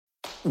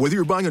Whether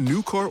you're buying a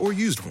new car or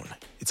used one,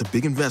 it's a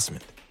big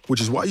investment, which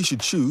is why you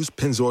should choose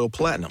Pennzoil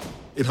Platinum.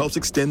 It helps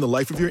extend the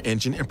life of your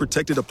engine and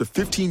protect it up to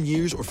 15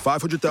 years or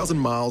 500,000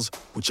 miles,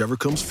 whichever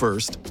comes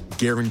first,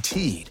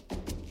 guaranteed.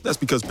 That's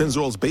because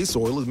Pennzoil's base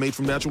oil is made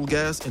from natural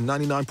gas and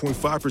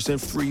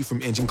 99.5% free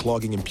from engine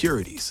clogging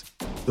impurities.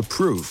 The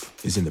proof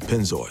is in the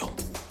Pennzoil.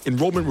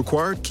 Enrollment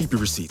required. Keep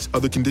your receipts.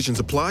 Other conditions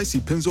apply. See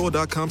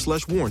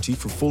pennzoil.com/warranty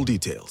for full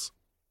details.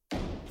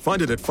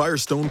 Find it at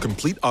Firestone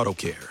Complete Auto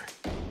Care.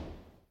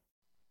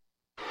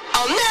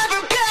 I'll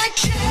never back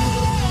down.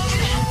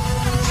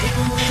 I'll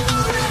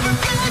never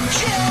back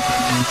down.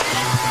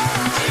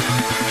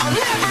 I'll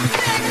never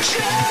back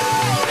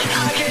down.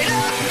 I get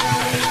up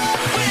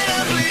when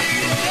I'm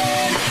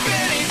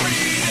bleeding,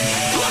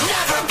 bleeding. I'll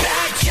never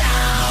back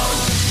down.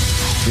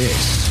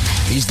 This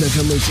is the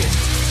collision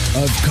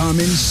of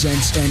common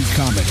sense and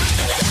comedy.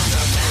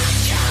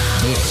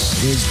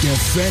 This is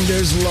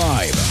Defenders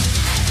Live.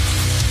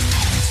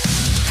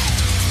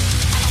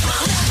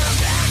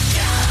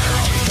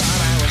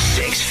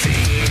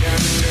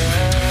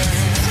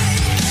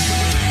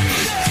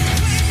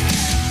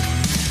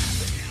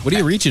 What are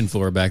you reaching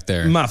for back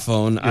there? My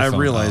phone. I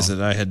realized oh.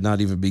 that I had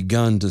not even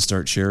begun to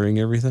start sharing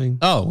everything.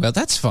 Oh, well,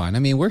 that's fine. I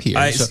mean, we're here.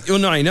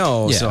 No, I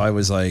know. Yeah. So I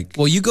was like...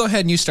 Well, you go ahead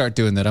and you start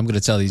doing that. I'm going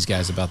to tell these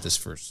guys about this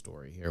first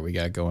story here we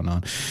got going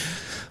on.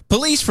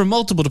 Police from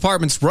multiple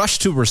departments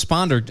rushed to a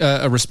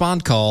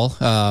respond call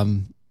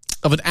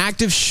of an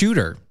active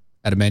shooter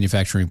at a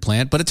manufacturing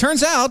plant. But it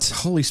turns out...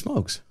 Holy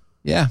smokes.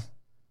 Yeah.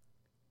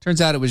 Turns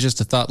out it was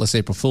just a thoughtless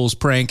April Fool's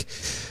prank.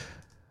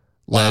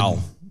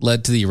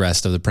 Led to the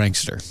arrest of the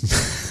prankster.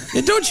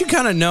 And don't you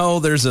kind of know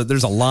there's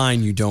a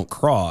line you don't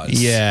cross?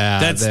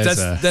 Yeah,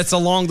 that's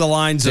along the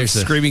lines of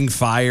screaming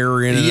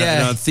fire in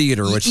a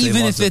theater. Which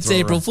even if it's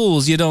April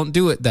Fool's, you don't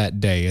do it that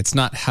day. It's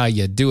not how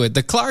you do it.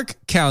 The Clark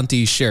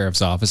County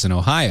Sheriff's Office in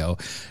Ohio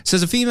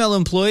says a female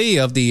employee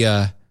of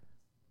the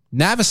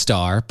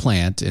Navistar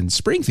plant in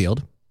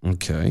Springfield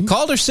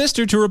called her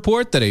sister to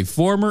report that a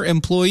former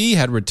employee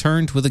had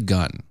returned with a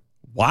gun.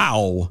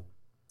 Wow.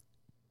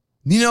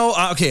 You know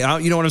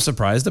what I'm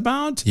surprised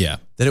about? Yeah.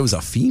 That it was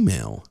a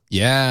female.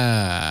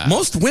 Yeah.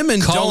 Most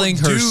women calling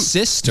don't her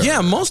sister.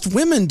 Yeah, most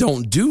women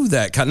don't do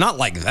that. Not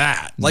like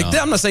that. Like No.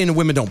 that, I'm not saying the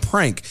women don't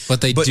prank.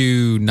 But they don't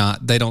do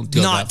not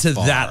that to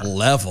far. that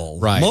level.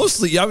 Right.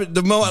 Mostly,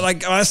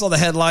 like I saw the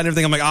headline and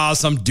everything, I'm like,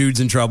 some dude's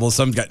in trouble.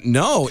 Some guy.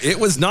 No, it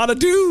was not a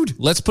dude.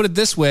 Let's put it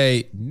this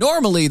way.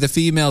 Normally, the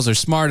females are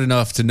smart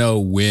enough to know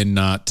when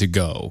not to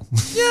go.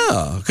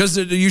 Yeah, because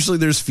usually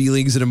there's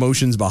feelings and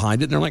emotions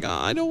behind it. And they're like,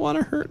 I don't want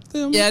to hurt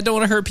them. Yeah, I don't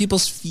want to hurt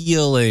people's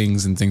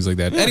feelings and things like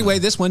that. Yeah. Anyway,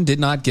 this one did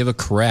not give a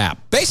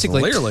crap.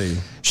 Basically, Clearly.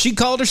 she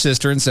called her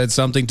sister and said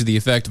something to the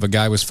effect of a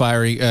guy was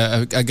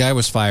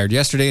fired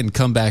yesterday and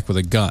come back with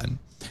a gun.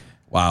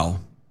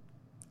 Wow.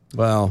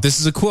 Well, this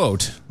is a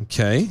quote.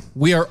 Okay.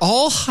 We are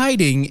all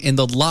hiding in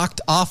the locked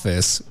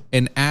office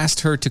and asked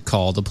her to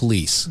call the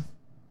police.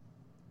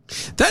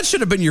 That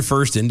should have been your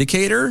first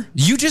indicator.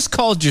 You just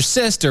called your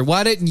sister.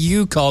 Why didn't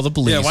you call the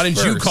police? Yeah, why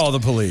didn't you first? call the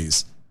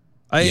police?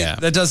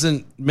 That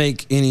doesn't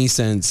make any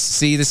sense.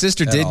 See, the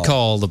sister did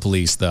call the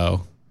police,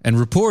 though, and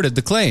reported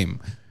the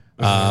claim.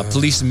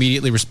 Police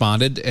immediately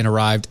responded and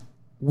arrived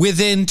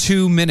within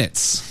 2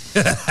 minutes.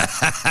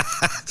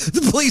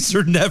 The police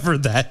are never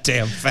that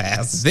damn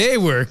fast. They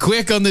were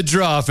quick on the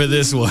draw for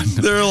this one.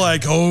 They're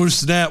like, oh,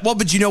 snap. Well,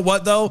 but you know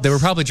what, though? They were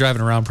probably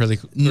driving around pretty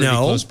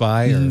close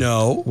by. Or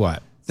no.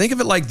 What? Think of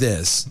it like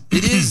this.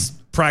 It is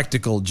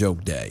practical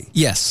joke day.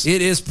 Yes.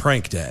 It is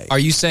prank day. Are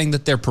you saying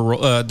that they're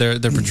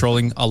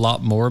patrolling a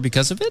lot more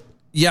because of it?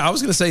 Yeah, I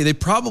was going to say they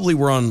probably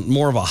were on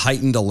more of a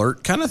heightened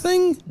alert kind of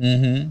thing.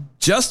 Mm-hmm.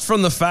 Just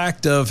from the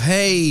fact of,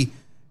 hey,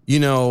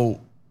 a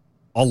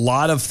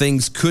lot of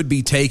things could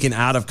be taken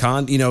out of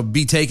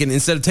be taken,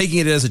 instead of taking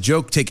it as a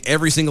joke, take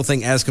every single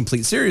thing as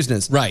complete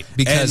seriousness. Right,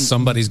 because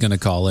somebody's going to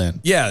call in.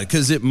 Yeah,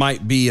 because it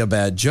might be a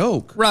bad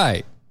joke.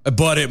 Right.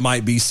 But it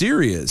might be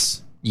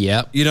serious.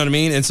 Yep. You know what I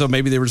mean? And so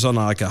maybe they were just on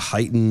like a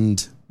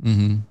heightened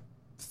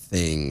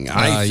thing.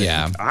 I think.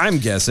 Yeah. I'm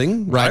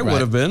guessing. Right, I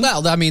would have been.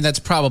 Well, I mean, that's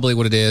probably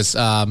what it is.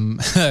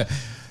 The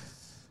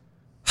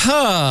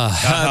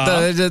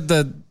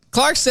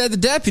Clark said the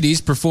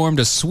deputies performed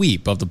a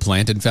sweep of the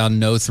plant and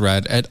found no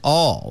threat at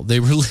all. They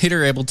were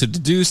later able to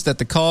deduce that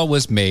the call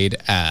was made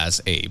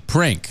as a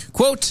prank.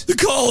 Quote, the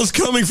call is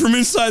coming from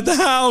inside the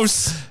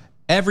house.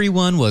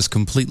 Everyone was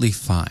completely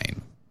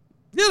fine.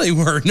 Yeah, they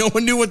were. No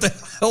one knew what the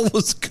hell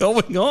was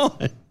going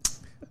on.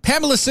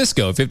 Pamela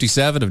Sisko,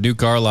 57, of New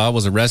Carlisle,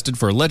 was arrested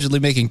for allegedly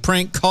making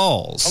prank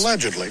calls.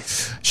 Allegedly.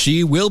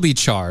 She will be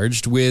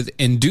charged with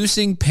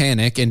inducing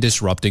panic and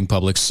disrupting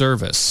public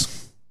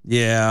service.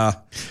 Yeah.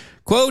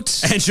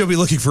 Quote. And she'll be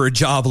looking for a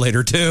job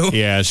later, too.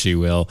 Yeah, she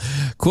will.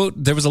 Quote,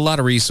 there was a lot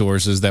of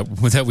resources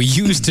that we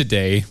used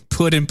today,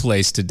 put in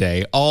place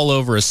today, all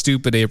over a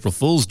stupid April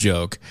Fool's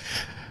joke.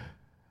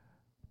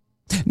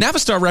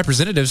 Navistar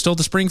representatives told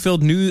the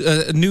Springfield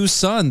News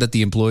Sun that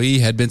the employee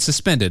had been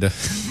suspended.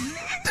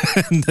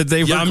 that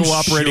they were I'm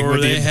cooperating sure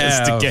with the they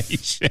have.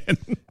 investigation.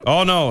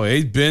 Oh, no,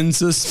 he's been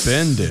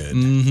suspended.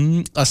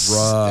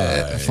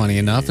 Funny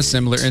enough, a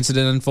similar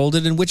incident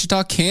unfolded in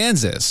Wichita,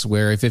 Kansas,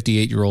 where a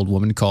 58-year-old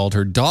woman called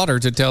her daughter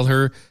to tell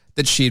her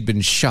that she had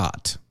been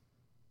shot.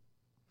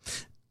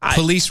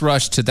 Police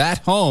rushed to that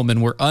home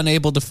and were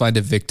unable to find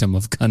a victim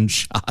of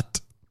gunshot.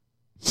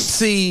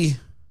 See,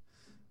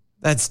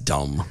 that's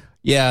dumb.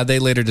 Yeah, they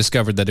later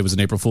discovered that it was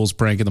an April Fool's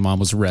prank, and the mom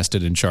was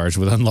arrested and charged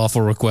with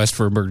unlawful request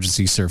for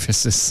emergency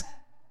services.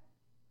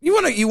 You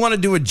want to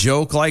do a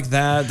joke like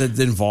that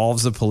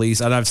involves the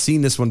police, and I've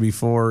seen this one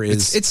before.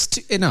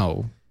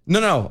 No.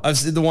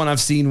 The one I've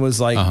seen was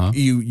like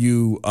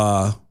you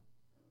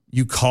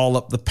call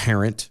up the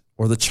parent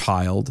or the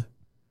child,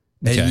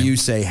 and you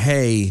say,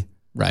 "Hey,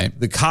 right,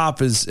 the cop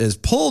has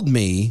pulled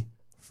me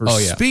for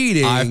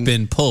speeding. I've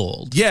been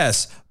pulled."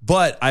 Yes,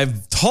 but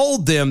I've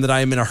told them that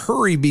I'm in a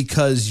hurry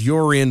because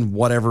you're in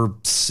whatever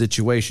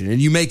situation,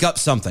 and you make up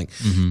something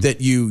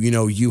that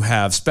you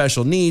have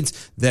special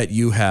needs, that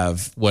you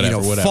have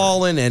whatever.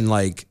 fallen and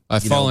like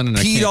I've fallen and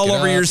I peed can't all get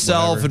over up,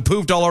 yourself whatever. and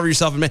pooped all over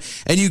yourself,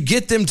 and you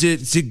get them to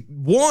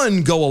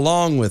one, go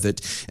along with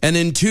it, and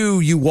then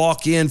two, you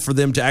walk in for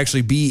them to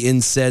actually be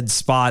in said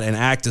spot and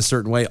act a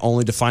certain way,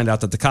 only to find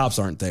out that the cops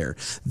aren't there.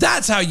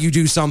 That's how you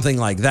do something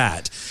like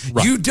that.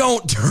 Right. You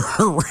don't turn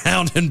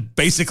around and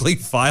basically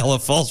file a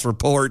false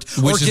report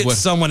or get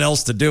someone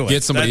else to do it.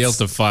 Get somebody else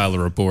to file a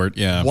report.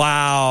 Yeah.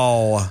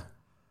 Wow.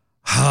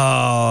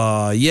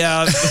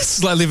 Yeah.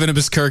 Slightly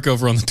Venomous Kirk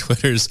over on the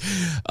Twitters.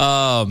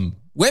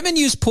 Women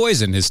use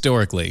poison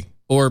historically,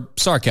 or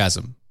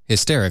sarcasm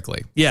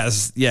hysterically.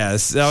 Yes.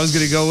 I was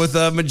going to go with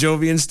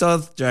Majovian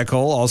stuff. Jack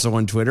Hole, also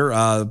on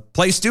Twitter.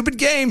 Play stupid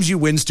games, you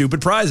win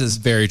stupid prizes.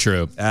 Very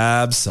true.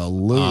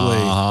 Absolutely.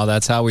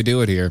 That's how we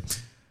do it here.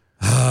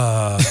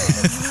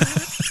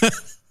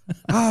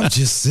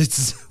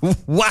 It's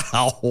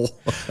wow.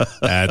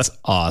 That's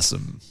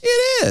awesome.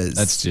 It is.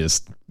 That's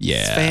just,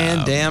 it's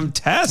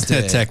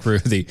fan-damn-tastic. Tech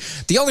Ruthie.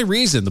 The only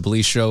reason the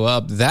police show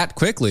up that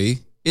quickly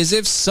is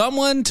if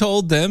someone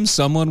told them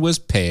someone was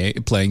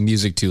playing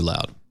music too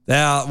loud.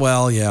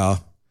 Yeah.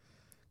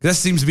 That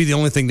seems to be the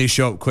only thing they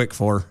show up quick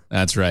for.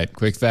 That's right.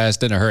 Quick,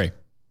 fast, in a hurry.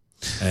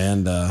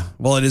 And,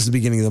 it is the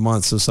beginning of the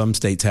month, so some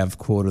states have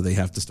quota they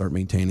have to start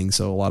maintaining,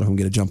 so a lot of them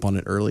get a jump on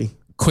it early.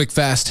 Quick,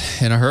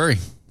 fast, in a hurry.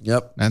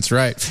 Yep. That's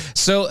right.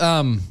 So,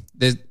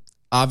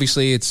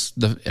 obviously, it's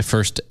the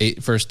first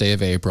day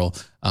of April,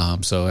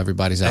 so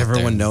everybody's out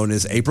Everyone there. known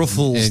as April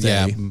Fool's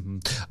Day. Yeah.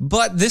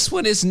 But this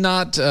one is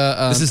not...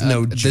 this is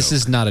no joke. This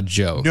is not a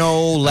joke.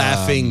 No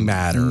laughing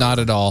matter. Not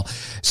at all.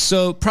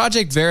 So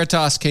Project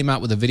Veritas came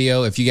out with a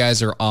video. If you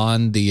guys are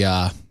on the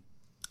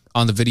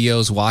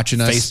videos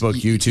watching us... Facebook,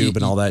 YouTube,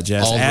 and all that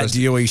jazz. At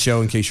DOE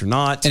Show in case you're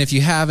not. And if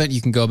you haven't,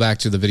 you can go back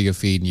to the video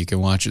feed and you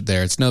can watch it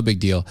there. It's no big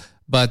deal.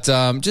 But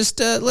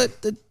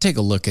take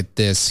a look at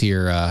this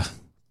here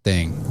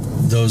thing.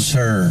 Those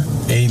are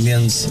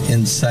aliens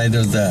inside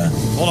of the...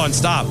 Hold on,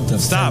 stop.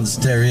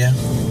 fenced area.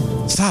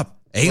 Stop.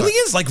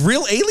 Aliens? Like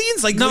real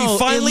aliens? Like we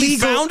finally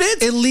found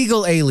it?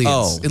 Illegal aliens.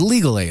 Oh.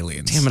 Illegal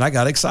aliens. Damn it, I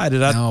got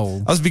excited. I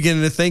was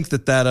beginning to think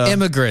that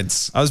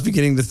immigrants. I was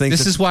beginning to think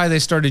this is why they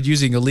started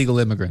using illegal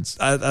immigrants.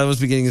 I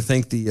was beginning to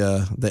think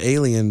the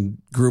alien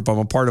group I'm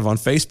a part of on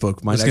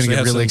Facebook might actually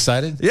get really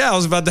excited. Yeah, I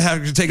was about to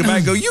have to take it back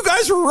and go, you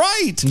guys were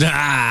right.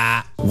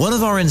 Nah. One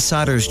of our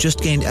insiders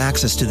just gained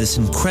access to this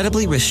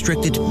incredibly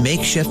restricted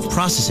makeshift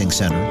processing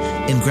center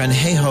in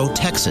Granjejo,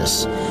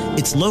 Texas.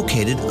 It's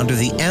located under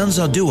the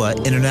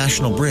Anzaldúa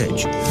International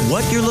Bridge.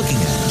 What you're looking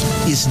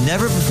at is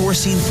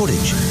never-before-seen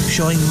footage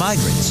showing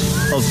migrants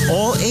of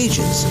all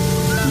ages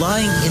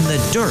lying in the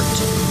dirt,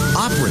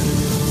 operating.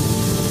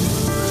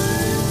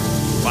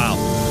 Wow.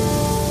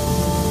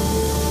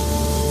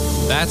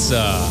 That's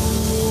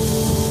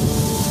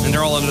and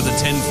they're all under the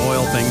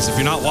tinfoil things. If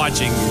you're not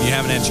watching, you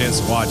haven't had a chance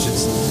to watch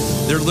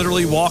it. They're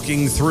literally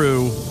walking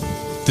through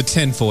the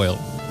tinfoil.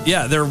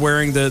 Yeah, they're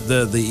wearing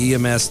the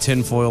EMS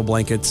tinfoil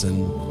blankets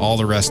and all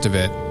the rest of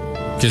it.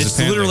 It's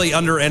literally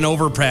under an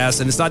overpass,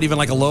 and it's not even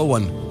like a low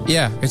one.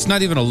 Yeah, it's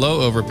not even a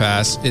low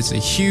overpass. It's a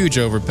huge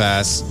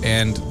overpass,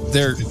 and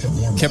they're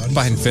kept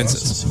behind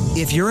fences.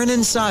 If you're an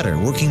insider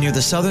working near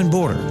the southern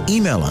border,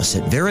 email us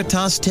at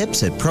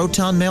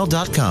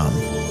veritastips@protonmail.com.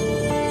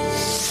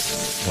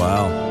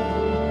 Wow.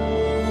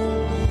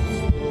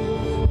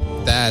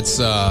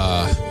 That's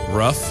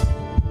rough.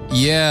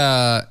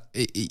 Yeah.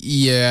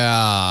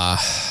 I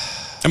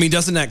mean,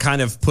 doesn't that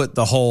kind of put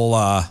the whole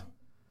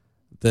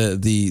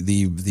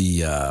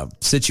the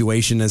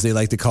situation, as they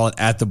like to call it,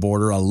 at the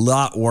border a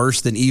lot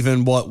worse than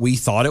even what we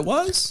thought it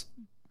was?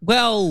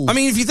 Well, I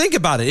mean, if you think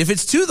about it, if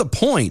it's to the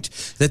point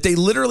that they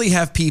literally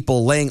have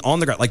people laying on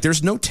the ground, like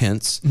there's no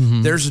tents,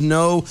 there's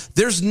no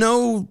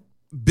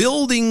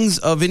buildings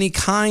of any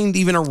kind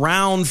even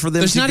around for them.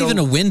 There's not even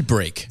a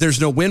windbreak.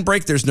 There's no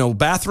windbreak. There's no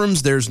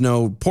bathrooms. There's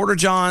no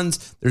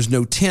porta-johns. There's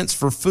no tents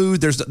for food.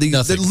 There's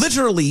nothing.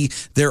 Literally,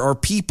 there are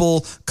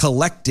people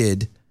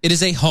collected. It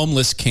is a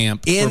homeless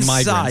camp for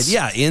migrants.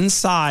 Yeah,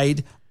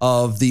 inside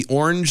of the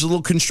orange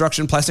little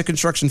plastic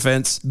construction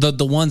fence. The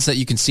ones that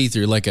you can see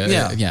through, like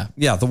Yeah,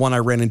 the one I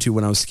ran into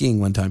when I was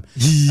skiing one time.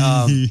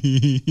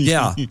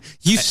 Yeah.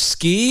 You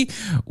ski,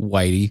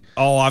 Whitey?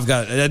 Oh,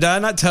 did I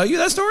not tell you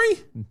that story?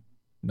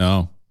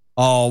 No.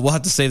 Oh, we'll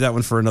have to save that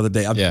one for another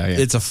day. Yeah.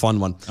 It's a fun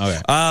one. Okay.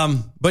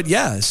 But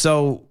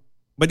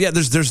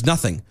there's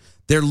nothing.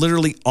 They're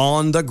literally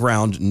on the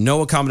ground,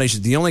 no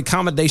accommodation. The only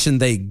accommodation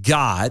they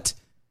got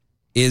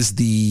is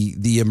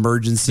the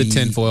emergency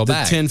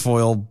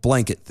tinfoil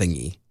blanket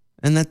thingy,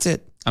 and that's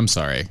it. I'm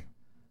sorry.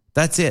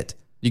 That's it.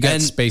 You got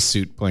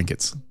spacesuit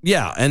blankets.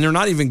 Yeah, and they're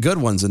not even good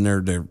ones, and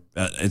they're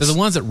the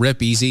ones that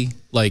rip easy.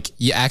 Like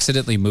you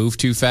accidentally move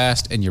too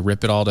fast and you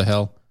rip it all to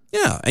hell.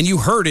 Yeah, and you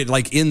heard it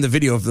like in the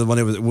video of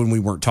when we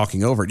weren't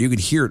talking over it. You could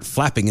hear it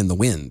flapping in the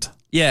wind.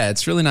 Yeah,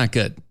 it's really not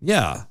good.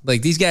 Yeah,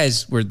 like these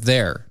guys were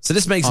there, so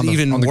this makes it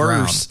even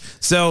worse.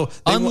 So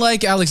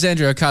unlike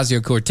Alexandria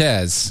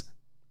Ocasio-Cortez.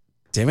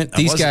 Damn it!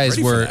 These guys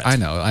were. I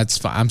know. That's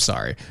fine. I'm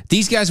sorry.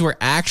 These guys were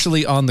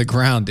actually on the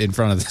ground in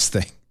front of this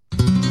thing.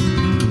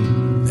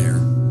 There.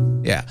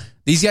 Yeah,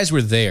 these guys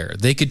were there.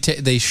 They could.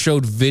 They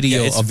showed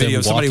video of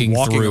them walking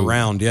through.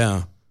 around.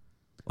 Yeah.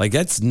 Like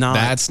that's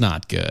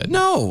not good.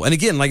 No, and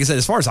again, like I said,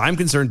 as far as I'm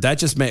concerned, that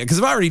just makes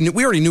because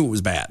we already knew it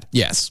was bad.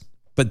 Yes,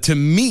 but to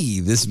me,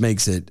 this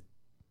makes it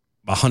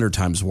 100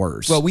 times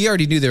worse. Well, we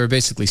already knew they were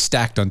basically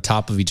stacked on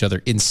top of each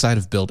other inside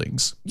of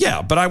buildings.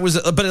 Yeah, but at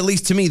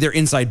least to me, they're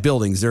inside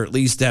buildings. They're at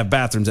least have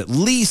bathrooms. At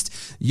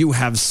least you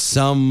have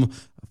some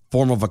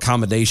form of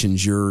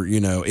accommodations.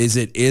 Is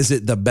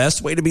it the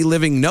best way to be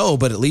living? No,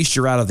 but at least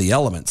you're out of the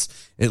elements.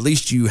 At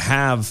least you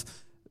have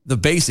the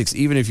basics,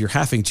 even if you're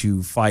having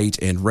to fight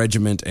and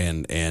regiment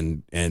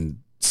and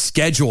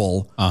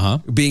schedule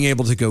being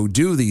able to go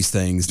do these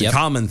things, the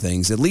common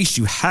things, at least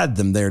you had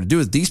them there to do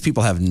it. These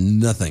people have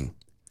nothing.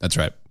 That's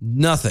right.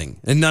 Nothing.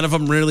 And none of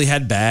them really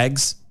had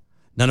bags.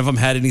 None of them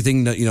had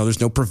anything,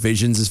 there's no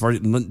provisions as far as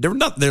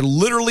they're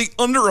literally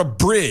under a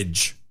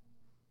bridge.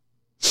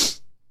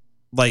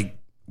 Like,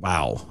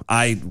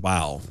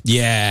 wow.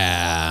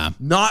 Yeah.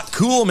 Not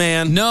cool,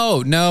 man.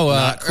 No.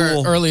 Not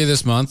cool. Earlier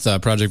this month,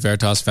 Project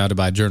Veritas, founded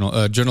by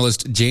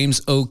journalist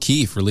James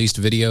O'Keefe, released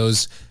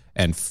videos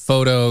and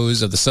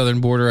photos of the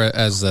southern border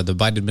as the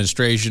Biden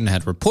administration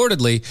had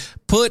reportedly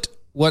put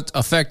what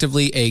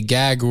effectively a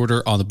gag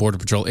order on the Border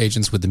Patrol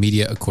agents with the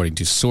media, according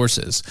to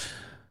sources.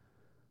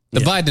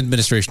 The Biden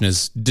administration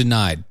has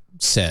denied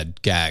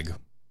said gag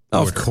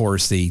order. Of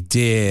course they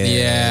did.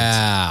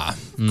 Yeah.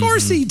 Of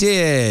course he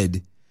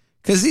did.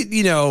 Because,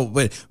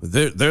 but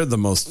they're the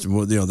most,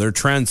 they're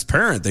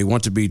transparent. They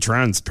want to be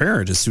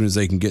transparent as soon as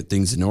they can get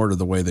things in order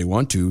the way they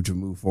want to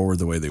move forward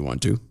the way they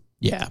want to.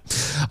 Yeah.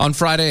 On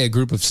Friday, a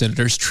group of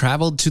senators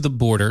traveled to the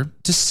border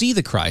to see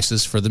the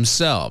crisis for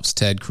themselves.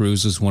 Ted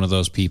Cruz was one of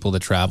those people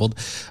that traveled.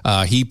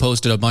 He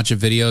posted a bunch of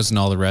videos and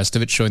all the rest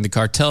of it showing the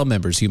cartel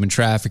members human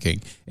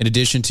trafficking, in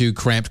addition to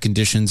cramped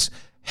conditions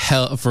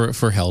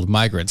for held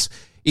migrants.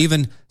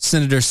 Even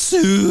Senator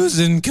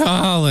Susan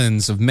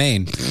Collins of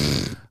Maine,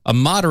 a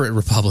moderate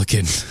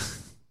Republican.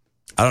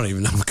 I don't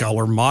even know if I call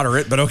her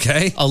moderate, but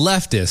okay. A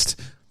leftist,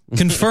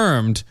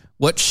 confirmed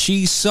what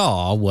she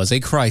saw was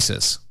a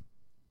crisis,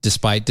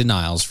 despite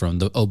denials from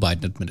the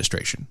Biden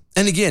administration.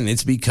 And again,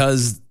 it's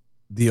because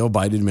the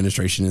Biden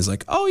administration is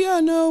like, oh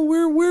yeah, no,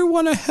 we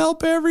want to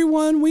help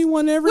everyone. We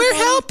want everybody.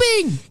 We're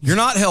helping. You're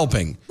not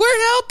helping. We're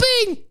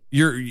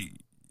helping.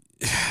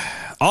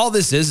 All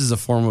this is a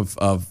form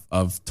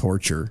of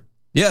torture.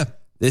 Yeah.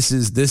 This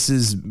is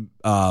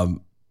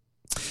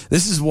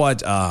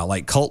what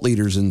like cult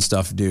leaders and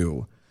stuff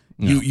do.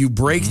 You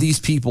break these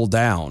people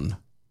down.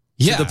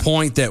 Yeah. To the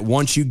point that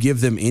once you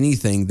give them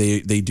anything, they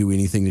do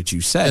anything that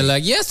you say. They're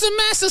like, yes,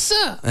 master,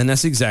 sir. And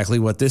that's exactly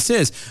what this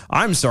is.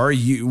 I'm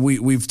sorry.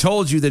 We've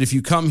told you that if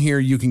you come here,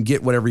 you can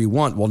get whatever you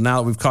want. Well,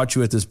 now that we've caught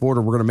you at this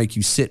border, we're going to make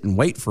you sit and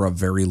wait for a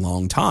very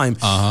long time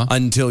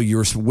until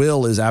your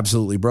will is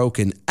absolutely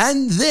broken.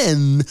 And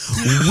then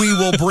we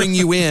will bring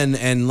you in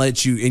and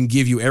let you and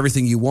give you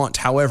everything you want.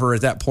 However,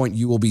 at that point,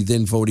 you will be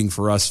then voting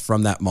for us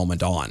from that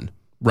moment on.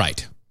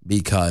 Right.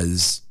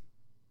 Because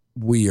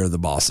we are the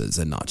bosses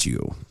and not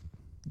you.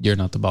 You're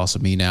not the boss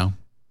of me now.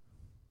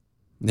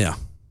 Yeah.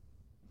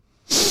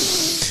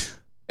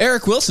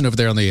 Eric Wilson over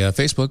there on the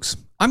Facebooks.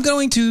 I'm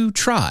going to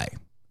try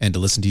and to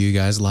listen to you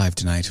guys live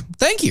tonight.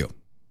 Thank you.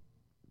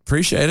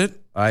 Appreciate it.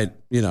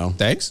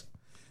 Thanks.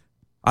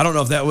 I don't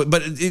know if that would,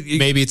 but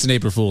maybe it's an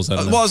April Fool's. I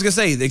don't know. Well, I was going to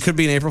say it could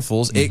be an April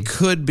Fool's. It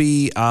could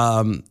be,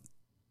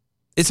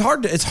 it's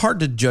hard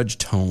to judge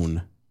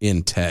tone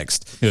in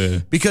text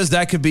because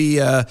that could be,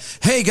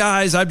 hey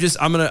guys,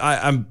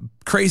 I'm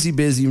crazy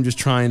busy. I'm just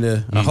trying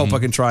to, I hope I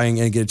can try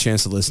and get a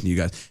chance to listen to you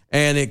guys.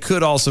 And it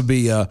could also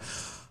be,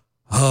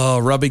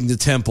 rubbing the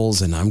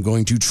temples and I'm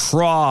going to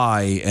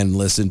try and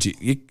listen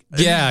to you.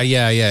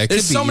 Yeah.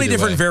 There's so many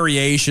different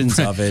variations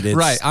of it.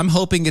 Right. I'm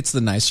hoping it's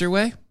the nicer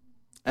way.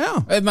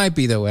 Yeah. It might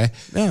be the way.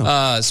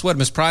 Yeah.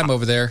 Sweatimus Prime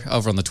over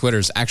on the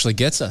Twitters actually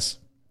gets us.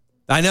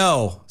 I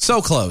know.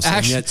 So close.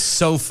 Actually, and yet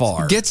so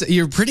far.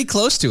 You're pretty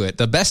close to it.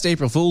 The best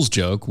April Fool's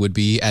joke would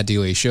be at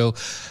DOA Show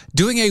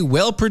doing a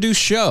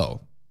well-produced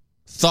show,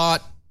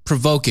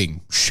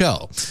 thought-provoking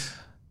show.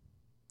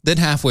 Then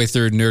halfway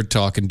through, Nerd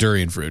Talk and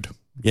Durian Fruit.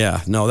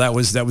 Yeah, no, that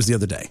was the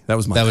other day. That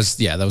was Monday. That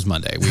was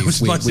Monday.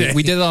 Monday.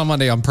 We did it on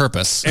Monday on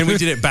purpose. And we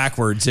did it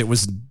backwards. It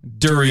was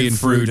Durian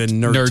Fruit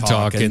and Nerd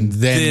Talk, and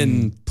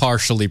then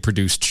partially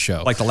produced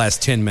show. Like the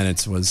last 10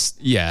 minutes was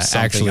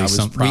actually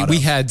we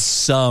had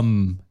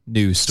some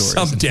news stories.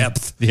 Some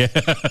depth. Yeah.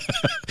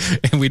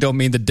 And we don't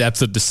mean the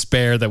depth of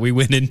despair that we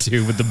went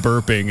into with the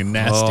burping and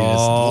nastiness.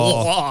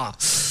 Oh.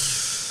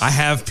 I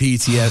have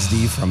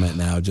PTSD from it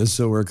now, just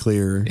so we're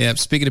clear. Yeah,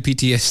 speaking of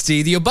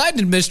PTSD, the Biden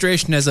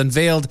administration has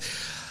unveiled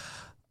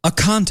a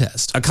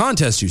contest. A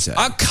contest, you said?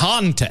 A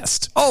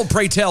contest. Oh,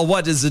 pray tell,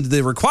 what is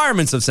the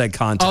requirements of said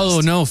contest?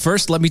 Oh, no.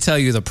 First, let me tell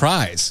you the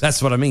prize.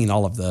 That's what I mean.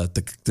 All of the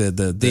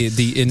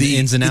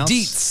ins and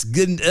outs.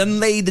 The deets.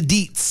 Unlay the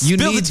deets. You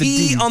Spill need the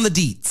tea the on the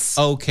deets.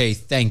 Okay,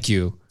 thank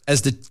you.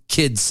 As the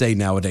kids say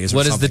nowadays.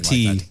 What is the like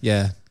tea? that.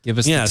 Yeah, give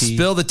us the tea.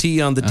 Spill the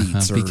tea on the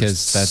deets.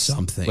 Because that's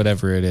something.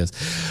 Whatever it is.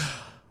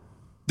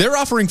 They're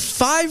offering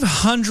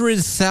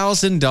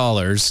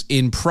 $500,000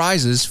 in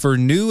prizes for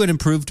new and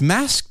improved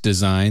mask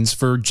designs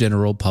for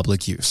general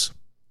public use.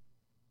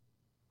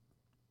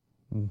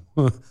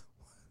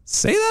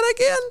 Say that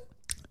again?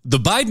 The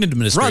Biden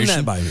administration Run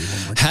that by me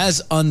one more time.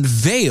 has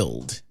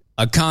unveiled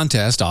a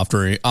contest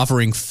offering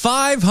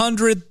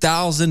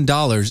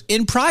 $500,000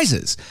 in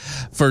prizes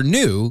for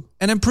new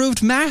and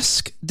improved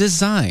mask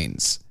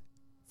designs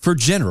for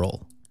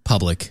general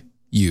public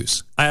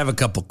use. I have a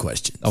couple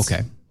questions.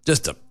 Okay.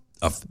 Just a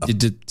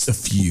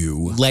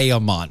few. Lay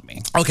them on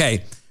me.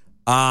 Okay.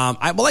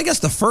 I guess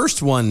the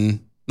first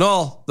one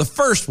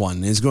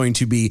is going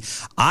to be,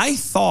 I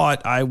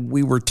thought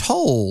we were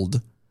told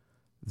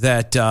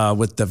that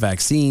with the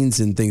vaccines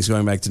and things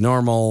going back to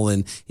normal,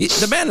 and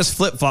the man has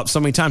flip-flopped so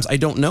many times, I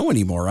don't know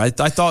anymore. I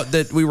thought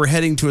that we were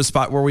heading to a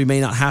spot where we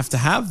may not have to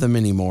have them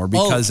anymore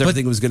because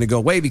everything was going to go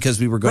away because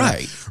we were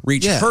going to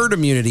reach herd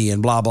immunity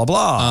and blah, blah,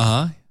 blah.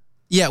 Uh-huh.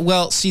 Yeah,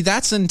 well, see,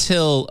 that's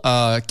until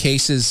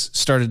cases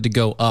started to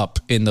go up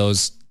in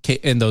those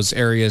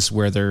areas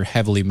where they're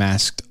heavily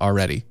masked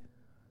already.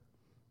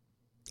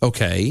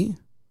 Okay.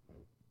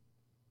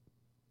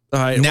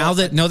 Now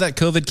that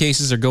COVID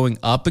cases are going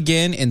up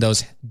again in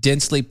those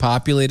densely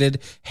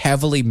populated,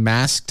 heavily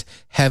masked,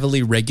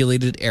 heavily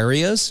regulated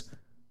areas.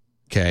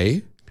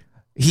 Okay.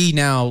 He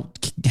now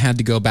had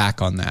to go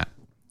back on that.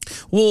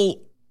 Well,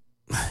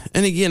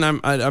 and again,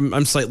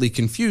 I'm slightly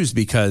confused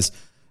because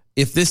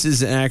if this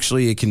is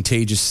actually a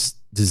contagious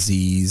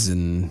disease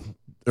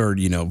or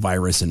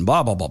virus and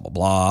blah blah blah blah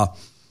blah,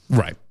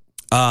 right?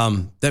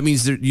 That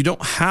means you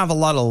don't have a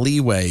lot of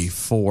leeway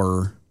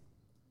for,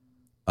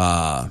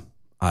 I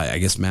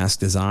guess, mask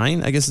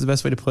design. I guess is the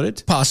best way to put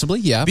it. Possibly,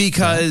 yeah.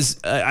 Because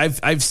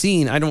I've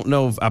seen. I don't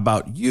know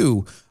about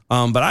you,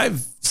 but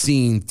I've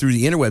seen through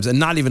the interwebs and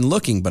not even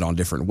looking, but on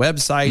different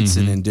websites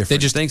and in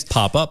different things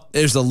pop up.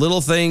 There's a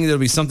little thing, there'll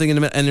be something in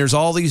the middle, and there's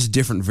all these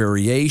different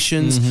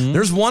variations.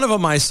 There's one of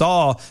them I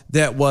saw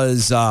that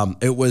was,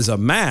 it was a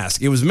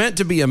mask. It was meant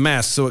to be a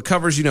mask, so it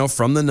covers,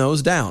 from the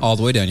nose down. All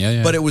the way down,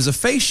 yeah. But it was a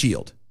face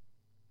shield.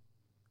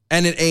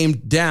 And it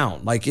aimed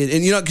down, because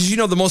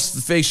the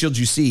most face shields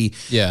you see,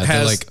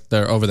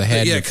 they're over the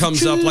head. Yeah, it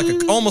comes up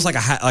almost like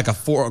a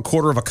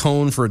quarter of a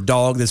cone for a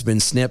dog that's been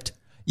snipped.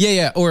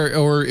 Yeah,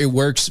 or it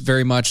works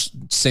very much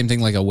same thing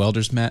like a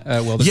welder's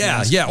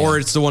mask. Yeah, or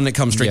it's the one that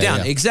comes straight down.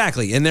 Yeah.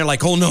 Exactly. And they're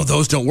like, oh no,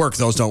 those don't work.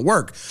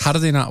 How do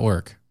they not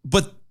work?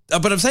 But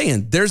I'm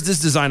saying there's this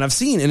design I've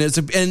seen, and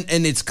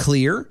it's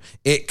clear.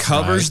 It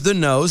covers the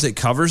nose, it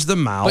covers the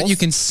mouth, but you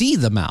can see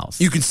the mouth.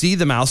 You can see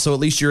the mouth, so at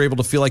least you're able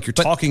to feel like you're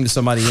talking to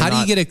somebody. How do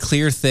you get a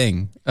clear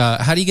thing?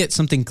 How do you get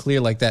something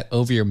clear like that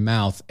over your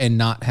mouth and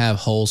not have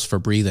holes for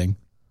breathing?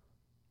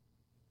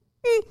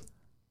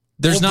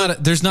 There's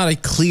not a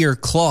clear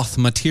cloth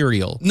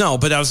material. No,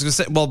 but I was going to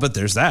say, but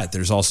there's that.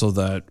 There's also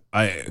that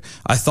I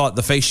thought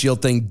the face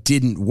shield thing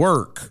didn't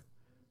work.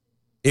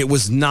 It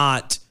was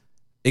not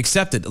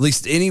accepted. At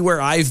least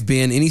anywhere I've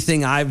been,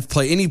 anything I've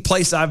played, any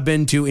place I've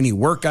been to, any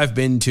work I've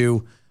been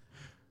to,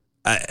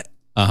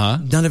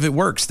 none of it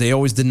works. They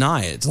always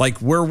deny it. It's like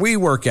where we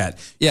work at.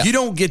 Yeah. We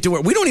don't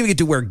even get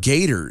to wear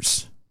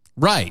gaiters.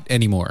 Right,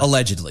 anymore.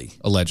 Allegedly.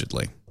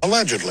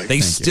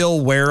 They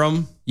still wear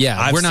them.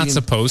 Yeah, we're not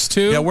supposed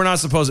to. Yeah, we're not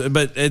supposed to.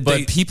 But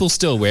people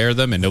still wear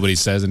them and nobody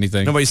says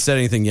anything. Nobody said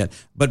anything yet.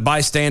 But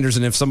bystanders,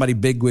 and if somebody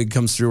bigwig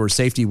comes through or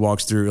safety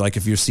walks through, like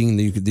if you're seen,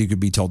 you could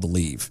be told to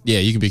leave. Yeah,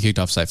 you can be kicked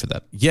off site for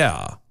that.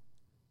 Yeah.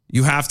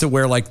 You have to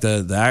wear like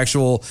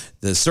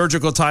the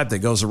surgical type that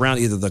goes around,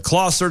 either the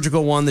cloth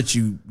surgical one that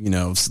you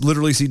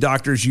literally see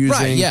doctors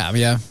using. Right,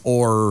 yeah.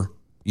 Or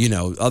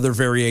other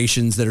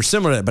variations that are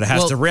similar, but it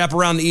has to wrap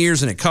around the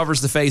ears and it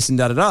covers the face and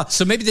da-da-da.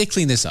 So maybe they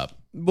clean this up.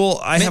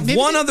 Well, I have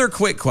one other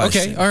quick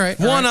question. Okay, all right.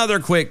 One other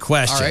quick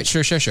question. All right,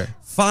 sure.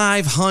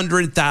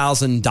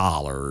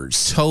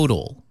 $500,000.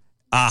 Total.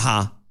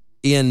 Uh-huh.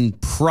 in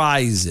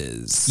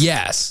prizes?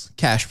 Yes,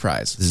 cash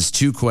prize. This is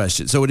 2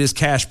 questions. So it is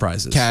cash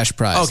prizes. Cash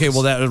prizes. Okay,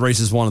 well, that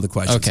erases one of the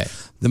questions. Okay.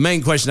 The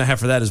main question I have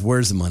for that is,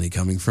 where's the money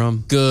coming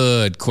from?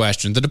 Good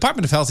question. The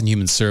Department of Health and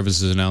Human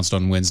Services announced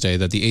on Wednesday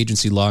that the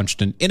agency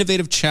launched an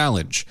innovative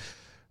challenge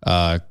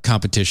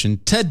competition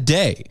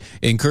today,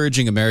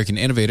 encouraging American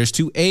innovators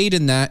to aid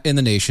in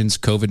the nation's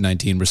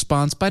COVID-19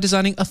 response by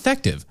designing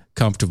effective,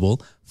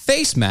 comfortable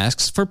face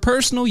masks for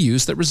personal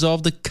use that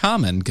resolve the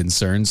common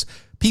concerns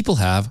people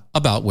have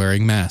about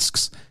wearing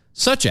masks,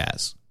 such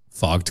as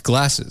fogged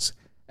glasses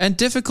and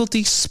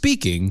difficulty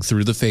speaking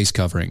through the face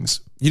coverings.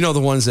 You know, the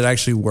ones that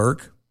actually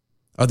work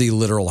are the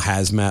literal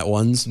hazmat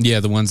ones. Yeah,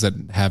 the ones that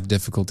have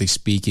difficulty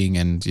speaking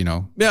and, you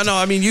know. Yeah, no,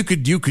 I mean, you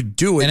could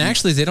do it. And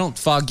actually, they don't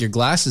fog your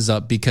glasses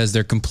up because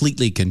they're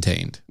completely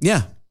contained.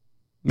 Yeah.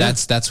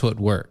 That's what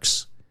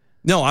works.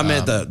 No, I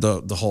meant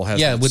the whole hazmat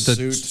Yeah, with the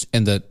suit.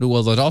 and the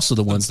well, but also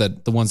the ones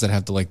that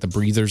have the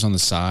breathers on the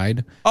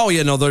side, Oh,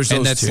 yeah, no, there's those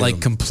and that's too.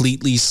 like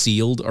completely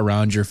sealed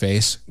around your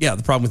face. Yeah,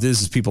 the problem with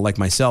this is people like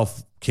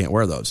myself can't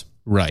wear those.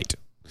 Right.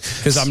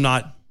 Because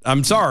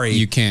I'm sorry.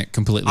 You can't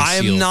completely.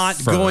 seal I'm not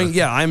fur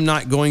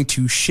going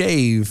to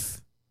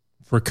shave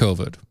for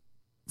COVID.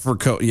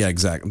 Yeah,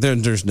 exactly.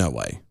 There's no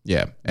way.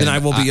 Yeah, Then I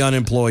will be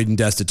unemployed and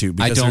destitute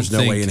because there's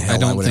no way in hell I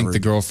don't would think ever- the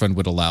girlfriend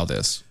would allow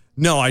this.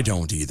 No, I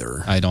don't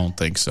either. I don't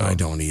think so. I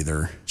don't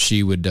either.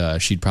 She would.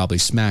 She'd probably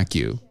smack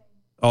you.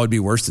 Oh, it'd be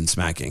worse than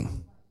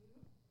smacking.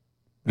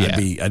 Yeah.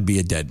 I'd be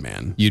a dead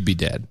man. You'd be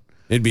dead.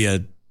 It'd be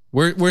a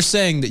We're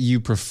saying that you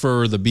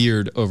prefer the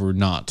beard over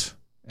not,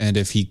 and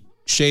if he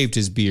shaved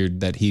his beard,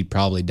 that he'd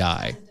probably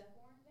die.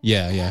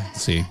 Yeah.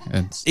 See,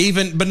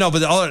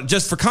 but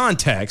just for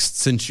context,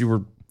 since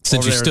you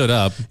stood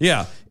up,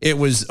 yeah, it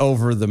was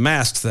over the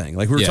mask thing.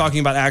 Like we were Yeah. talking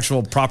about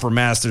actual proper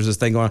masks. There's this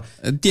thing going.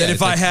 yeah. And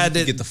if I had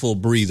to it, get the full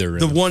breather,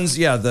 the ones,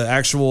 the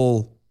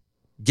actual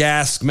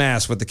gas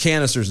mask with the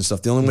canisters and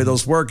stuff. The only way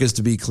those work is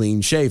to be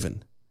clean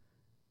shaven.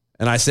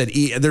 And I said,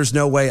 there's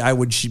no way I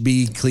would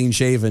be clean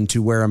shaven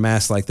to wear a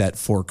mask like that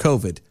for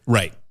COVID.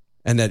 right?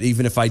 And that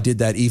even if I did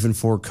that, even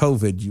for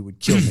COVID, you would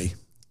kill me.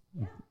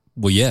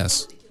 Well,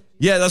 yes,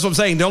 Yeah, that's what I'm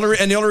saying. The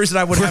only reason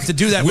I would have to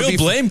do that would we'll be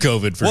blame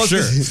COVID for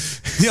sure.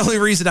 The only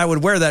reason I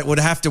would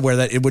have to wear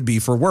that, it would be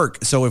for work.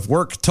 So if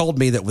work told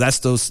me that that's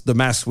the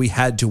masks we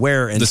had to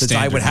wear, and The since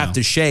I would standard have now.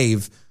 to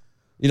shave,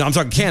 I'm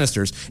talking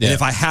canisters. Yeah. And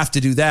if I have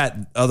to do that,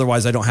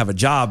 otherwise I don't have a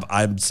job,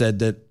 I said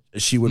that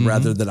she would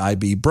rather that I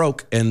be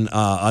broke and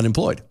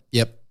unemployed.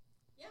 Yep.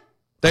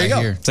 There you I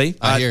go. hear. See?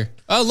 I hear.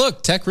 Oh,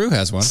 look, Tech Roo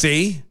has one.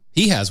 See?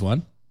 He has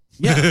one.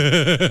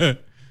 Yeah.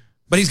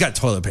 But he's got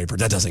toilet paper.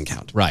 That doesn't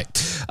count. Right.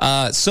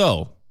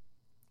 So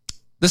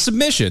the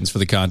submissions for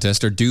the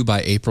contest are due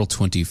by April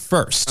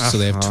 21st. So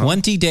they have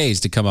 20 days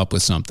to come up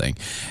with something.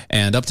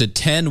 And up to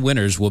 10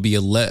 winners will be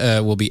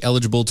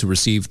eligible to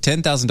receive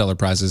 $10,000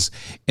 prizes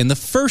in the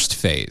first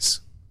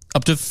phase.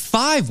 Up to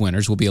 5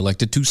 winners will be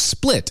elected to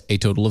split a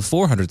total of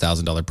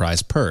 $400,000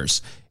 prize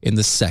purse in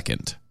the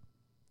second.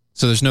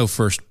 So there's no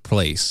first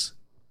place.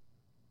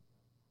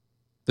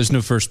 There's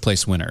no first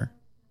place winner.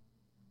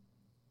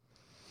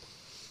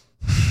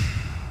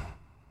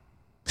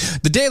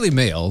 The Daily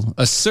Mail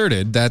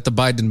asserted that the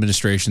Biden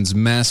administration's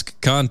mask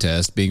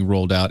contest being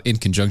rolled out in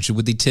conjunction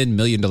with the $10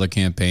 million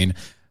campaign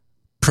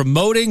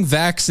promoting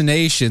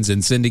vaccinations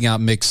and sending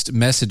out mixed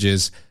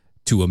messages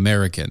to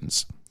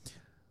Americans.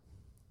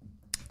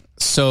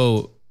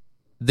 So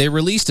they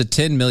released a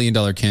 $10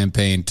 million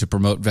campaign to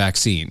promote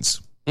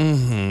vaccines.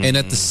 Mm-hmm. And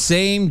at the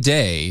same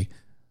day,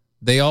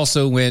 they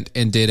also went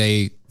and did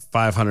a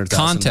 $500,000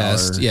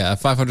 contest. Yeah, a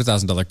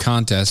 $500,000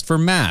 contest for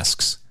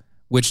masks,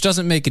 which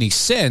doesn't make any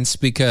sense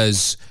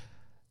because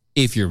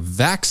if you're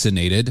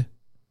vaccinated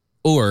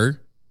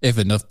or if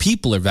enough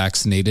people are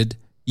vaccinated,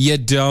 you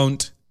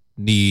don't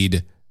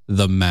need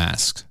the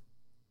mask.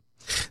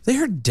 They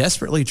are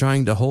desperately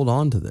trying to hold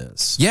on to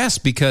this. Yes,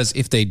 because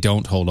if they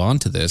don't hold on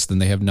to this, then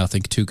they have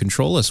nothing to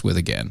control us with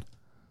again.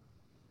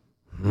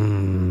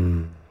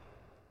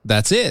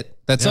 That's it.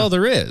 That's all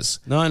there is.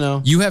 No, I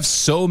know. You have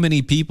so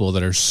many people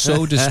that are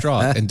so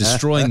distraught and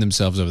destroying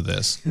themselves over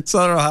this. So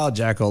I don't know how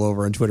Jack all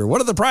over on Twitter. What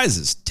are the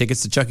prizes?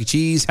 Tickets to Chuck E.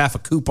 Cheese, half a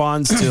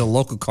coupons to a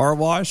local car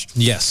wash.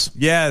 Yes.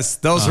 Yes,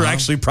 those are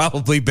actually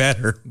probably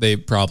better. They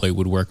probably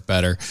would work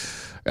better.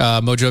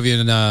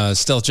 Mojovian and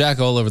Stealth Jack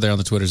all over there on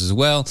the Twitters as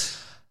well.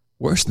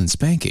 Worse than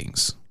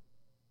spankings.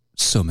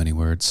 So many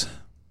words.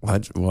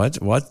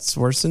 What's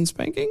worse than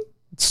spanking?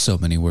 So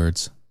many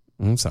words.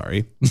 I'm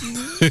sorry.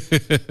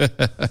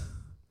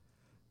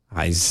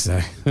 I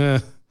say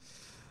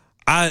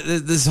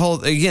this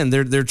whole again.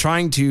 They're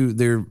trying to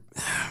they're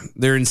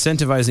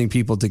incentivizing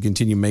people to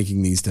continue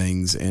making these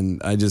things,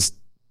 and I just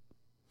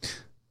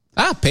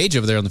Paige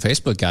over there on the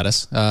Facebook got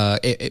us.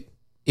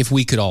 If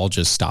we could all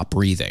just stop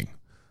breathing,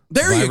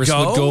 there the you virus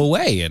go. would go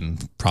away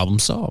and problem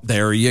solved.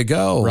 There you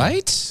go.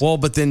 Right? Well,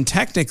 but then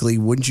technically,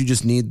 wouldn't you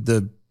just need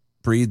to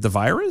breathe the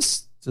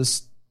virus?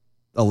 Just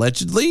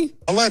allegedly.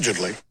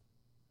 Allegedly.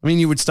 I mean,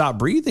 you would stop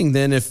breathing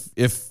then if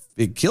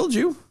it killed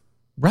you.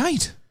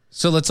 Right.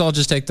 So let's all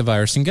just take the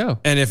virus and go.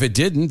 And if it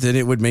didn't, then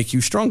it would make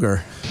you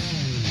stronger.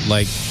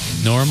 like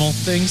normal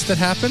things that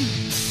happen?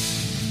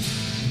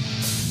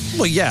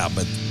 Well, yeah,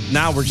 but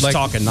now we're just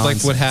talking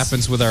nonsense. Like what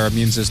happens with our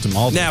immune system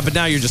all the Yeah, but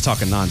now you're just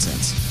talking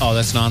nonsense. Oh,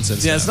 that's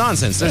nonsense. Yeah, it's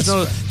nonsense. There's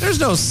That's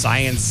no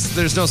science.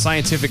 There's no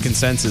scientific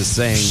consensus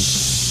saying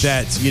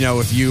that, you know,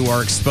 if you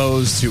are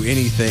exposed to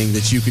anything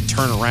that you could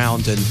turn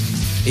around and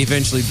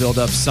eventually build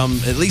up some,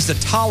 at least a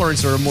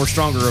tolerance or a more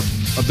stronger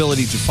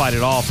ability to fight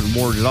it off and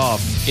ward it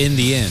off. In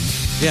the end.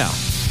 Yeah.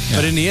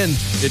 But in the end,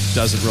 it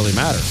doesn't really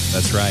matter.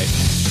 That's right.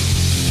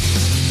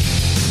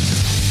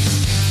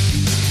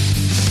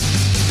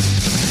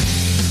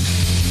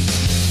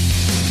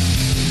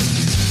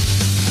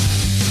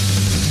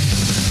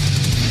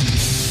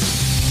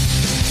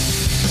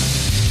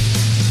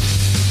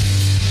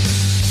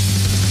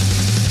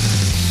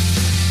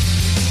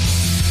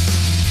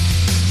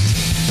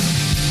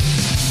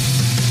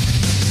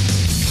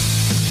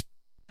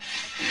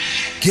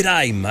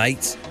 G'day,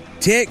 mates.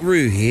 Tech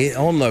Roo here,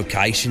 on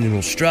location in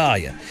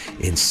Australia,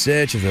 in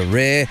search of a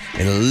rare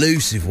and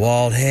elusive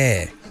wild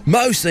hare.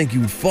 Most think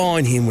you would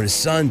find him when the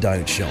sun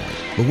don't shine,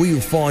 but we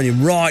will find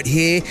him right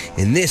here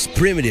in this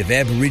primitive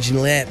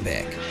Aboriginal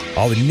outback.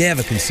 I would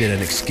never consider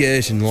an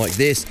excursion like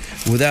this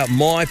without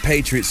my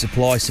Patriot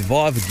Supply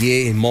survivor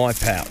gear in my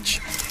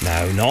pouch.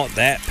 No, not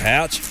that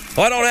pouch.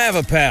 I don't have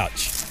a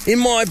pouch. In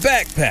my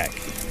backpack.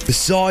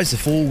 Besides the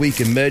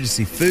 4-week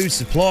emergency food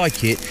supply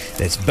kit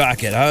that's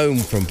back at home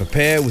from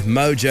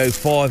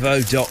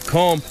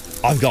preparewithmojo50.com,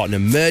 I've got an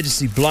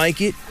emergency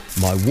blanket,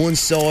 my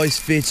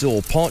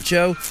one-size-fits-all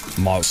poncho,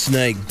 my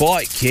snake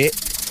bite kit,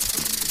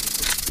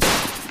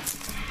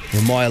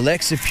 and my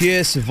Alexa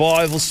Pure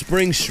Survival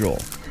Spring Straw.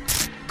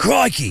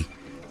 Crikey,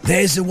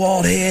 there's the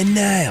wild hare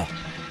now.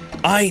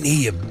 Ain't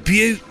he a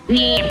beaut?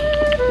 Yeah.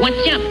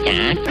 What's up,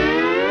 Doc?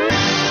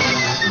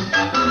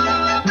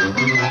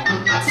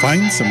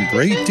 Find some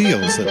great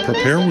deals at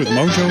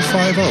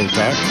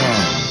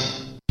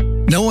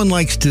preparewithmojo50.com. No one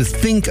likes to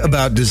think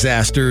about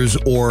disasters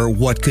or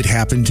what could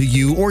happen to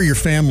you or your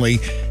family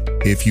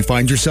if you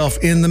find yourself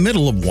in the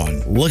middle of one.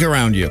 Look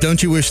around you.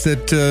 Don't you wish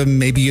that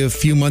maybe a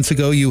few months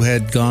ago you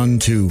had gone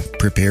to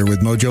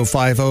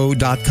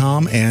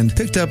preparewithmojo50.com and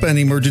picked up an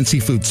emergency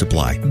food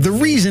supply? The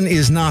reason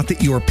is not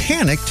that you're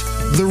panicked.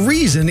 The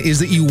reason is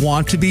that you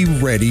want to be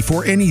ready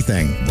for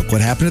anything. Look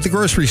what happened at the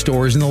grocery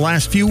stores in the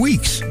last few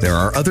weeks. There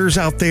are others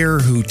out there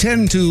who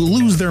tend to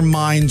lose their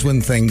minds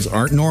when things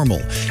aren't normal.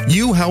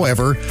 You,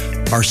 however,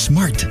 are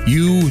smart.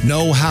 You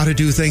know how to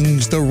do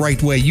things the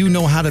right way. You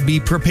know how to be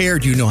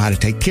prepared. You know how to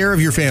take care of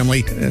your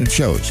family, and it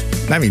shows.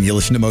 I mean, you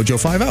listen to Mojo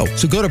 50.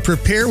 So go to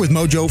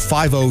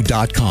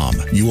preparewithmojo50.com.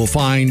 You will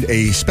find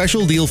a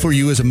special deal for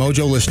you as a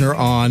Mojo listener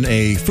on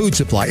a food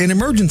supply, an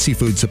emergency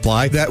food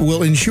supply that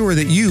will ensure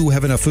that you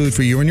have enough food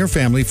for you and your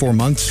family for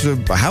months,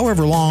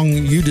 however long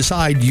you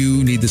decide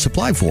you need the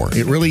supply for.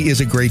 It really is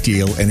a great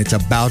deal, and it's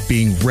about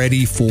being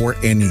ready for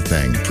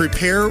anything.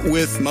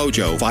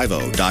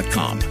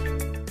 Preparewithmojo50.com.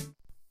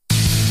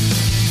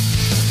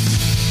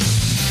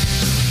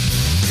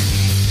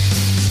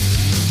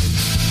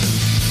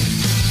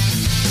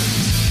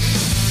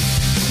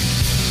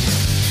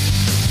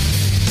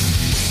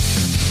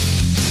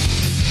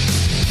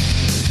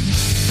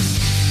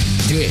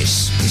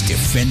 This is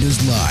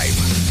Defenders Live.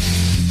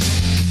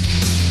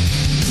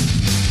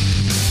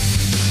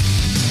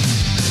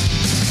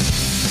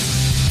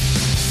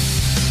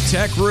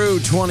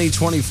 TechRoo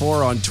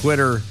 2024 on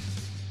Twitter.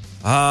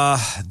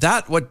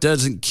 That what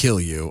doesn't kill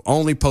you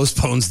only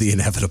postpones the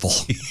inevitable.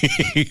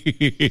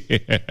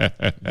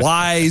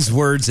 Wise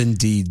words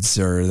indeed,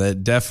 sir.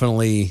 That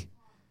definitely,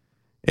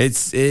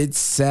 it's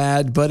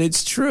sad, but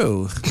it's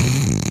true.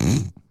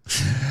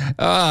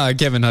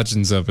 Kevin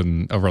Hutchins over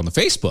on the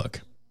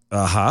Facebook.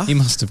 He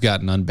must have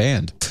gotten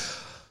unbanned.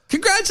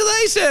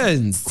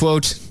 Congratulations!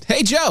 Quote,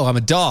 "Hey Joe, I'm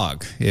a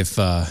dog. If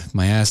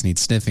my ass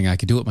needs sniffing, I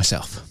could do it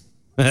myself."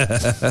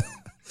 The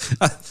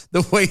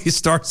way he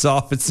starts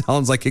off, it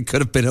sounds like it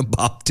could have been a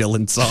Bob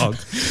Dylan song.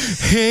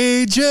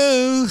 Hey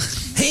Joe.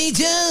 Hey,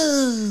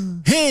 Joe.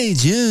 Hey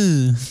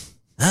Joe.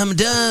 I'm a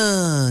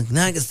dog, and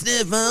I can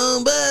sniff my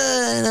own butt.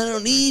 I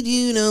don't need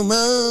you no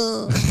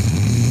more.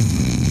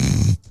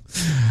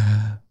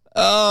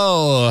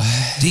 Oh.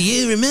 Do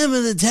you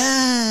remember the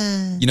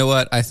time? You know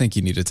what? I think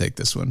you need to take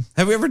this one.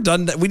 Have we ever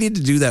done that? We need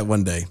to do that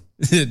one day.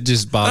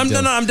 Just Bob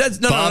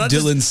Dylan. Bob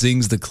Dylan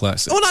sings the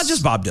classics. Well, not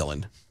just Bob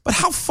Dylan. But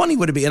how funny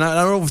would it be? And I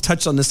don't know if we've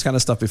touched on this kind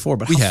of stuff before,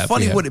 but how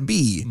funny would it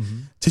be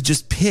to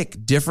just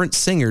pick different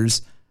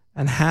singers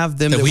and have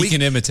them that we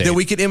can imitate. That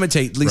we can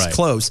imitate, at least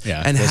close.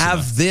 Yeah, and close have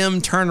enough.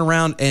 them turn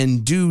around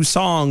and do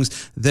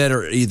songs that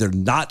are either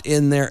not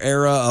in their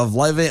era of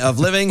living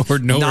or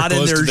not in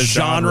close their to the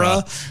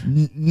genre.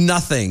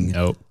 Nothing.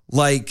 Nope.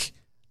 Like,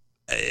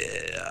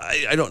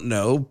 I don't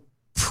know,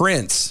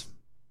 Prince.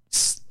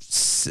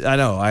 I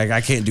know.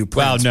 I can't do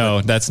Prince. Wow,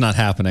 no, that's not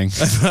happening.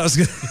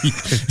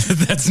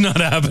 That's not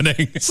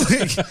happening.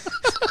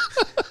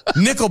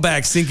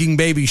 Nickelback Sinking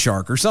Baby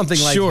Shark or something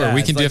like that. Sure,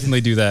 we can It's like-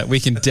 definitely do that. We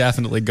can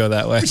definitely go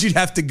that way. But you'd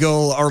have to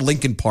go, or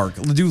Linkin Park.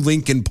 Do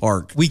Linkin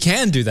Park. We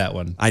can do that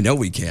one. I know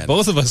we can.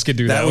 Both of us could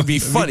do that. That would be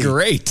That'd funny.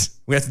 great.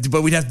 We have to,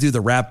 but we'd have to do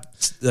the rap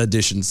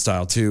edition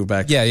style too.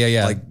 Back,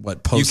 Yeah. Like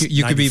what? Post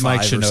you could be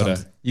Mike 95 or Shinoda.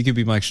 something. You could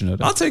be Mike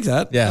Shinoda. I'll take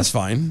that. Yeah. That's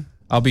fine.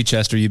 I'll be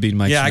Chester. You be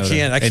Mike Yeah, Shinoda. I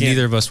can't. And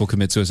neither of us will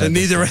commit suicide. And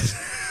neither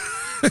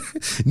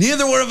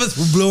one of us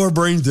will blow our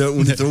brains out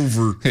when it's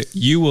over.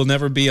 You will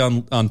never be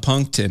on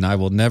Punked, and I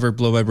will never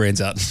blow my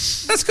brains out.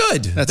 That's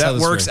good. That's how that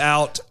this works works.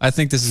 out. I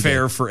think this is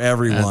fair good. for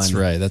everyone. That's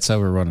right. That's how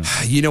we're running.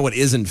 You know what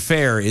isn't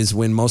fair is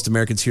when most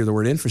Americans hear the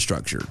word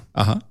infrastructure.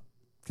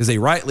 Because they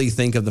rightly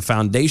think of the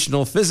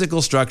foundational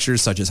physical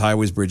structures such as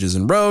highways, bridges,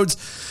 and roads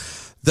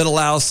that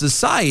allow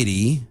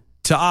society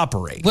to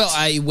operate.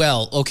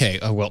 Okay.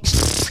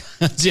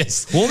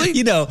 Just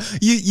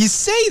you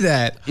say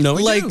that we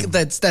like do.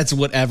 that's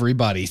what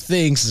everybody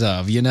thinks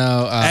of,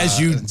 as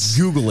you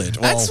Google it.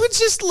 That's what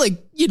just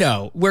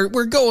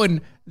we're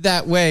going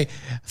that way.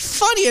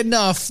 Funny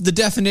enough, the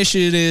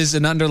definition is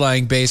an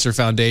underlying base or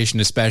foundation,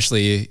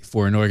 especially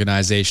for an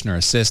organization or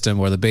a system,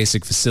 or the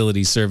basic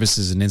facilities,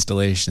 services, and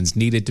installations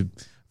needed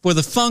for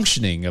the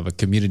functioning of a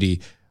community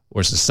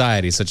or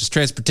society, such as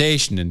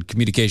transportation and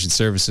communication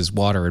services,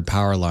 water and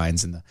power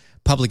lines, and the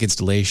public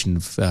installation,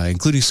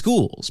 including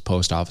schools,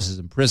 post offices,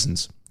 and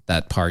prisons.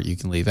 That part you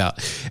can leave out.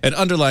 An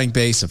underlying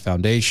base, a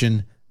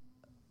foundation,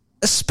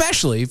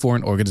 especially for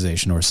an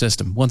organization or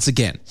system. Once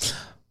again,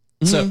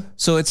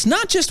 so it's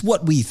not just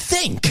what we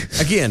think.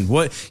 Again,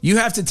 what you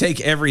have to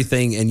take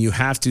everything and you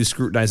have to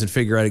scrutinize and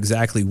figure out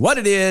exactly what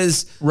it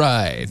is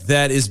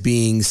that is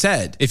being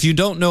said. If you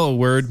don't know a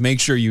word, make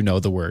sure you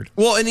know the word.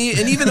 Well, and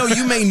even though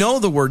you may know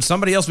the word,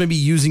 somebody else may be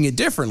using it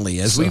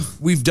differently. As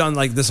we've done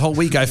like this whole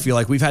week, I feel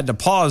like we've had to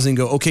pause and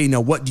go, okay,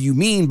 now what do you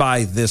mean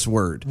by this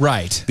word?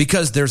 Right.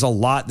 Because there's a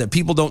lot that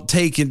people don't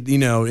take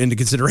into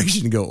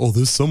consideration and go, oh,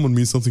 this someone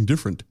means something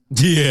different.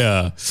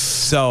 Yeah.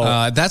 So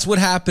that's what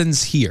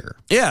happens here.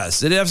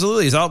 Yes, it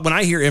absolutely is. When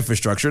I hear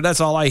infrastructure, that's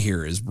all I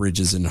hear is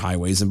bridges and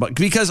highways,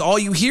 because all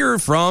you hear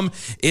from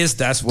is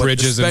that's what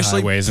bridges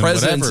especially and highways and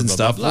presidents whatever, and blah,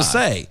 stuff blah, blah. will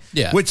say.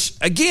 Yeah. Which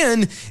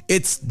again,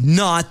 it's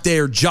not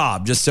their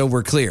job. Just so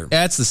we're clear,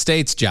 that's the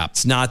state's job.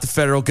 It's not the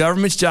federal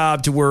government's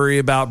job to worry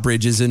about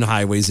bridges and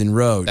highways and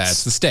roads.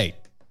 That's the state.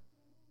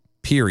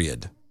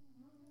 Period.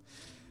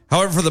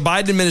 However, for the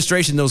Biden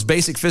administration, those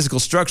basic physical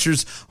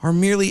structures are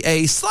merely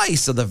a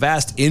slice of the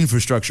vast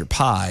infrastructure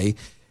pie,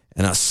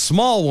 and a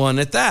small one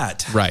at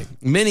that. Right.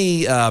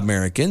 Many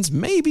Americans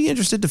may be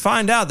interested to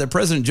find out that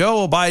President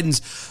Joe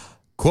Biden's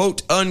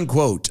quote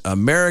unquote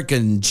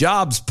American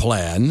Jobs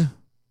Plan.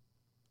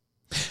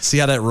 See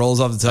how that rolls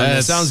off the tongue?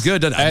 That sounds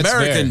good, doesn't it?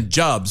 American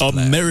Jobs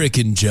Plan.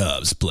 American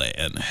Jobs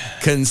Plan.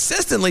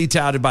 Consistently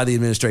touted by the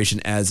administration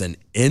as an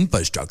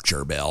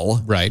infrastructure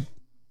bill. Right.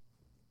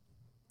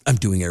 I'm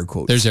doing air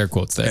quotes. There's air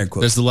quotes there. Air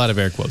quotes. There's a lot of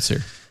air quotes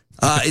here.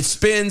 It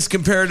spends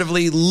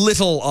comparatively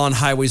little on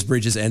highways,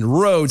 bridges, and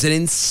roads, and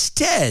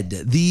instead,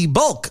 the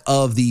bulk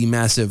of the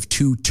massive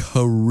 $2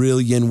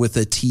 trillion with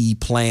a T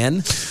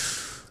plan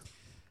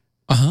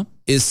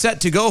is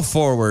set to go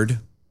forward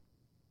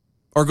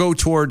or go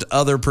toward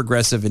other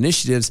progressive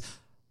initiatives,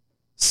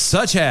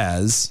 such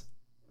as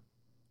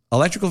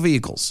electrical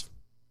vehicles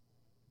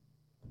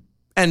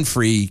and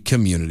free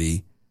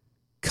community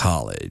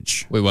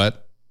college. Wait,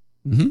 what?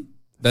 Mm-hmm.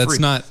 That's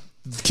not...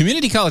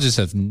 Community colleges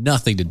have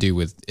nothing to do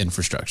with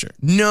infrastructure.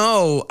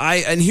 No,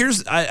 I hear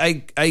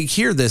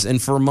this,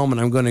 and for a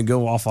moment I'm going to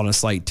go off on a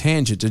slight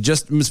tangent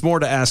it's more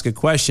to ask a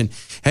question.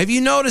 Have you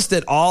noticed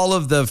that all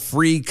of the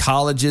free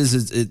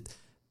colleges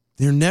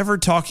they're never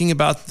talking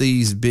about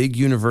these big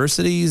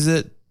universities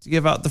that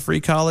give out the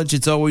free college?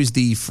 It's always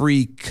the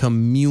free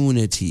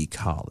community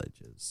colleges.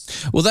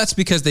 Well, that's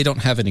because they don't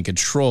have any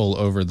control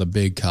over the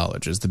big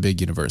colleges, the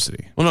big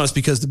university. Well, no, it's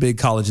because the big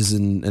colleges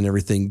and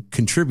everything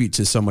contribute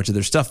to so much of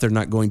their stuff. They're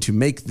not going to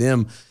make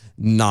them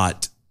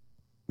not,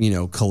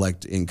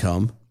 collect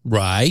income.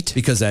 Right.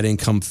 Because that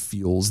income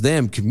fuels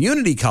them.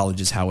 Community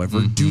colleges, however,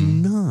 do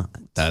not.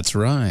 That's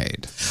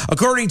right.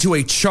 According to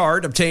a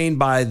chart obtained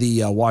by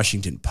the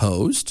Washington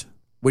Post,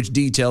 which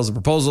details the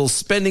proposal's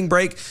spending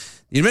break,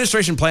 the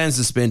administration plans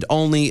to spend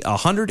only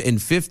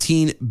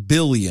 $115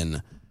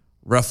 billion,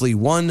 roughly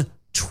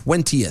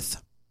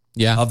 1/20th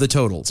of the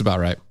total. That's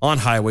about right. On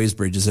highways,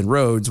 bridges, and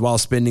roads, while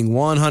spending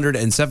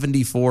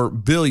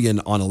 $174 billion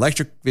on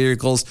electric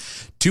vehicles,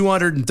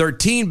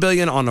 $213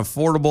 billion on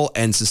affordable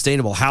and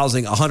sustainable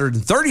housing,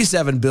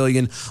 $137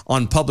 billion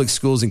on public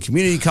schools and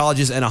community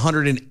colleges, and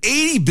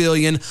 $180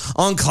 billion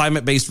on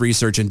climate-based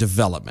research and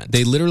development.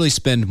 They literally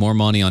spend more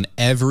money on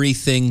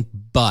everything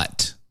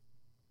but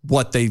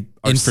what they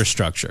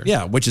infrastructure.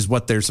 Yeah, which is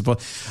what they're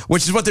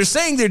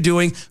saying they're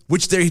doing,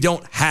 which they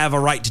don't have a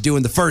right to do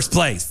in the first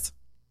place.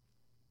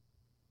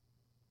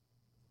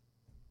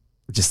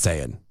 Just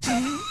saying.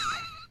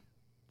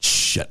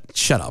 Shut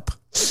up.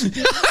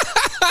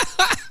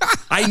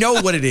 I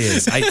know what it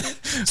is.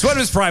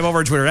 Sweaters Prime over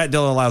on Twitter at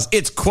Dylan Allows.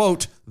 It's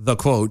quote, the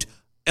quote,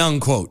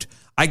 unquote.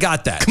 I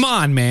got that. Come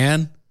on,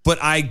 man. but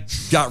I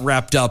got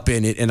wrapped up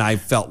in it and I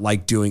felt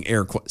like doing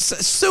air quotes.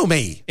 Sue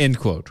me. End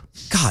quote.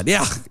 God,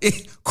 yeah.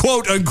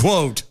 Quote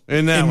unquote.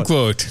 And that End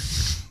quote.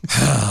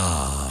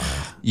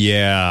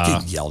 Yeah.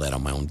 Getting yelled at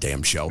on my own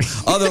damn show.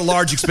 Other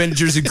large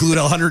expenditures include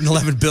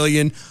 $111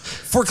 billion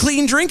for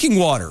clean drinking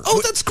water.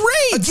 Oh, that's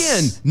great.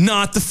 Again,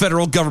 not the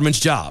federal government's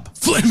job.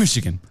 Flint,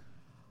 Michigan.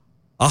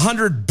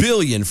 $100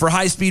 billion for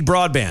high-speed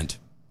broadband.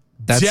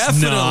 That's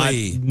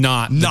definitely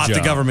not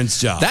the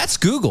government's job. That's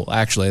Google,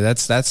 actually.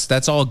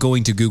 That's all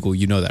going to Google.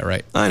 You know that,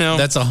 right? I know.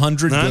 That's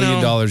 $100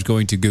 billion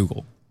going to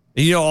Google.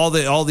 You know,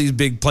 all these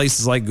big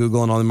places like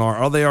Google and all them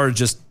all they are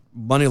just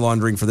money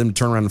laundering for them to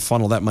turn around and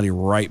funnel that money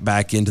right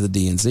back into the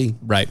DNC.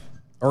 Right.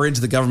 Or into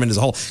the government as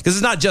a whole. Because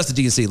it's not just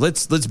the DNC.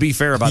 Let's be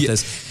fair about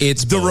this.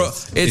 It's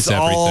both. It's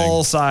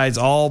all sides.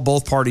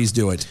 Both parties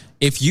do it.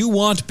 If you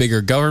want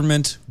bigger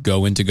government,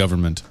 go into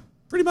government.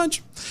 Pretty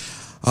much.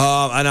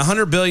 And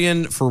 $100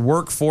 billion for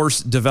workforce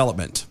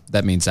development.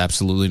 That means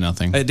absolutely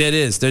nothing. It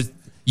is.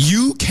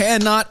 You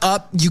cannot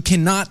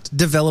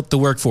develop the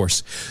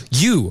workforce.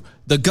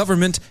 The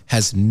government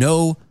has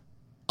no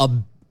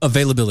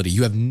availability.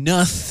 You have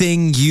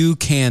nothing you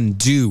can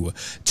do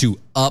to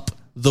up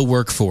the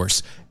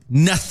workforce.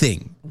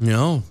 Nothing.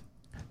 No.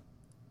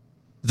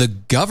 The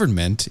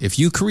government, if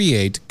you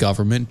create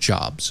government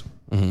jobs,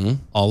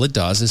 all it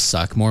does is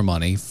suck more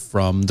money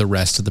from the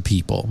rest of the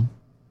people.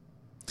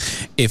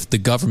 If the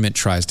government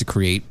tries to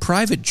create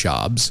private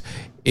jobs,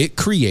 it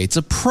creates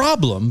a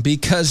problem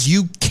because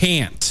you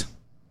can't.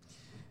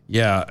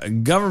 Yeah,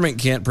 government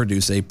can't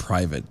produce a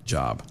private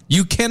job.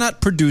 You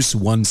cannot produce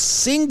one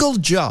single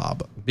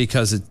job.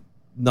 Because it's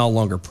no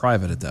longer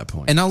private at that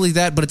point. And not only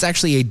that, but it's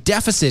actually a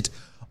deficit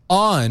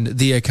on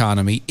the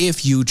economy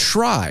if you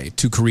try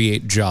to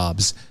create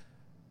jobs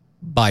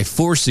by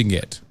forcing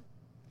it.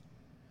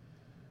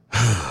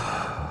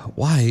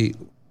 Why?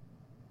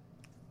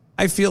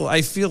 I feel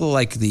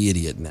like the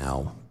idiot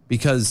now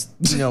because,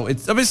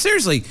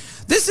 seriously,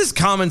 this is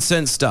common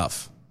sense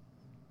stuff.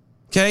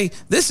 Okay?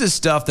 This is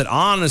stuff that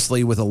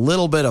honestly, with a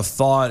little bit of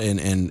thought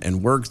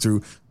and work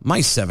through, my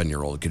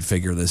 7-year-old could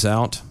figure this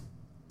out.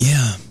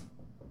 Yeah.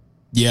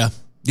 Yeah.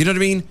 You know what I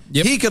mean?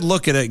 Yep. He could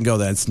look at it and go,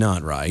 that's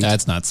not right.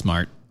 That's not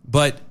smart.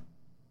 But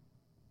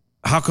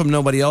how come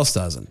nobody else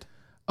doesn't?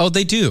 Oh,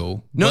 they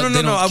do. No.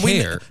 They don't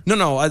care.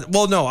 No,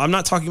 I'm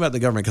not talking about the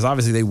government because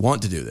obviously they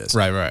want to do this.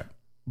 Right.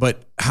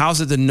 But how's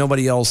it that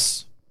nobody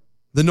else,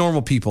 the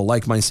normal people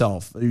like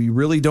myself, you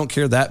really don't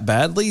care that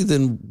badly?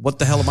 Then what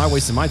the hell am I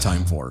wasting my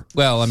time for?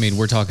 Well, I mean,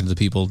 we're talking to the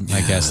people,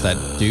 I guess,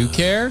 that do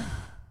care.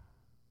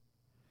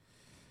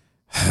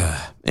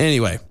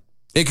 Anyway,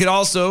 it could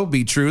also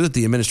be true that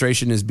the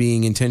administration is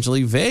being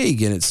intentionally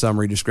vague in its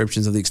summary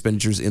descriptions of the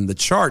expenditures in the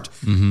chart.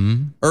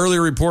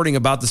 Earlier reporting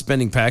about the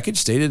spending package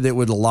stated it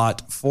would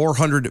allot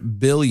 $400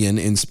 billion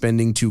in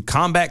spending to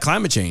combat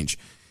climate change,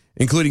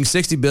 including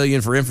 $60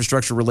 billion for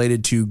infrastructure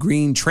related to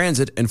green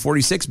transit and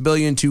 $46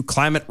 billion to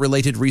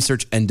climate-related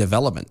research and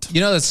development.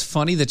 You know, that's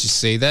funny that you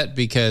say that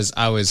because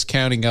I was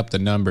counting up the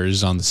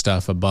numbers on the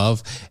stuff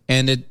above,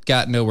 and it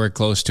got nowhere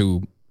close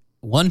to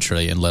 $1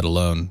 trillion, let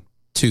alone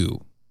 $2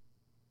 trillion.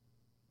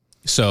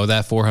 So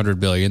that $400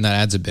 billion, that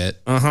adds a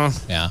bit.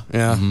 Yeah.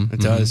 Mm-hmm.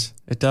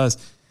 It does.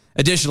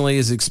 Additionally,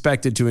 is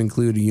expected to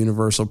include a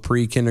universal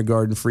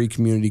pre-kindergarten, free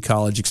community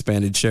college,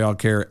 expanded child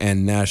care,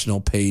 and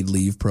national paid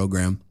leave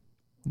program.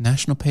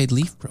 National paid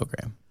leave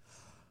program.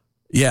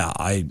 Yeah,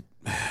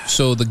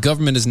 So the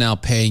government is now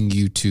paying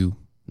you to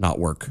not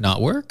work.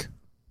 Not work?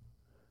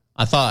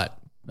 I thought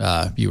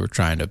you were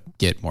trying to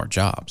get more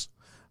jobs.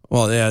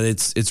 Well, yeah,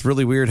 it's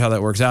really weird how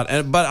that works out.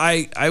 But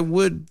I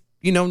would,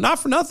 not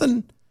for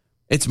nothing.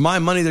 It's my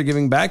money they're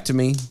giving back to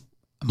me.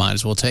 I might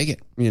as well take it.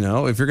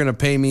 If you're going to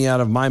pay me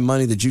out of my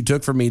money that you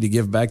took from me to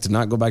give back to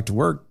not go back to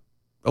work,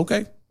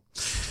 okay.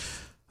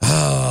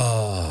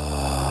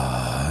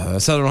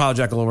 Southern Ohio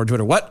Jackal over on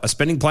Twitter. What? A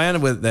spending plan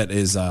that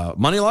is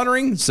money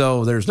laundering?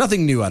 So there's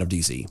nothing new out of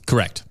D.C.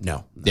 Correct.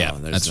 No. Yeah,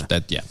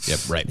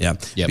 right. Yeah.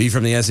 Yep. B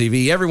from the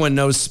SEV. Everyone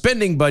knows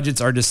spending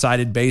budgets are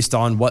decided based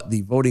on what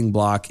the voting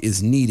bloc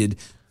is needed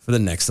for the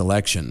next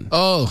election.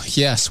 Oh,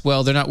 yes.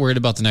 Well, they're not worried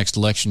about the next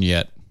election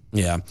yet.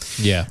 Yeah.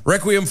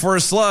 Requiem for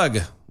a Slug.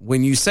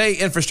 When you say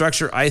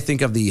infrastructure, I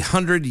think of the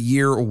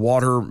 100-year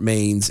water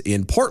mains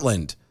in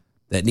Portland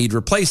that need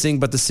replacing,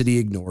 but the city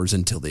ignores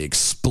until they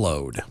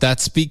explode.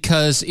 That's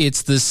because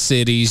it's the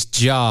city's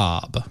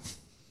job.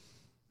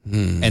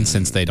 And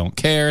since they don't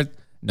care,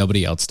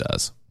 nobody else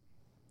does.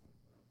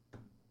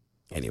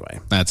 Anyway.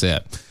 That's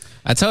it.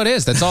 That's how it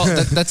is. That's all.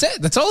 That's it.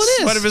 That's all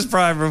it is. What if it's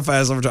prime real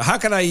fast? How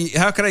can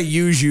I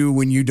use you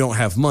when you don't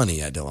have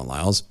money at Dylan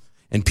Lyles?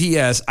 And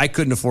P.S. I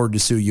couldn't afford to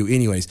sue you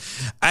anyways.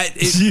 You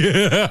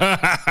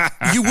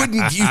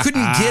couldn't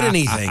get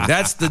anything.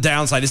 That's the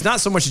downside. It's not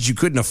so much that you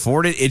couldn't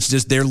afford it. It's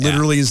just there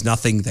literally is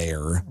nothing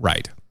there.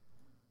 Right.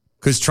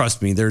 Because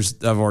trust me,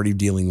 I'm already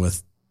dealing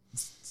with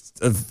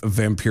a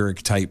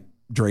vampiric type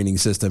draining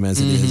system as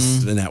it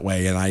is in that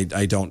way. And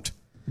I don't.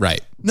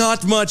 Right.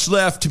 Not much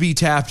left to be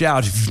tapped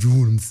out, if you know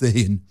what I'm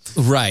saying.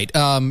 Right.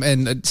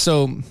 And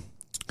so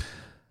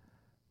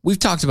We've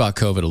talked about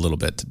COVID a little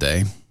bit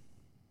today.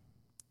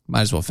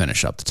 Might as well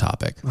finish up the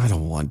topic. I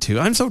don't want to.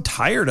 I'm so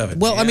tired of it.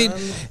 Well, man. I mean,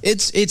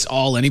 it's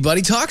all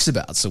anybody talks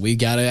about, so we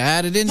got to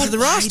add it into the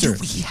roster. Why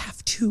do we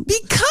have to?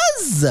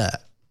 Because I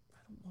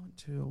don't want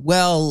to.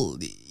 Well,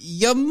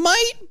 you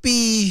might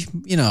be,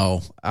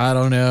 I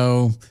don't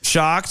know,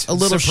 shocked, a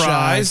little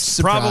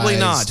surprised. Probably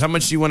not. How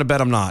much do you want to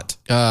bet I'm not?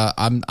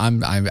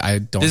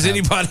 I don't. Does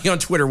anybody on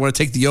Twitter want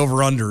to take the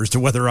over under as to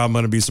whether I'm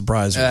going to be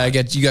surprised? Or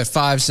not? You got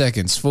 5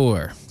 seconds.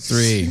 4,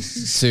 3,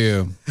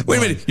 2. Wait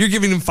a minute. You're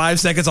giving them 5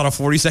 seconds on a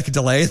 40-second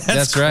delay?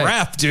 That's right,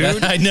 crap,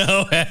 dude. I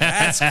know.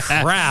 That's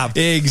crap.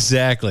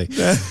 Exactly.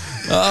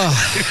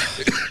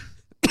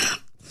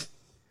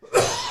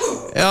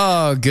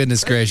 Oh,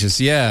 goodness gracious.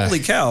 Yeah. Holy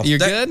cow. You're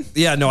good?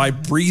 Yeah, no, I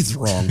breathed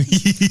wrong. And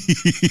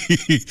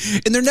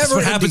they're never That's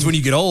what happens when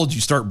you get old. You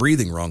start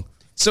breathing wrong.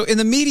 So in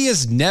the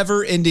media's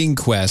never-ending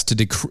quest to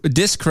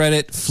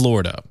discredit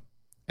Florida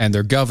and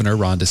their governor,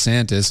 Ron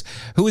DeSantis,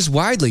 who is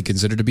widely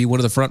considered to be one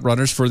of the front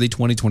runners for the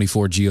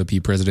 2024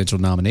 GOP presidential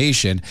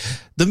nomination,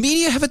 the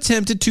media have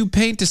attempted to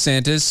paint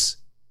DeSantis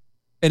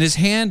and his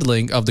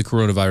handling of the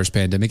coronavirus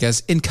pandemic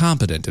as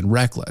incompetent and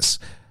reckless.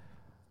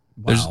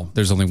 Wow.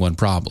 There's only one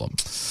problem.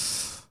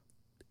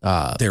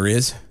 There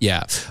is?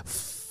 Yeah.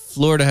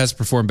 Florida has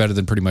performed better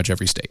than pretty much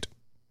every state.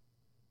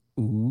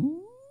 Ooh.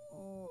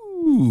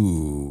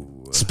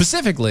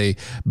 Specifically,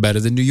 better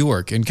than New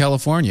York and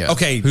California.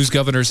 Okay. Whose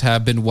governors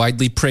have been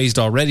widely praised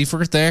already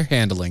for their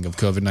handling of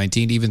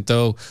COVID-19, even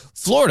though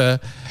Florida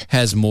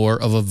has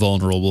more of a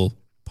vulnerable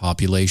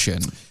population.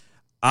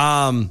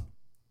 You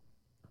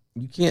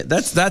can't.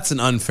 That's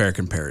an unfair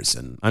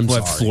comparison. I'm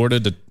sorry.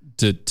 Florida to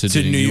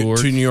New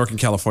York? To New York and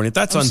California.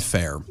 That's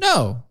unfair.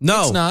 No,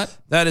 it's not.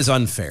 That is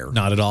unfair.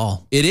 Not at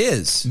all. It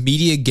is.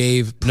 Media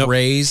gave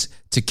praise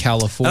to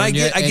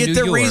California. And I get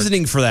their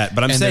reasoning for that,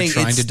 but I'm saying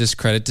they're trying to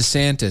discredit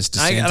DeSantis.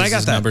 I got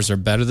DeSantis' that. numbers are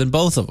better than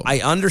both of them. I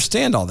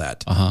understand all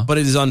that, but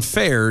it is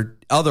unfair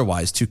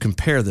otherwise to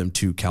compare them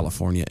to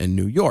California and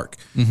New York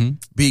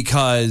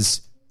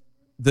because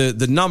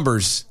the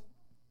numbers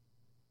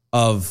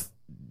of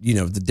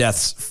the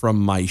deaths from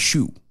my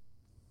shoe.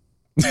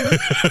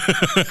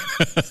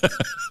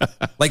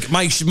 Like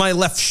my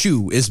left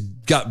shoe is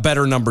got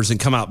better numbers and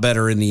come out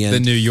better in the end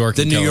than New York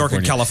and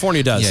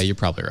California does. Yeah, you're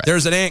probably right.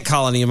 There's an ant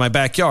colony in my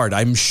backyard.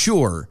 I'm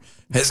sure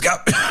has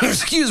got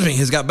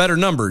has got better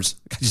numbers.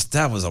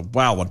 That was a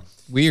wild one.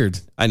 Weird.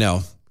 I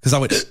know because I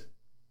went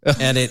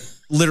and it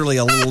literally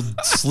a little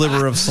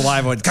sliver of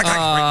saliva went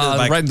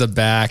right in the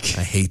back.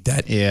 I hate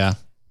that. Yeah.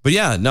 But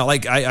yeah, no,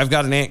 like I've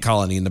got an ant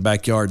colony in the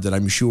backyard that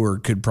I'm sure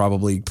could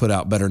probably put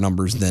out better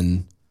numbers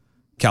than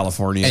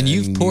California. And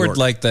you've poured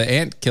like the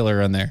ant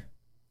killer on there.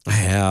 I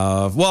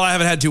have. Well, I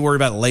haven't had to worry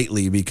about it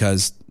lately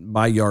because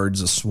my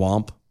yard's a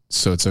swamp.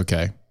 So it's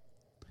okay.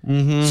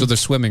 Mm-hmm. So they're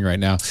swimming right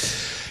now.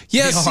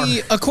 Yeah,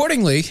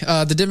 accordingly,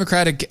 the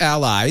Democratic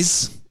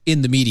allies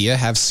in the media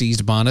have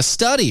seized upon a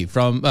study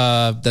from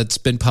that's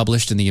been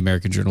published in the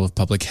American Journal of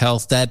Public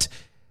Health that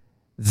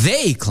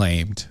they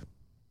claimed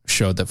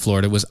showed that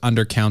Florida was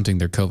undercounting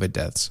their COVID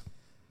deaths.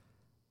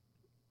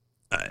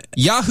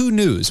 Yahoo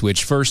News,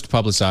 which first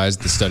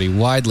publicized the study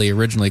widely,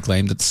 originally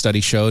claimed that the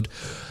study showed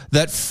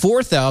that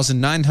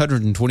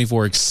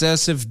 4,924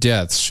 excessive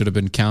deaths should have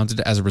been counted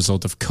as a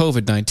result of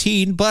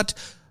COVID-19, but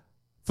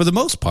for the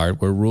most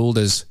part were ruled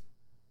as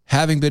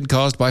having been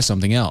caused by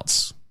something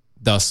else,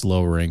 thus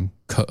lowering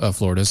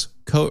Florida's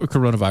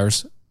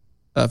coronavirus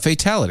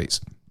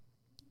fatalities.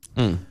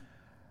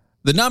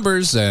 The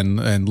numbers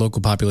and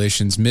local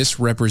populations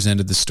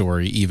misrepresented the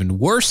story even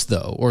worse,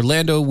 though.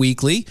 Orlando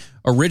Weekly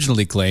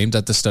originally claimed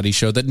that the study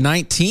showed that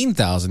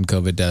 19,000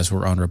 COVID deaths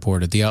were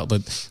unreported. The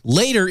outlet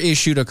later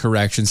issued a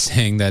correction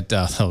saying that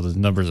the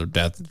numbers of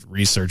death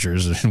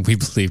researchers we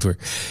believed were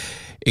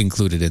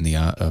included in the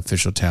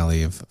official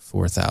tally of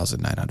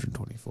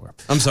 4,924.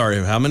 I'm sorry,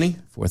 how many?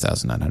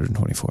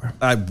 4,924.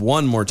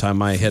 One more time,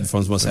 my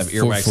headphones must have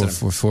earwax in them.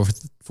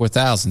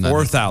 4,000.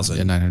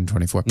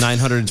 4,924.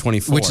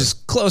 924. Which is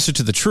closer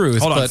to the truth.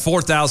 Hold on,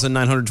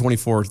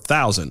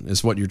 4,924,000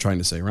 is what you're trying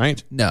to say,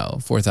 right? No,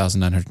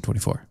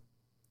 4,924.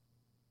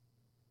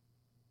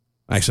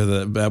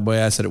 Actually, the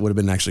way I said it would have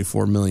been actually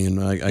 4 million.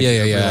 I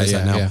realize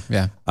that now.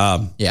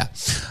 Yeah.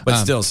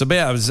 But still, so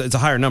yeah, it's a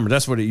higher number.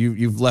 That's what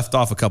you've left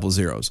off a couple of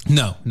zeros.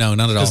 No, not at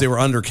all. Because they were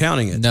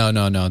undercounting it. No.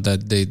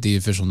 The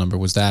official number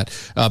was that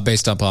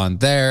based upon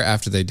there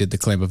after they did the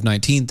claim of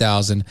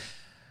 19,000.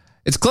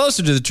 It's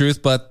closer to the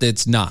truth, but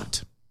it's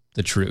not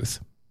the truth.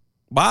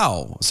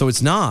 Wow. So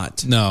it's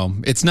not. No,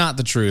 it's not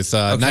the truth.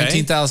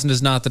 19,000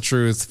 is not the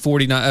truth.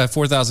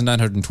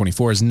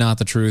 4,924 is not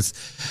the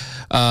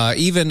truth.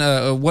 Even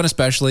one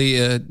especially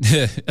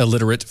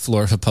illiterate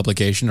Florida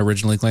publication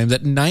originally claimed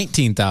that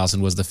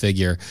 19,000 was the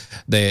figure.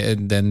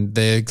 Then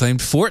they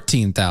claimed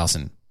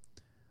 14,000.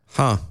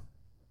 Huh.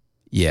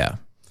 Yeah.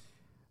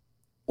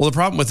 Well, the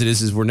problem with it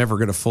is we're never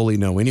going to fully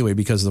know anyway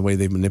because of the way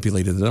they've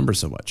manipulated the numbers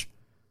so much.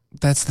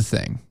 That's the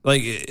thing.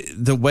 Like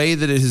the way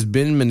that it has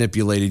been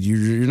manipulated,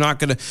 you're not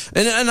going to,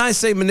 and I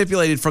say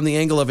manipulated from the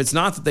angle of it's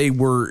not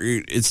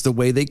that it's the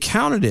way they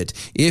counted it.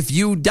 If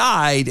you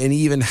died and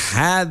even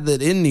had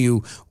that in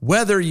you,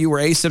 whether you were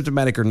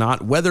asymptomatic or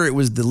not, whether it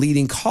was the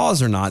leading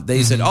cause or not,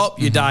 they said,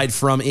 you died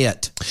from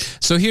it.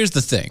 So here's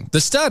the thing.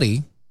 The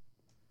study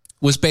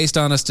was based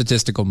on a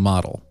statistical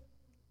model.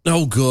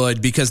 Oh,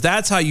 good. Because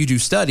that's how you do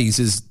studies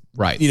is,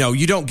 right.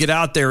 You don't get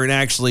out there and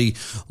actually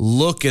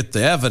look at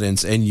the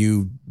evidence and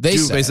you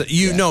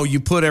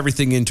put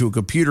everything into a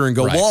computer and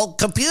go, well,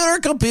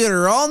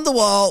 computer on the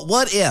wall.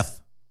 What if?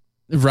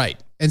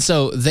 Right. And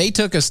so they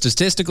took a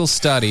statistical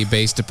study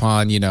based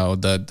upon,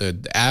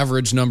 the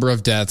average number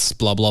of deaths,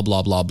 blah, blah,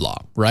 blah, blah, blah.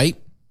 Right.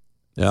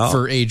 Yeah.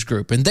 For age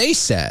group. And they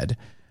said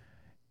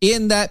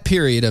in that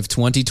period of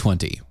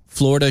 2020,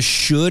 Florida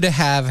should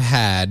have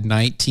had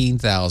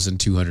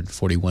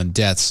 19,241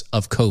 deaths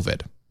of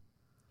COVID.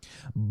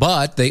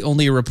 But they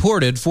only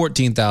reported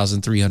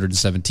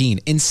 14,317.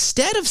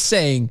 Instead of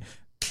saying,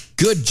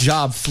 good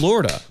job,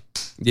 Florida.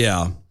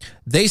 Yeah.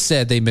 They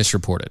said they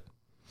misreported.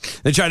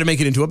 They tried to make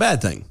it into a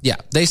bad thing. Yeah.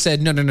 They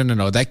said, no.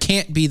 That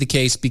can't be the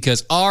case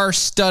because our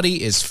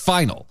study is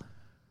final.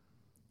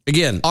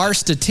 Again, our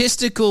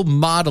statistical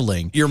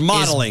modeling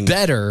is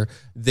better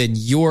than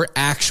your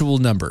actual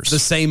numbers. The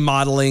same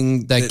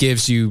modeling that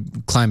gives you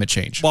climate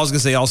change. Well, I was going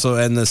to say also,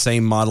 and the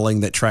same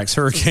modeling that tracks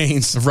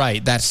hurricanes.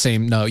 Right. That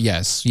same. No.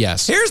 Yes.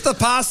 Here's the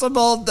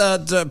possible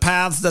the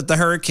paths that the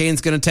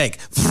hurricane's going to take.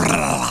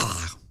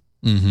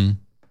 Mm-hmm.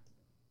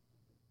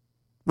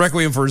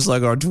 Requiem for a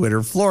Slug on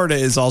Twitter. Florida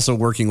is also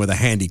working with a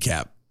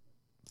handicap.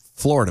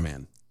 Florida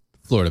man.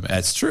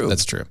 That's true.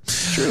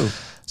 True.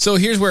 So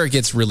here's where it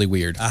gets really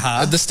weird.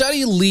 The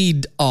study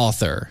lead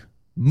author,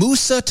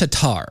 Musa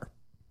Tatar.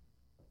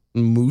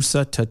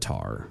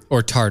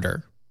 Or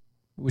Tartar.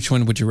 Which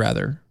one would you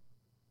rather?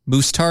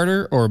 Moose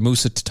Tartar or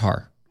Musa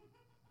Tatar?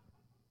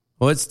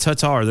 Well, it's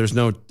Tatar. There's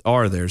no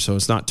R there, so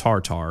it's not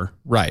Tartar.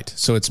 Right.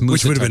 So it's Musa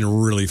Which would have been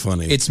really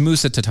funny. It's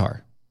Musa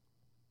Tatar.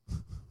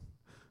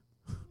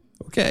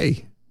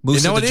 Okay.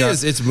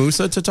 It's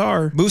Musa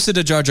Tatar. Musa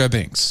to Jar Jar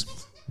Binks.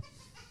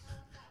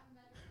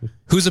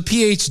 Who's a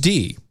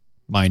PhD,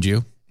 mind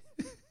you.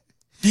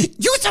 You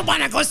just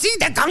want to go see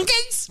the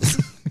Gungans?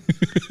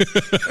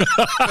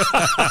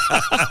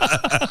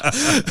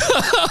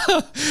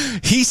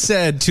 He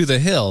said to The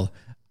Hill,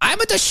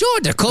 I'm at the shore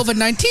that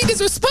COVID-19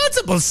 is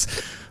responsible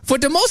for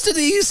the most of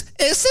these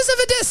cases of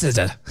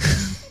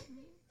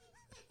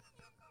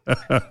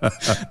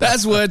death.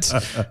 That's what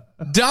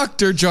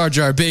Dr. Jar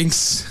Jar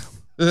Binks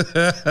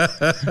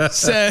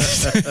said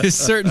is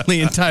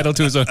certainly entitled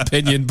to his own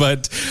opinion,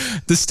 but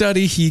the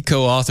study he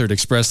co-authored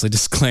expressly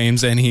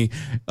disclaims any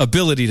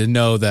ability to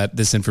know that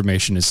this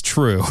information is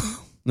true.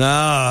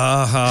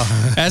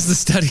 As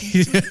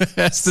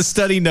the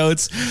study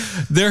notes,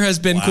 there has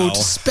been, quote,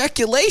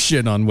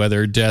 speculation on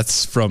whether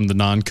deaths from the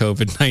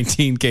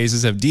non-COVID-19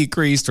 cases have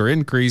decreased or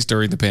increased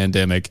during the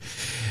pandemic.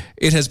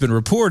 It has been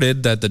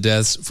reported that the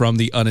deaths from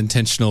the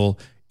unintentional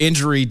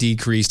injury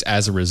decreased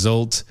as a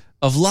result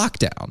of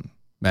lockdown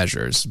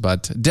measures,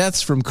 but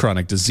deaths from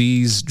chronic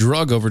disease,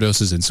 drug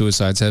overdoses, and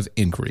suicides have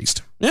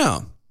increased. Yeah.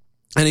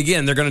 And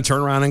again, they're going to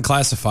turn around and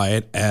classify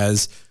it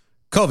as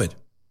COVID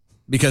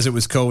because it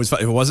was COVID.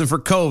 If it wasn't for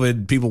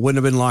COVID, people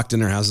wouldn't have been locked in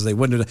their houses. They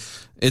wouldn't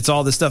have. It's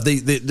all this stuff.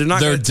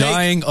 They're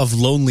dying of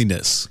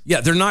loneliness. Yeah.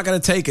 They're not going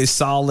to take a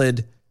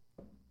solid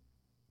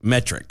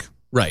metric.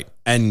 Right.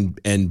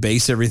 And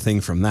base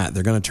everything from that.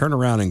 They're going to turn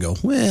around and go,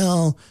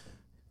 well,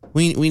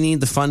 we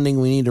need the funding.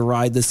 We need to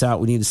ride this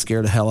out. We need to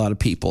scare the hell out of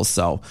people.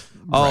 So,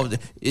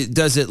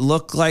 does it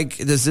look like,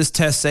 does this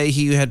test say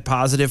he had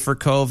positive for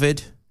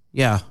COVID?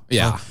 Yeah.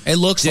 It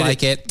looks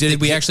like it.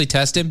 Did we actually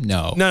test him?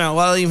 No.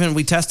 Well, even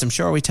we test him.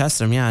 Sure, we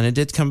test him. Yeah. And it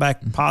did come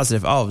back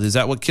positive. Oh, is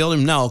that what killed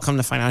him? No. Come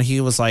to find out,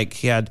 he was like,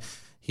 he had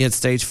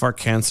stage 4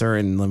 cancer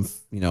and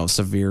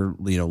severe,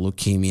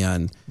 leukemia.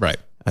 And right.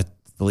 I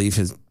believe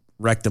his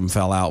rectum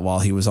fell out while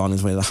he was on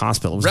his way to the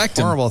hospital. It was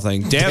rectum. a horrible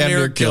thing. Damn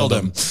near killed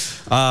him.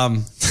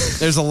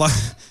 There's a lot.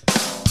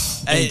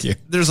 Thank you.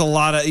 There's a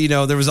lot of,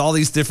 there was all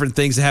these different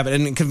things that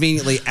happened. And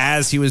conveniently,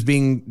 as he was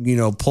being,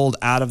 pulled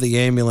out of the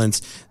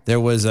ambulance, there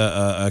was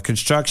a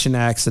construction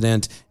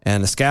accident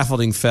and a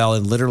scaffolding fell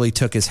and literally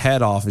took his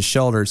head off his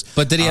shoulders.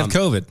 But did he have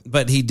COVID?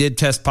 But he did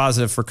test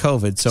positive for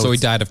COVID. So he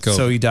died of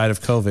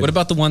COVID. What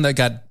about the one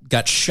that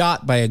got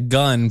shot by a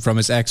gun from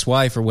his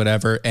ex-wife or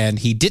whatever, and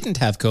he didn't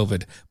have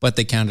COVID, but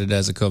they counted it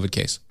as a COVID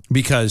case?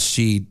 Because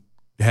she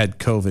had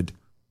COVID.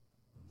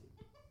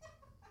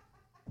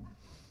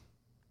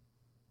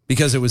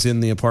 Because it was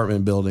in the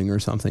apartment building or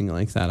something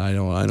like that. I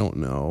don't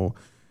know.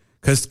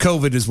 Because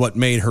COVID is what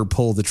made her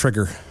pull the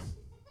trigger.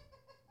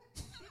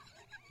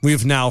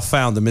 We've now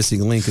found the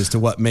missing link as to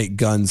what make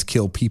guns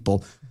kill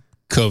people.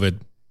 COVID.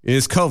 It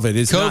is COVID.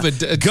 It's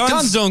COVID.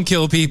 Guns don't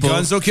kill people.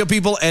 Guns don't kill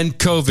people, and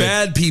COVID.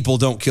 Bad people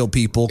don't kill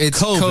people. It's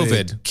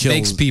COVID.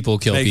 Makes people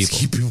kill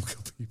people.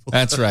 people.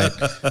 That's right.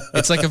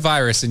 It's like a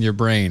virus in your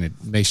brain. It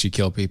makes you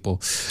kill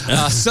people.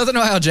 Southern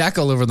Ohio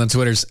Jackal over on the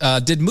Twitters.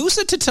 Did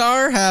Musa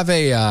Tatar have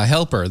a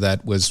helper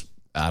that was,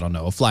 I don't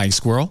know, a flying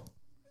squirrel?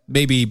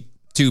 Maybe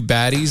two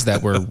baddies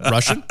that were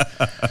Russian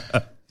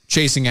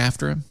chasing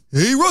after him?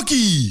 Hey,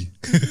 Rocky!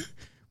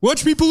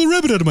 Watch me pull a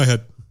rabbit out of my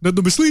head. Not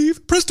on my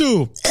sleeve.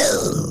 Presto!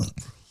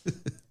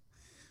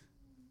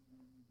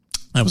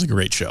 That was a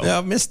great show. Yeah,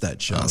 I missed that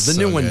show. The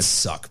so new ones good.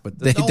 suck, but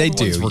They old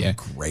do, ones were yeah.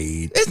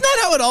 great. Isn't that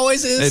how it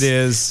always is? It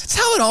is. It's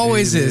how it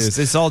always is.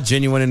 It's all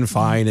genuine and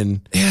fine, and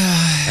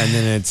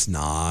then it's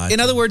not. In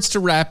other words, to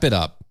wrap it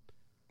up,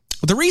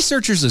 the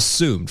researchers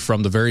assumed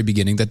from the very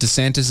beginning that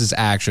DeSantis'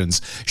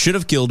 actions should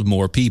have killed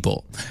more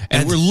people.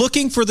 And we're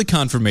looking for the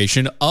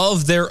confirmation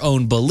of their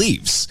own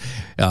beliefs.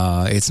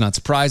 It's not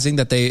surprising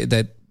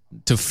that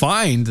to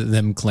find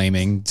them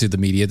claiming to the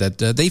media that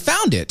they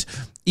found it,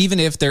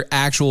 even if their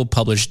actual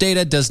published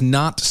data does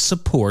not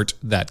support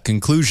that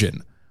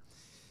conclusion.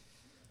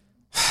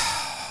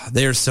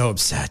 They're so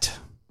upset.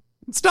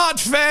 It's not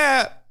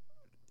fair.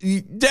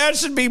 There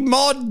should be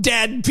more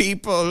dead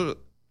people.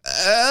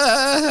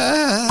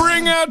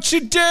 Bring out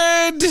your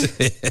dead.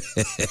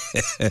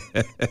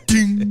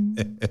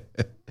 Ding.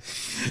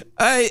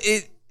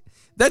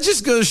 That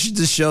just goes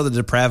to show the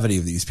depravity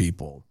of these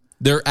people.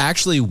 They're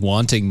actually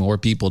wanting more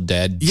people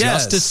dead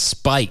just to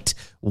spite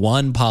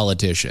one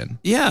politician.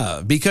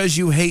 Yeah, because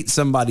you hate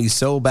somebody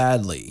so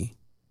badly.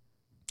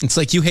 It's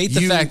like you hate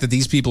the fact that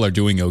these people are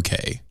doing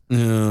okay.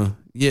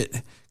 Yeah,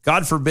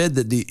 God forbid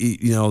that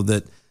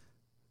that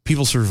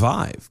people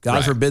survive.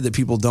 God forbid that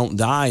people don't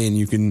die and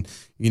you can,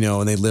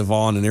 and they live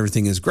on and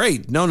everything is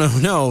great.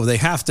 No. They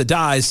have to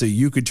die so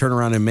you could turn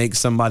around and make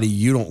somebody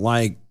you don't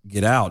like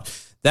get out.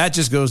 That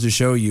just goes to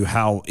show you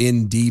how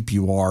in deep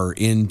you are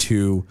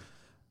into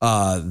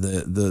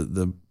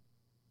the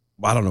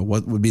I don't know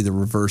what would be the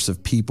reverse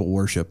of people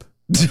worship.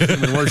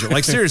 Human worship.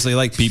 Like seriously,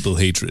 like people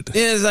hatred.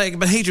 It's like,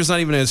 but hatred's not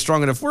even a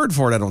strong enough word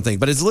for it, I don't think.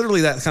 But it's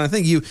literally that kind of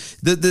thing.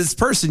 This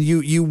person,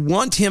 you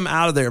want him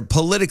out of there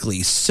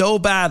politically so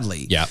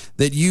badly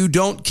that you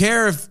don't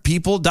care if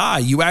people die.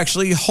 You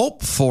actually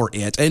hope for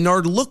it and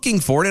are looking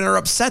for it and are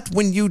upset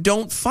when you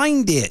don't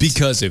find it.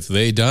 Because if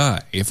they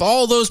die, if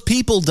all those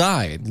people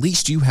die, at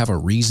least you have a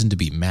reason to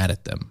be mad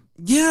at them.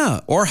 Yeah.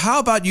 Or how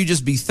about you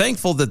just be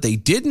thankful that they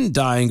didn't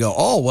die and go,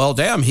 oh, well,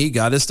 damn, he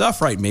got his stuff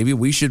right. Maybe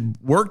we should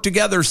work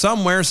together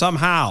somewhere,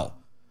 somehow.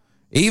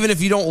 Even if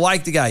you don't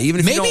like the guy, even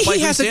if you don't like maybe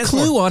he has a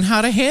clue on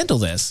how to handle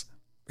this.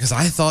 Because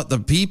I thought the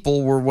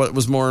people were what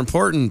was more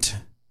important.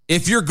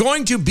 If you're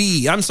going to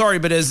be, I'm sorry,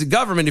 but as a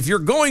government, if you're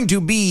going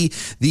to be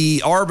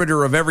the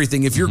arbiter of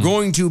everything, if you're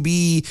going to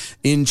be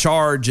in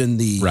charge and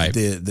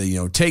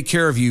the take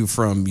care of you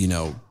from,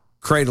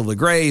 cradle to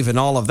grave and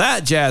all of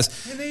that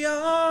jazz. In the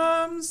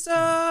arms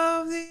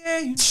of the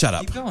angels. Shut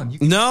up. Keep going.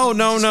 No.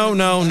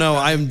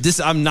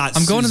 I'm not.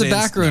 I'm going to the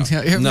background.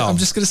 No. I'm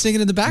just going to sing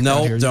it in the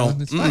background. No, don't.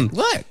 It's fine.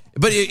 What?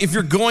 But if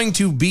you're going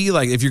to be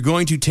like, if you're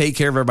going to take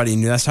care of everybody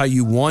and that's how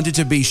you want it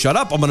to be, shut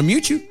up. I'm going to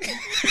mute you.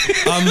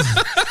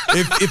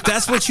 If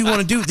that's what you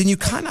want to do, then you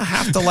kind of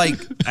have to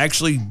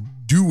actually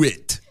do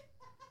it.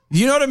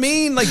 You know what I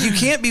mean? Like you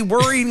can't be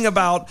worrying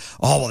about,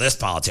 this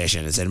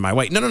politician is in my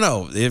way.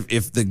 No.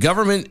 If the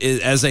government is,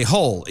 as a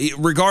whole,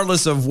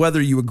 regardless of whether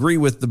you agree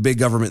with the big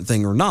government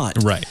thing or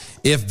not, right?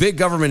 If big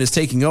government is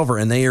taking over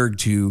and they are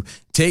to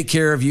take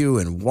care of you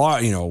and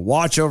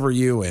watch over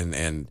you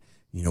and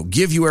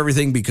give you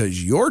everything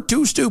because you're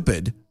too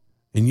stupid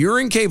and you're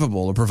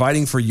incapable of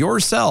providing for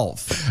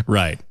yourself,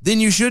 right?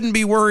 Then you shouldn't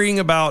be worrying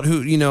about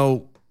who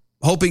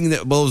hoping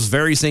that those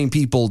very same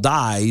people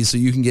die so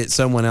you can get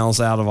someone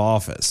else out of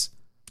office.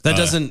 That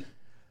doesn't...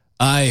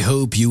 I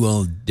hope you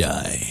all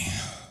die.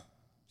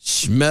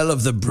 Smell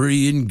of the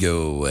brie and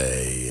go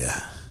away.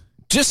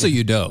 Just so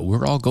you know,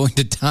 we're all going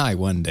to die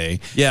one day.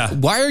 Yeah.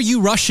 Why are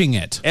you rushing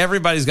it?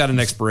 Everybody's got an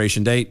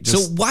expiration date. So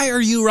why are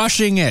you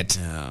rushing it?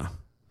 Yeah.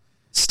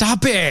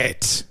 Stop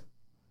it.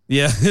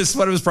 Yeah, this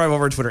one was probably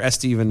over on Twitter.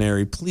 Stephen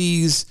Airy,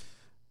 please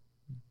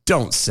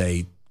don't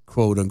say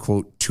quote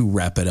unquote to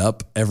wrap it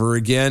up ever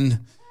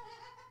again.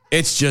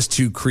 It's just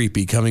too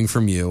creepy coming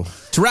from you.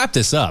 To wrap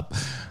this up,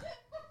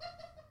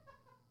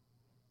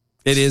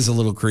 it is a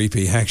little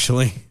creepy,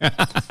 actually.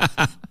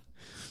 I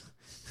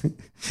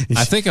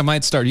think I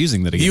might start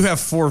using that again. You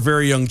have 4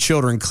 very young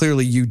children.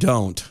 Clearly you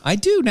don't. I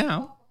do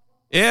now.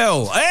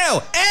 Ew.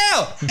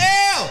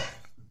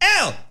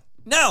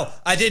 No,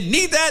 I didn't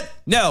need that.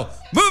 No.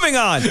 Moving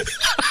on.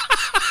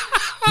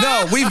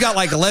 No, we've got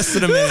less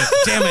than a minute.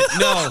 Damn it.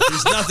 No,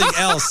 there's nothing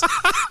else.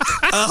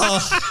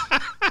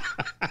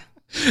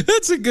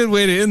 That's a good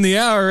way to end the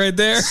hour right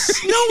there. No,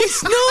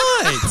 it's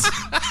not.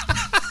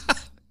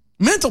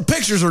 Mental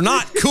pictures are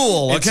not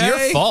cool, okay? It's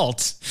your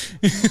fault.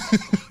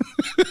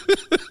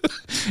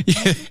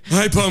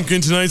 Hi, Pumpkin.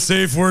 Tonight's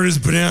safe word is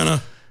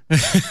banana.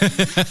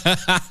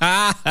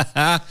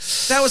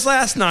 That was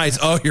last night's.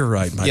 Oh, you're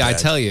right. My bad. I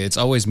tell you, it's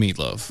always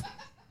meatloaf.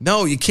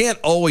 No, you can't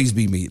always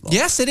be meatloaf.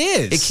 Yes, it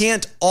is. It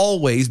can't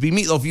always be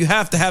meatloaf. You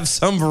have to have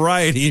some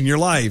variety in your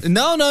life.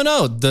 No.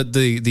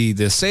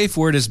 The safe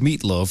word is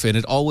meatloaf, and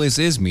it always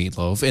is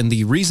meatloaf. And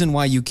the reason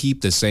why you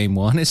keep the same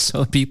one is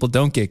so people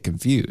don't get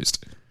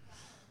confused.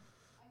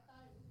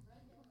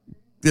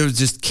 It was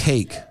just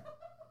cake.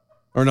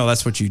 Or no,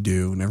 that's what you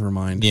do. Never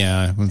mind.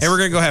 Yeah. Hey, we're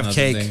going to go have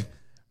cake. Thing.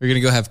 We're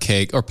going to go have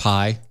cake or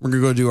pie. We're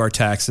going to go do our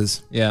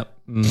taxes. Yeah.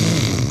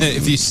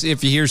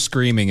 If you hear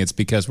screaming, it's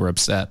because we're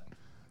upset.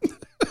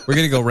 We're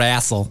going to go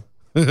wrestle.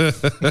 Be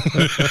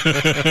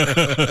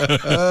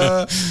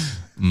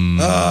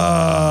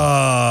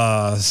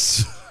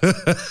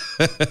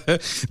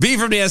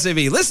from the SAV,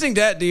 listening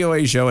to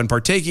 @DOA Show and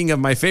partaking of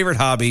my favorite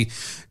hobby,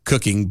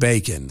 cooking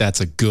bacon.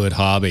 That's a good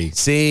hobby.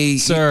 See,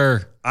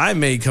 sir, I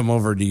may come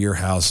over to your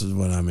house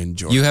when I'm in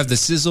Georgia. You have the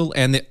sizzle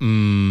and the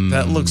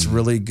That looks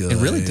really good. It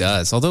really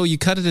does. Although you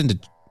cut it into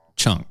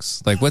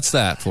chunks. Like, what's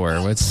that for?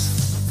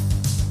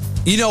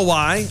 You know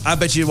why? I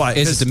bet you why.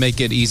 Is it to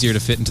make it easier to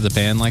fit into the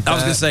pan like that? I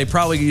was going to say,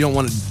 probably you don't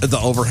want the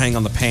overhang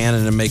on the pan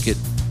and to make it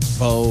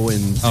bow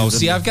and...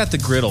 I've got the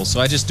griddle, so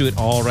I just do it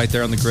all right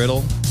there on the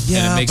griddle.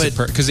 Yeah, and it makes it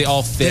because they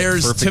all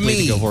fit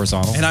perfectly to go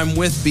horizontal. And I'm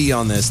with B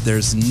on this.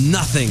 There's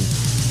nothing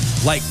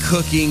like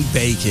cooking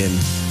bacon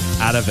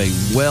out of a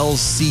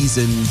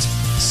well-seasoned,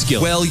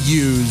 skillet,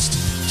 well-used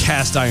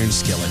cast iron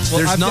skillet.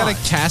 Well, I've got a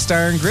cast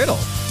iron griddle.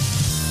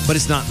 But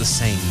it's not the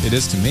same. It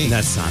is to me. And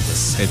that's not the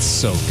same. It's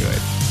so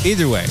good.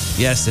 Either way.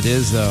 Yes, it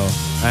is, though.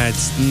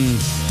 It's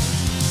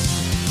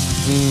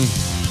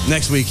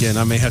next weekend,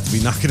 I may have to be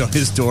knocking on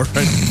his door.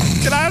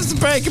 Can I have some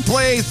bacon,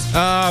 please?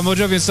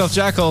 Mojovian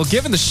Self-Jackal,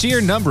 given the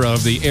sheer number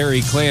of the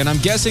Airy clan, I'm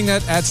guessing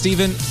that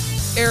 @Steven,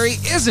 Airy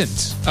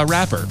isn't a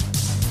rapper.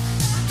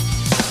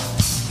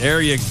 There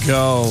you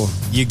go.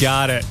 You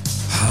got it.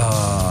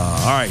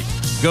 All right.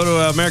 Go to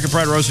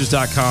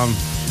AmericanPrideRoasters.com.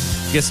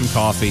 Get some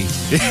coffee.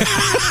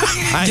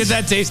 Get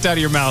that taste out of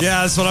your mouth.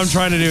 Yeah, that's what I'm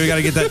trying to do. We got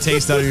to get that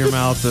taste out of your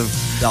mouth.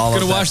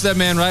 Gonna wash that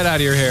man right out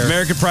of your hair.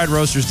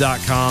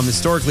 AmericanPrideRoasters.com.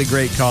 Historically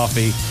great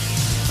coffee.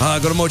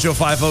 Go to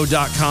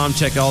Mojo50.com.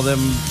 Check all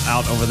them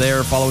out over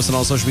there. Follow us on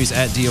all social medias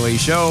 @DOA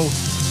Show.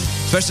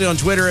 Especially on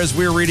Twitter as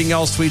we're reading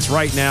y'all's tweets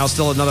right now.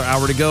 Still another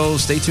hour to go.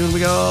 Stay tuned.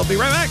 I'll be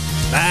right back.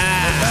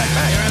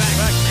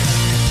 Back.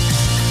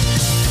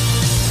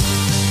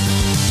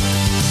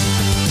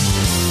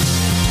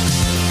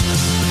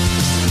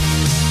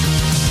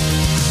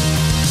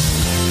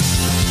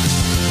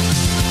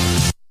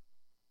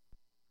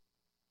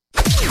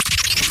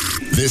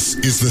 This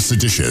is the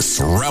seditious,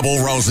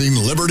 rabble-rousing,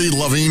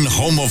 liberty-loving,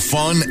 home of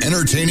fun,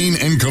 entertaining,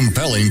 and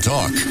compelling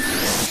talk.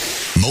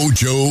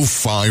 Mojo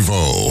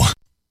 50.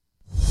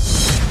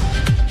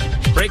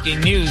 Breaking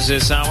news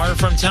this hour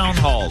from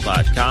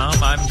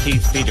townhall.com. I'm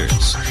Keith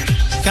Peters.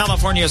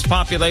 California's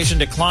population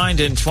declined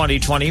in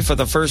 2020 for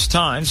the first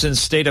time since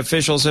state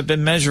officials have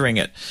been measuring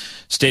it.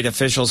 State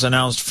officials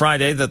announced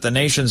Friday that the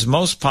nation's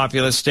most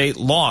populous state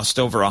lost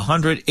over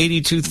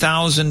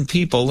 182,000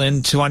 people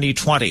in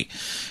 2020.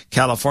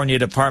 California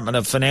Department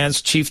of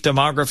Finance Chief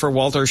Demographer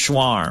Walter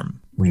Schwarm.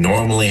 We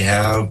normally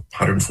have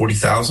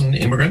 140,000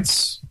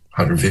 immigrants,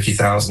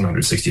 150,000,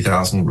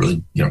 160,000,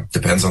 really,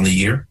 depends on the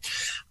year.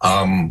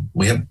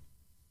 We had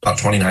about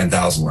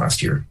 29,000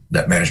 last year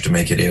that managed to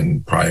make it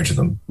in prior to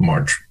the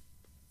March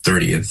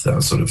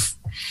 30th sort of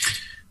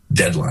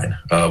deadline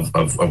of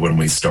when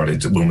we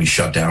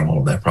shut down all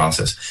of that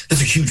process.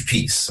 That's a huge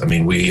piece. I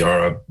mean, we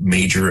are a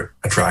major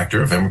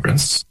attractor of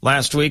immigrants.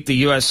 Last week, the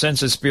U.S.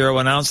 Census Bureau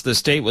announced the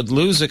state would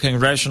lose a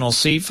congressional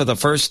seat for the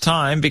first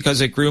time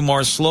because it grew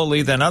more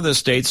slowly than other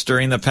states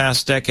during the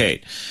past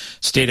decade.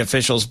 State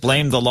officials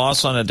blamed the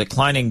loss on a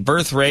declining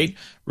birth rate,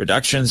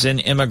 reductions in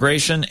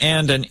immigration,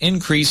 and an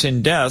increase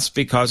in deaths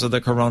because of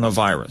the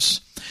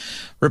coronavirus.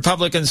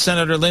 Republican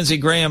Senator Lindsey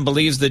Graham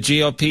believes the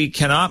GOP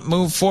cannot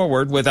move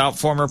forward without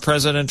former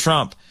President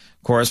Trump.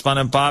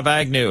 Correspondent Bob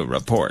Agnew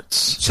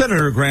reports.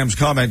 Senator Graham's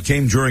comment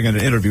came during an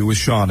interview with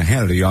Sean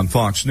Hannity on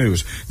Fox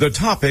News. The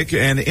topic,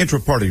 an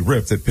intra-party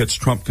rift that pits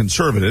Trump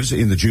conservatives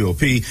in the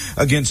GOP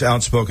against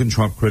outspoken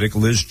Trump critic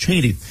Liz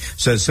Cheney.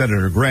 Says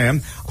Senator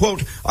Graham,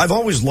 quote, "I've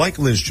always liked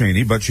Liz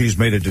Cheney, but she's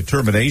made a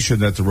determination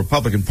that the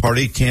Republican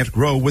Party can't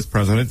grow with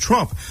President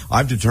Trump.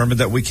 I've determined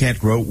that we can't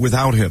grow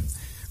without him."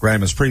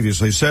 Graham has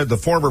previously said the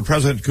former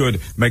president could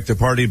make the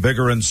party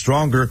bigger and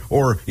stronger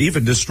or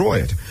even destroy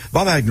it.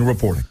 Bob Agnew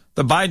reporting.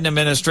 The Biden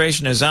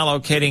administration is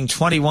allocating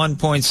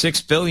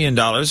 $21.6 billion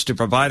to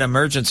provide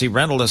emergency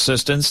rental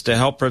assistance to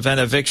help prevent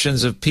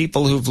evictions of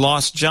people who've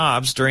lost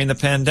jobs during the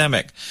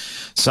pandemic.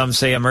 Some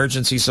say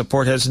emergency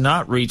support has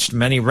not reached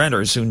many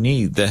renters who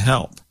need the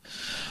help.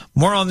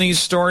 More on these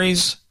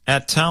stories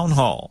at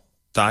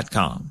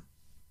townhall.com.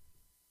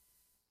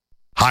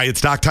 Hi,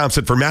 it's Doc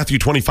Thompson for Matthew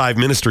 25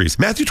 Ministries.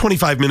 Matthew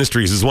 25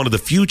 Ministries is one of the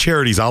few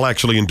charities I'll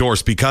actually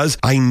endorse because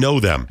I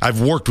know them. I've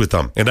worked with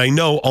them, and I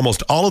know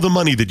almost all of the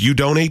money that you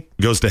donate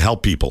goes to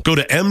help people. Go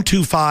to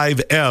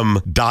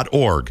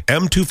m25m.org,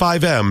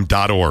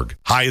 m25m.org.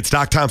 Hi, it's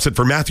Doc Thompson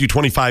for Matthew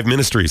 25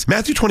 Ministries.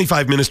 Matthew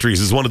 25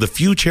 Ministries is one of the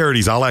few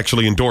charities I'll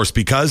actually endorse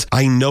because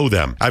I know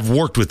them. I've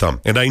worked with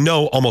them, and I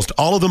know almost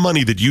all of the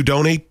money that you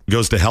donate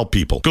goes to help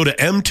people. Go to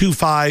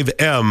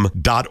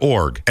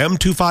m25m.org,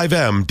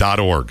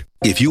 m25m.org.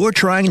 If you're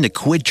trying to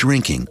quit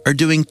drinking or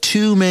doing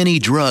too many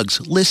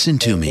drugs, listen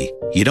to me.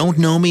 You don't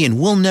know me and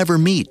we'll never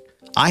meet.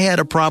 I had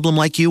a problem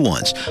like you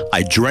once.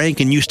 I drank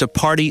and used to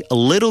party a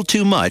little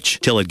too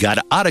much till it got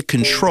out of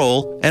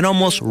control and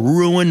almost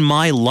ruined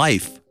my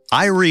life.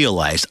 I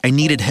realized I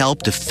needed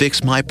help to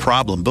fix my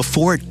problem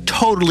before it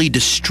totally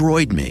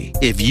destroyed me.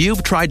 If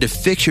you've tried to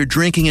fix your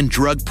drinking and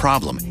drug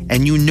problem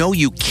and you know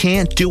you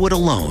can't do it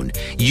alone,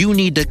 you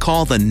need to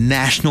call the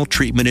National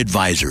Treatment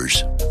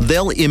Advisors.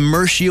 They'll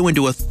immerse you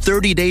into a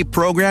 30-day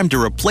program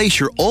to replace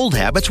your old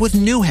habits with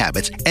new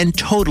habits and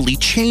totally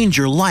change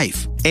your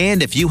life.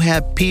 And if you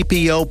have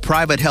PPO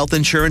private health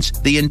insurance,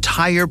 the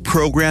entire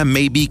program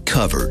may be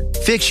covered.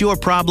 Fix your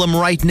problem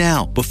right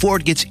now before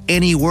it gets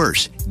any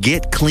worse.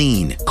 Get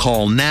clean.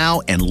 Call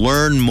now and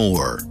learn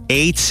more.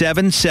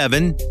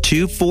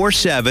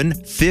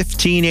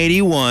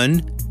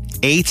 877-247-1581.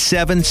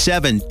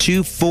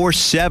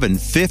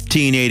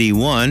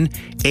 877-247-1581.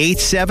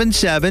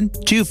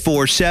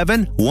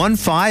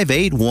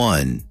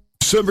 877-247-1581.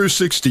 December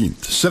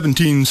 16th,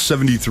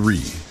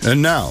 1773.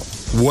 And now,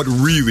 what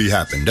really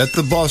happened at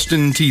the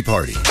Boston Tea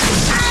Party.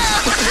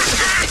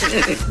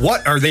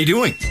 What are they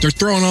doing? They're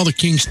throwing all the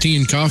king's tea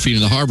and coffee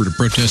into the harbor to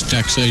protest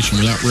taxation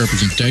without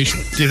representation.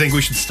 Do you think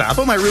we should stop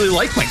them? I really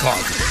like my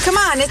coffee. Come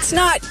on, it's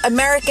not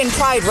American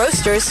Pride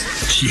Roasters.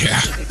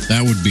 Yeah,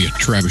 that would be a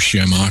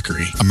trebuchet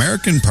mockery.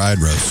 American Pride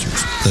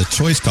Roasters, the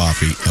choice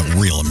coffee of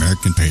real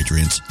American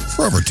patriots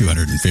for over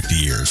 250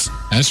 years.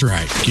 That's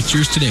right. Get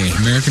yours today at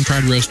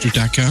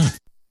AmericanPrideRoasters.com.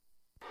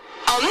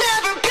 I'll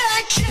never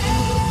back you.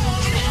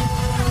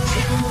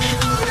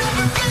 I'll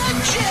never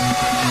back you.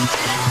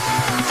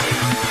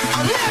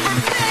 I'll never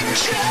back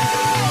you.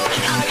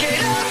 I'll get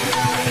up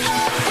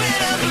when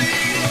I'm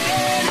bleeding.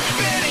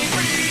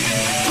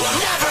 I'll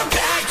never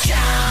back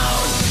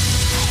down.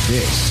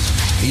 This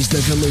is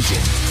the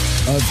collision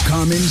of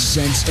common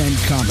sense and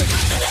comedy.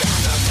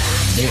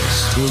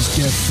 This is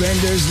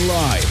Defenders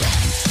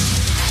Live.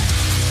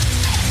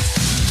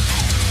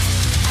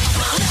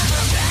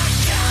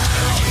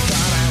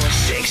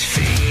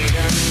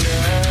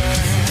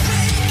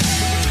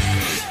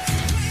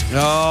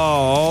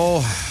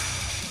 Oh,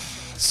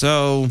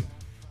 so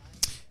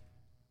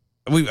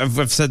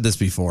I've said this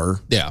before.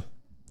 Yeah.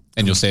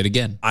 And you'll say it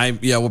again.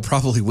 We'll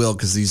probably will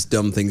because these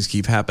dumb things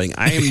keep happening.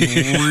 I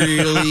am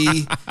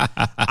really,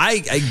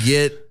 I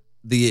get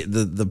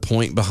the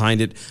point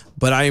behind it,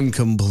 but I am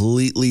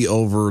completely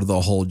over the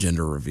whole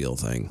gender reveal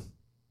thing.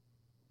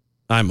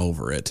 I'm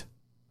over it.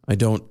 I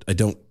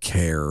don't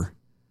care.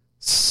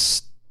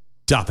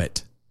 Stop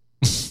it.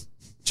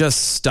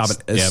 Just stop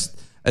it.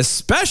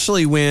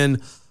 Especially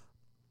when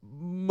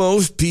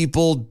most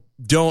people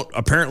don't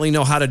apparently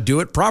know how to do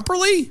it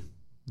properly.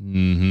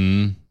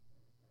 Mm-hmm.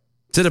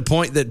 To the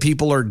point that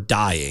people are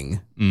dying.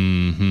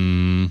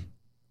 Mm-hmm.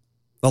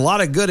 A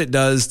lot of good it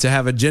does to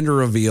have a gender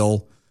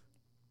reveal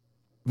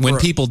when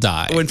people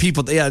die. When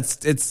people,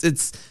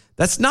 it's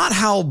that's not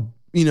how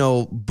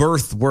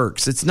birth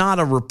works. It's not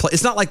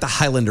it's not like the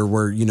Highlander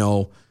where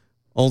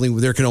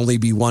there can only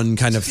be one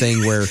kind of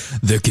thing where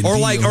there can or be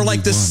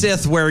like the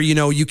Sith where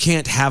you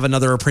can't have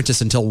another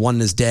apprentice until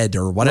one is dead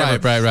or whatever.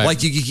 Right.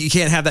 Like you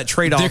can't have that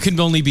trade off. There can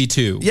only be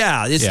two.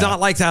 Yeah, it's not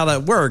like how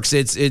that works.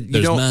 There's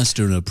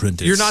master and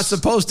apprentice. You're not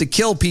supposed to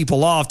kill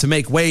people off to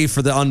make way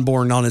for the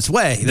unborn on its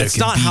way. That's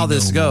not how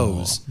this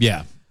goes.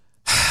 Yeah.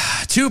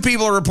 2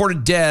 people are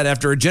reported dead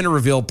after a gender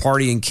reveal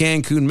party in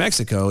Cancun,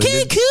 Mexico.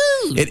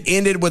 It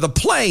ended with a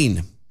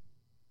plane.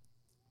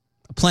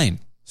 A plane.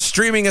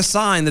 Streaming a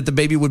sign that the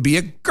baby would be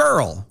a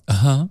girl.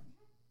 Uh-huh.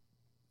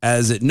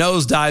 As it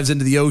nosedives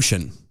into the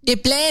ocean. The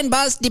plane,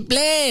 boss, the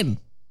plane.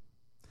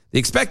 The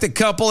expectant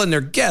couple and their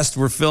guest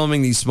were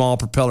filming the small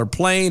propeller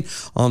plane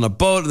on a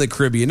boat in the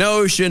Caribbean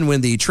Ocean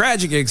when the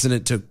tragic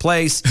accident took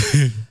place.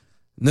 In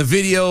the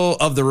video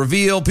of the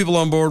reveal, people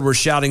on board were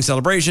shouting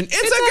celebration, it's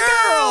a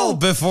girl!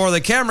 Before the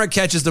camera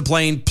catches the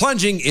plane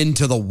plunging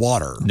into the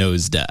water.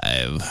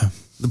 Nosedive.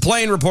 The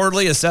plane,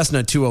 reportedly a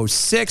Cessna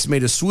 206,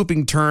 made a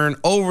swooping turn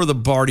over the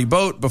party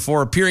boat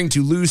before appearing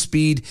to lose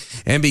speed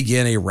and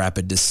begin a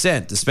rapid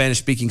descent. The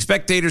Spanish-speaking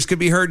spectators could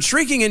be heard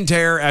shrieking in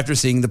terror after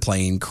seeing the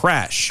plane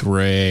crash.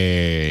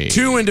 Great.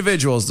 2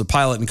 individuals, the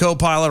pilot and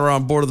co-pilot, are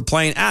on board of the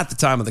plane at the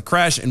time of the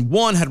crash, and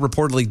one had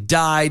reportedly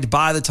died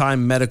by the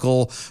time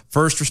medical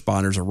first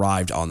responders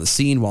arrived on the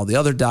scene, while the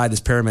other died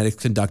as paramedics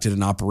conducted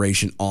an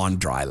operation on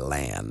dry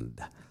land.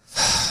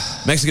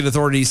 Mexican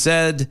authorities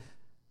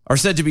are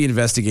said to be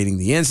investigating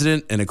the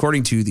incident, and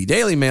according to the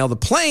Daily Mail, the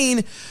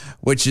plane,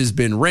 which has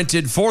been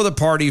rented for the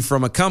party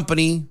from a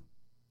company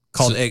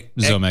called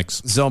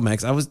Zomex.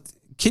 Zomex.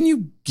 Can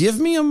you give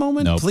me a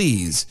moment,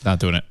 please? Not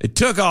doing it. It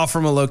took off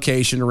from a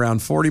location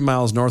around 40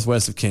 miles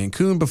northwest of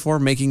Cancun before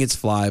making its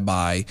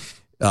flyby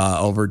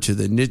over to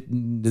the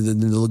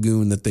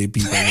lagoon that they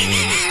people live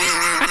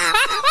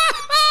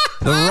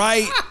in.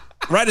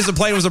 Right as the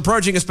plane was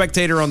approaching, a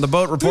spectator on the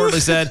boat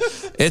reportedly said,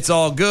 "It's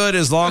all good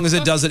as long as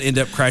it doesn't end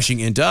up crashing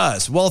into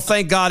us." Well,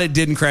 thank God it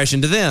didn't crash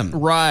into them.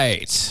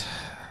 Right.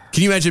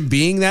 Can you imagine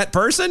being that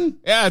person?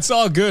 Yeah, it's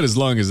all good as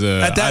long as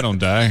I don't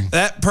die.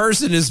 That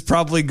person is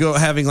probably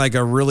having like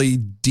a really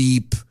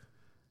deep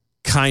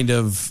kind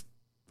of,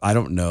 I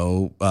don't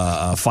know,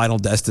 Final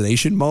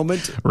Destination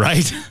moment.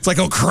 Right. It's like,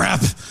 oh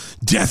crap,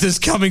 death is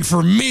coming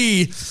for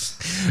me.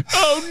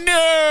 Oh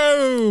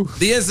no.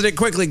 The incident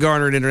quickly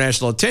garnered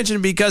international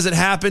attention because it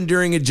happened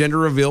during a gender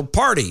reveal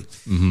party.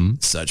 Mm-hmm.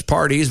 Such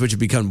parties, which have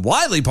become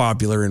widely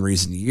popular in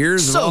recent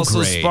years, have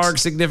also sparked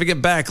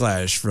significant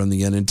backlash from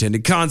the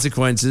unintended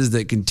consequences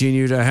that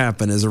continue to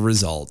happen as a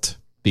result.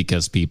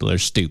 Because people are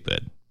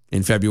stupid.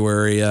 In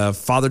February, a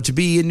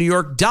father-to-be in New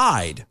York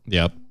died.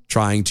 Yep.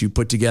 Trying to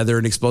put together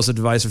an explosive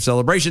device for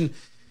celebration.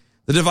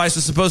 The device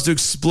was supposed to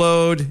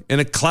explode in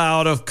a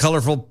cloud of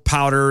colorful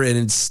powder and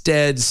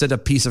instead sent a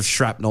piece of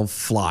shrapnel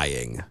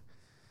flying.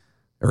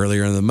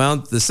 Earlier in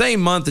the same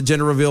month, the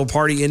gender reveal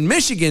party in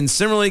Michigan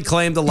similarly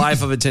claimed the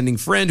life of an attending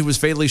friend who was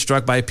fatally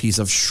struck by a piece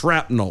of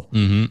shrapnel.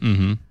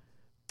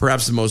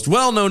 Perhaps the most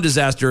well-known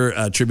disaster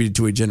attributed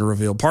to a gender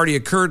reveal party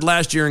occurred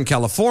last year in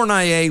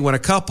California when a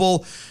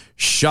couple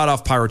shot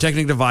off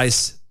pyrotechnic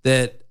device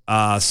that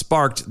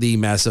sparked the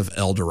massive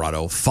El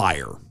Dorado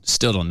fire.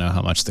 Still don't know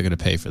how much they're going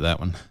to pay for that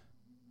one.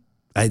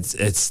 I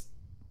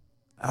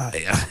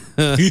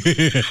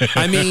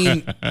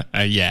mean,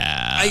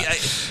 yeah.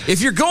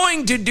 If you're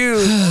going to do,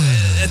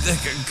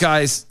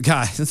 guys,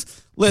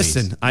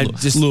 listen.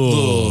 Please,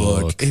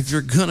 look. If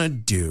you're gonna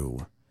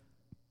do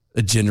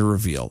a gender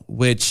reveal,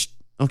 which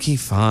okay,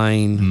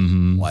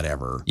 fine,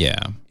 whatever.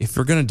 Yeah. If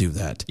you're gonna do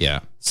that,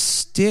 yeah,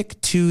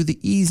 stick to the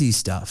easy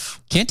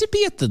stuff. Can't it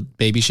be at the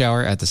baby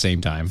shower at the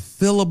same time?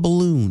 Fill a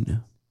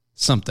balloon,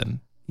 something.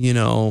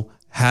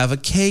 Have a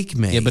cake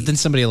made. Yeah, but then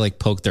somebody like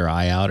poke their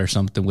eye out or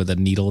something with a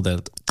needle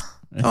that.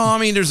 Oh, I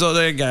mean, there's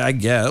other guy. I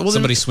guess. Well,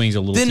 somebody swings a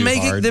little too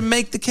hard. Then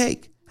make the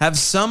cake. Have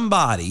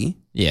somebody.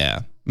 Yeah.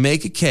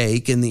 Make a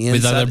cake in the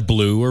inside. With either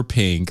blue or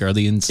pink or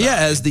the inside. Yeah,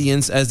 as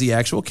the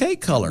actual cake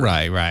color.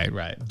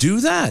 Right. Do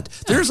that.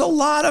 There's a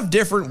lot of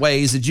different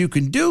ways that you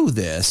can do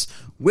this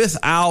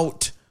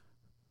without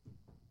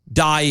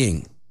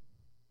dying.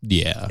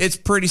 Yeah. It's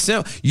pretty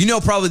simple.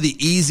 Probably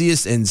the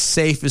easiest and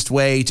safest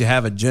way to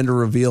have a gender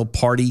reveal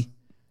party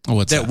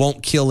that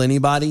won't kill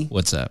anybody.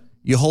 What's that?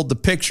 You hold the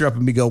picture up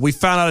and we go, we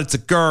found out it's a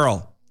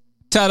girl.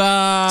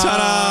 Ta-da!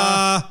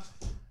 Ta-da!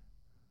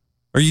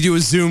 Or you do a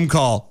Zoom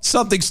call.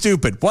 Something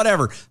stupid.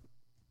 Whatever.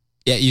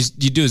 Yeah, you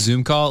do a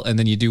Zoom call and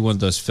then you do one of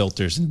those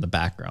filters in the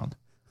background.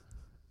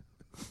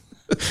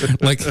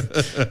 Like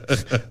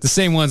the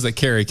same ones that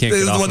Carrie can't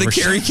get off. The one that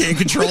Carrie can't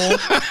control.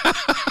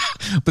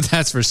 But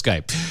that's for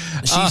Skype.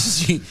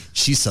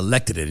 She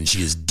selected it and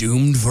she is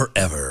doomed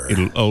forever.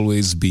 It'll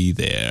always be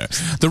there.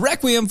 The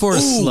Requiem for a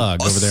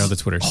Slug over there on the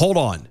Twitter. Hold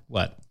on.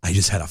 What? I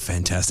just had a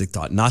fantastic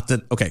thought. Not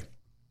that, okay.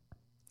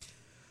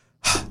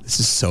 This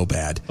is so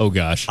bad. Oh,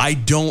 gosh. I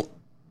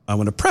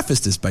want to preface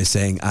this by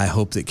saying I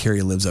hope that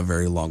Carrie lives a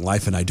very long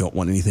life and I don't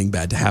want anything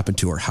bad to happen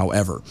to her.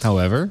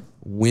 However,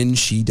 when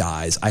she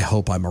dies, I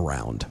hope I'm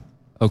around.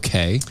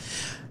 Okay.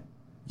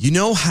 You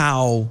know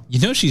how...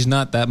 she's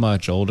not that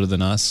much older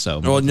than us, so...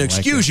 Well,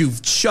 excuse you.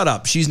 Shut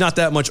up. She's not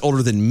that much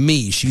older than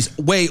me. She's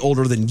way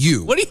older than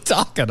you. What are you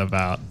talking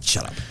about?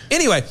 Shut up.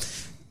 Anyway,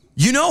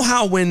 you know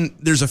how when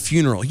there's a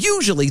funeral,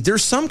 usually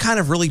there's some kind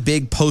of really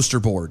big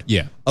poster board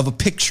of a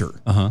picture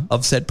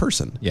of said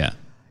person. Yeah.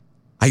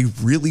 I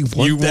really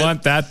want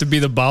want that to be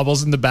the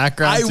baubles in the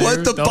background? I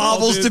want the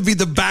baubles to be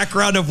the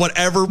background of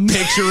whatever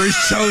picture is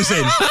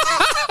chosen.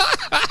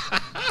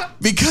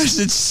 Because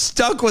it's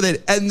stuck with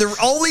it. And the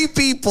only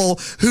people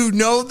who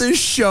know this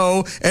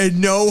show and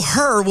know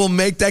her will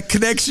make that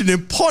connection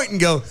and point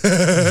and go,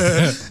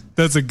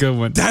 that's a good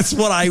one. That's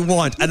what I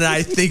want. And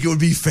I think it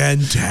would be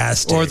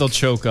fantastic. Or they'll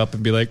choke up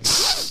and be like,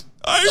 the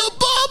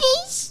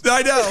baubles.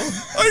 I know.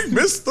 I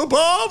missed the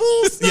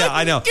baubles. Yeah,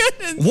 I know.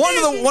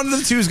 One of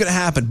the two is going to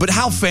happen. But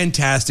how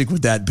fantastic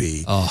would that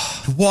be?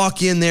 Oh. To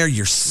walk in there,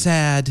 you're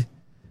sad.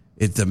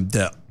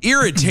 The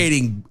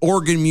irritating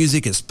organ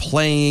music is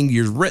playing.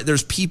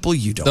 There's people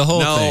you don't know. The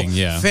whole thing,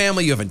 yeah.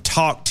 Family you haven't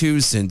talked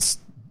to since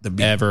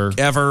ever.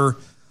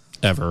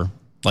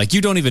 Like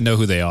you don't even know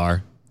who they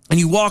are. And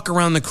you walk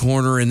around the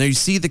corner and there you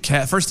see the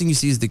first thing you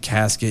see is the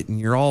casket and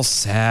you're all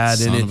sad.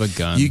 Son and of a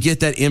gun. You get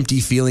that empty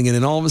feeling and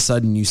then all of a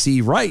sudden you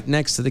see right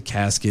next to the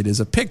casket is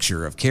a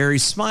picture of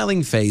Carrie's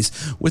smiling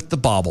face with the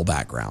bauble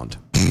background.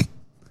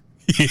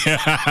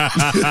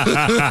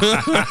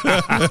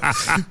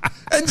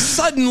 And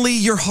suddenly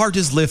your heart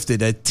is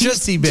lifted a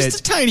teensy bit. Just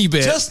a tiny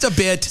bit. Just a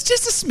bit.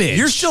 Just a smidge.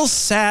 You're still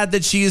sad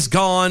that she is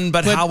gone,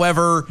 but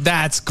however.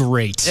 That's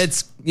great.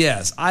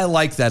 Yes, I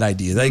like that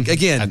idea. Like,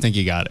 again. I think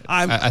you got it.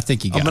 I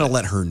think you got it. I'm going to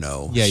let her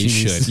know. Yeah, you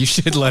should. You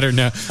should let her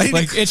know.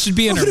 Like, it should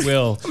be in her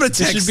will. It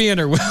should be in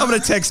her will. I'm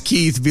going to text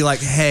Keith and be like,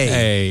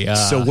 hey,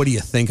 so what do you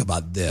think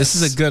about this? This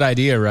is a good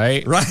idea,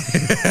 right? Right.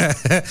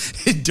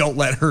 Don't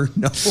let her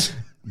know.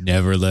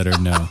 Never let her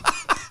know.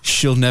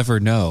 She'll never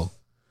know.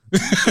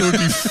 It would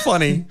be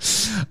funny.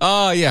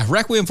 Oh, yeah.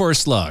 Requiem for a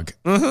Slug.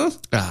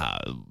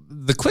 Mm-hmm.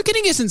 The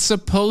quickening isn't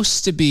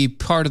supposed to be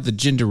part of the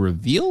gender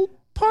reveal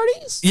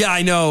parties? Yeah,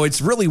 I know. It's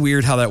really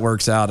weird how that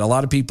works out. A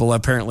lot of people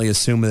apparently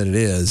assume that it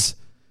is.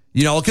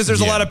 You know, because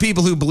there's a lot of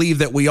people who believe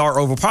that we are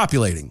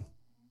overpopulating.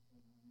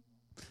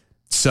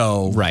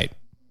 So. Right.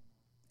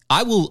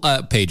 I will,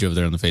 Paige over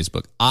there on the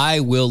Facebook,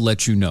 I will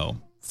let you know,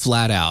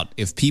 flat out,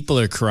 if people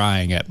are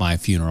crying at my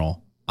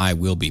funeral, I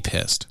will be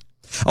pissed.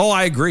 Oh,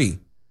 I agree.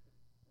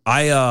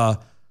 I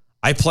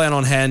plan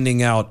on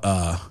handing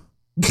out,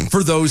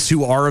 for those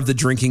who are of the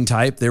drinking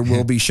type, there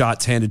will be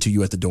shots handed to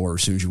you at the door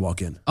as soon as you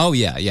walk in. Oh,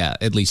 yeah.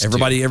 At least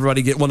everybody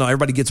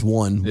gets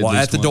one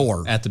at the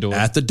door. At the door.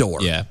 At the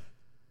door. Yeah.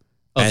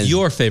 Of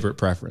your favorite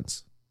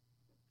preference.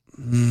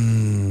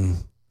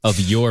 Of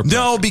your preference.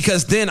 No,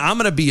 because then I'm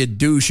going to be a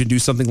douche and do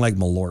something like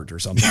Malort or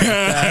something like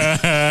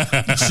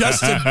that.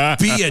 Just to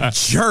be a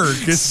jerk.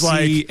 It's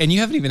and you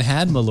haven't even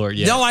had Malort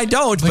yet. No, I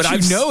don't. But I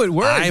know it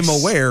works. I'm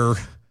aware.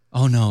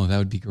 Oh, no, that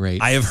would be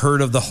great. I have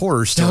heard of the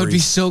horror stories. That would be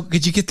so...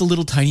 Could you get the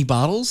little tiny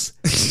bottles?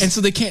 And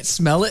so they can't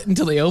smell it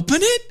until they open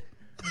it?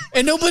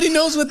 And nobody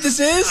knows what this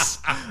is?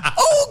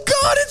 Oh,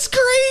 God, it's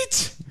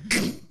great.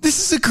 This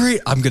is a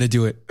great... I'm going to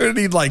do it. We're going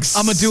to need like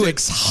I'm gonna do it.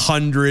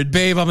 600.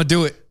 Babe, I'm going to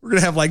do it. We're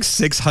going to have like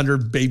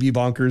 600 baby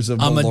bonkers of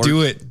Malort. I'm going to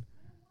do it.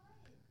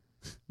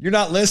 You're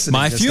not listening.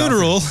 My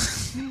funeral...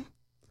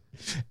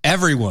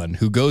 Everyone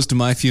who goes to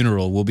my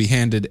funeral will be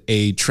handed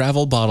a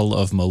travel bottle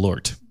of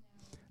Malort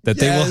that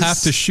they will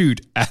have to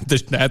shoot at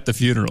the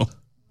funeral.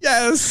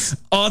 Yes.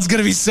 Oh, it's going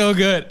to be so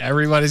good.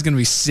 Everybody's going to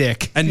be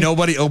sick. And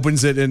nobody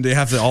opens it and they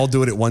have to all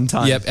do it at one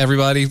time. Yep,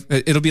 everybody.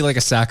 It'll be like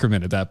a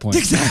sacrament at that point.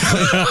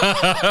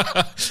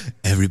 Exactly.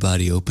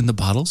 Everybody open the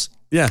bottles.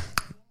 Yeah.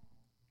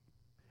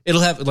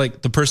 It'll have,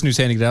 like, the person who's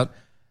handing it out,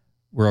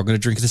 we're all going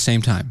to drink at the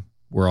same time.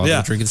 We're all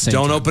going to drink at the same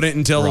time. Don't open it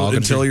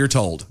until you're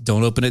told.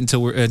 Don't open it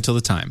until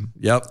the time.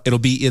 Yep. It'll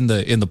be in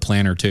the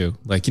planner too.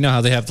 Like, you know how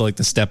they have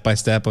the step by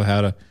step of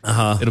how to.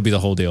 It'll be the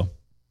whole deal.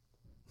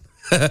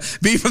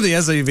 B from the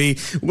SAV.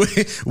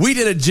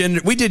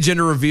 We did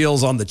gender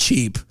reveals on the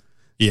cheap.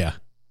 Yeah.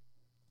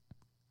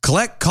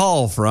 Collect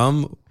call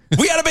from.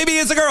 We had a baby.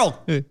 It's a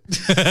girl.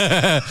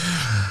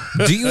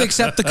 Do you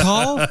accept the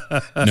call?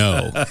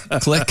 No.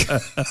 Click.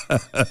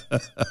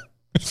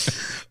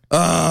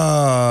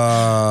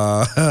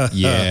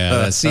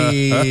 Yeah.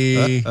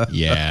 See.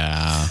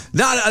 Yeah.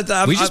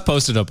 We just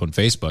posted up on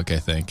Facebook, I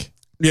think.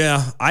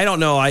 Yeah, I don't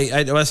know.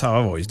 That's how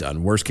I've always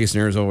done. Worst case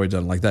scenario is always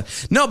done like that.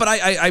 No, but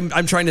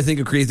I'm trying to think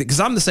of creative because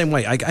I'm the same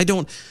way. I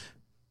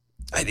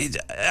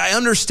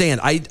understand.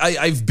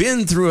 I've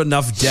been through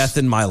enough death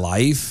in my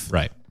life.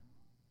 Right.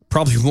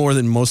 Probably more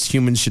than most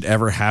humans should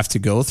ever have to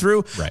go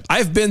through. Right.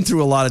 I've been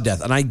through a lot of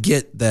death, and I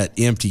get that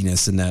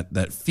emptiness and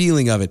that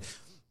feeling of it.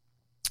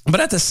 But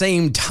at the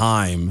same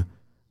time,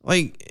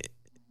 like,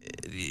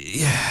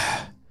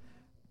 yeah,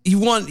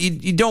 you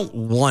don't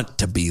want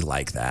to be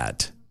like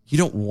that. You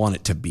don't want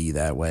it to be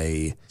that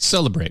way.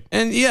 Celebrate.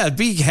 And yeah,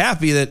 be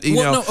happy that,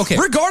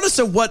 regardless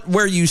of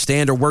where you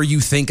stand or where you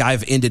think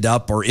I've ended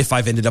up or if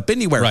I've ended up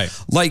anywhere. Right.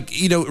 Like,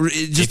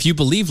 if you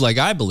believe like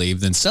I believe,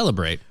 then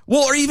celebrate.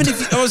 Well, or even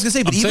if, I was going to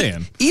say, but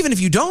even if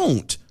you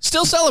don't.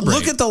 Still celebrate.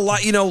 Look at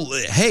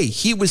hey,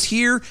 he was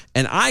here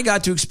and I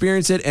got to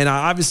experience it and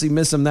I obviously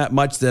miss him that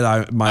much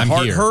that my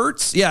heart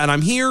hurts. Yeah, and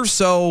I'm here,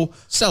 so.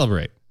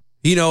 Celebrate.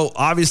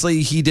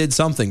 Obviously he did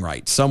something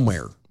right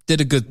somewhere. Did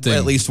a good thing.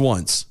 At least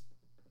once.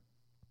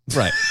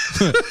 Right.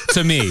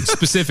 To me,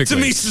 specifically.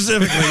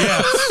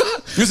 Yeah.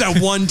 Because that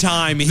one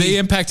time. They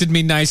impacted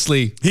me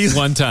nicely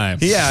one time.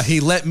 Yeah, he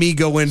let me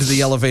go into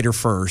the elevator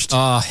first.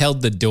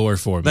 Held the door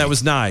for me. That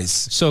was nice.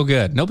 So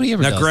good. Nobody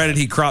ever does granted,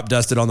 that. He crop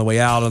dusted on the way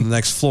out on the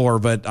next floor,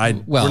 but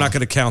we're not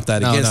going to count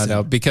that against him.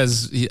 No,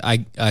 because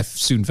I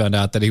soon found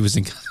out that he was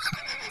in...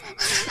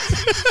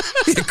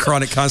 He had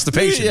chronic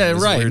constipation. Yeah,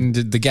 right. Weird. And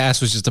the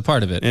gas was just a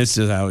part of it. It's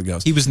just how it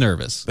goes. He was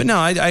nervous. But no,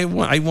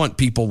 I want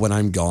people when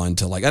I'm gone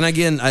to and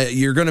again,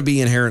 you're going to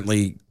be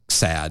inherently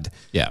sad.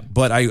 Yeah.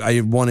 But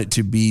I want it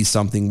to be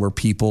something where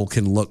people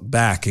can look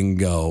back and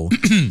go,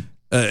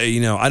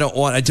 I don't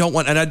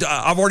want, and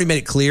I've already made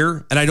it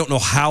clear, and I don't know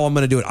how I'm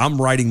going to do it.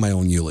 I'm writing my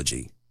own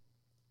eulogy.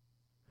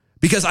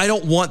 Because I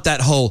don't want that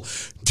whole,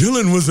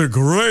 Dylan was a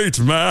great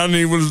man.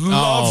 He was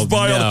loved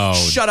by all.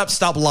 Shut up.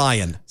 Stop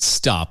lying.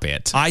 Stop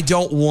it. I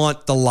don't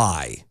want the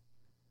lie.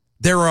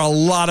 there are a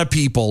lot of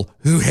people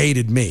who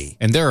hated me.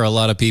 And there are a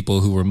lot of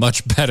people who were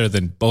much better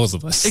than both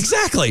of us.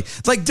 Exactly.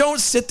 It's like, don't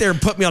sit there and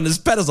put me on this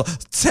pedestal.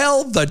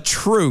 Tell the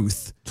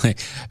truth. Like,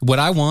 what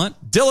I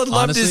want, Dylan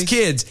loved his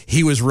kids.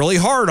 He was really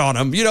hard on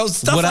them. You know,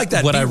 stuff like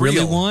that. What Be I really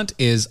real. want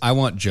is I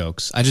want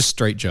jokes. I just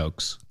straight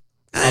jokes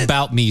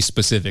about me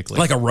specifically.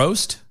 Like a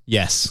roast?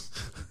 Yes.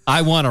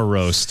 I want a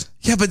roast.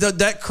 Yeah, but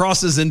that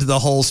crosses into the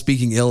whole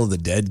speaking ill of the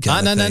dead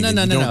kind of thing.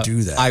 No. Don't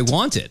do that. I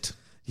want it.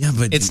 Yeah,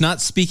 but it's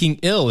not speaking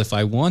ill if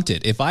I want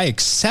it. If I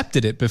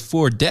accepted it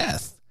before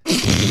death,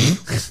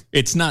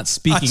 it's not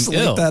speaking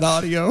isolate ill. that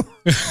audio.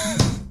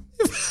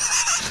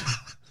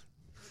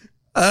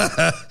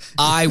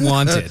 I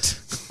want it.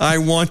 I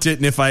want it,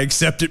 and if I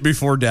accept it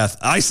before death,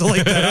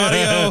 isolate that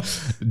audio.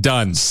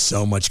 Done.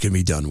 So much can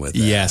be done with that.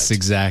 Yes,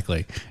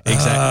 exactly.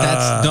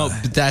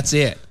 That's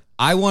it.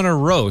 I want a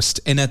roast,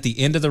 and at the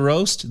end of the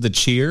roast, the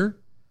cheer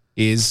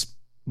is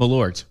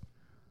Malort.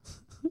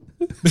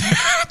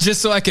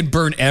 Just so I can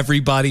burn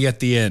everybody at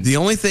the end. The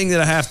only thing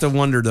that I have to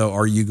wonder, though,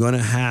 are you going to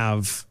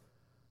have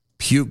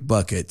puke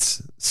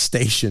buckets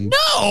stationed?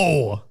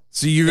 No.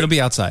 So it'll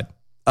be outside.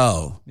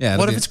 Oh. Yeah.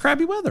 What if it's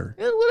crappy weather?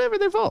 Whatever,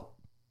 their fault.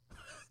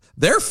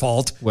 Their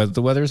fault? Whether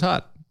the weather is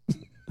hot.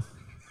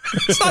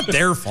 It's not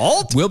their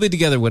fault. We'll be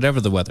together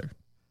whatever the weather,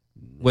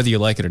 whether you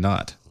like it or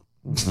not.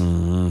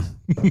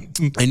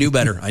 I knew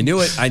better. I knew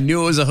it. I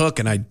knew it was a hook,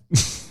 and I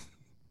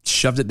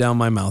shoved it down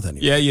my mouth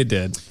anyway. Yeah, you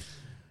did.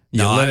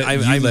 No,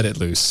 I let it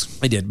loose.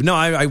 I did. But no,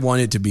 I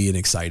want it to be an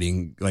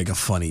exciting, like a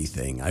funny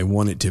thing. I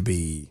want it to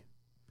be,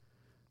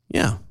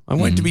 I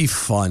want it to be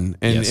fun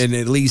and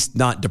at least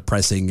not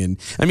depressing. And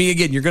I mean,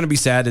 again, you're going to be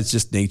sad. It's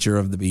just nature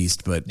of the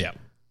beast. But,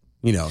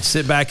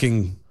 sit back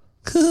and,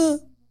 you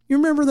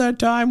remember that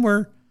time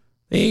where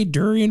they ate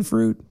durian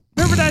fruit?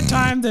 Remember that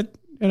time that,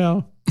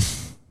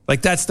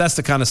 like that's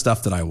the kind of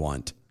stuff that I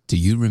want. Do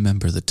you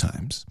remember the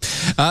times?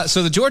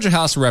 So the Georgia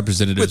House of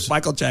Representatives. With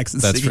Michael Jackson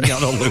singing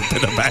out on loop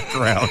in the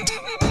background.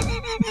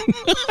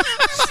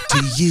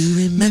 Do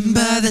you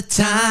remember the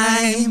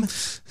time?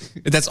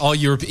 That's all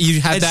you had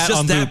It's that just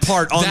on that loop.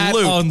 part on that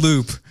loop. on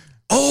loop.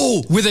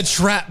 Oh, with a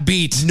trap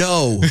beat.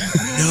 No.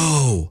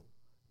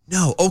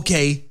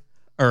 Okay.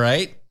 All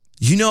right.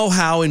 You know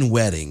how in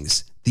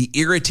weddings, the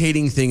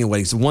irritating thing in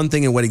weddings, the one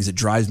thing in weddings that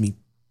drives me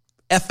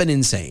effing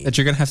insane. That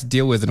you're going to have to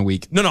deal with in a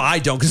week. No, I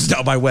don't, because it's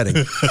not my wedding.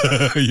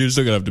 You're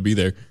still going to have to be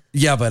there.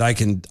 Yeah, but I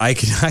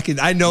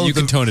know you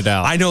can tone it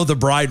out. I know the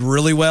bride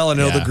really well. I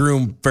know the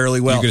groom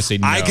fairly well. You're going to say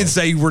no. I can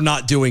say we're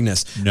not doing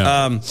this.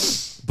 No.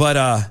 But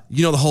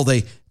the whole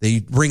they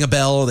ring a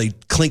bell or they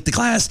clink the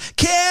glass.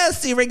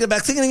 Kiss, they ring the bell.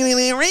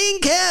 Ring,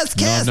 kiss.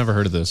 No, I've never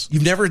heard of this.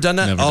 You've never done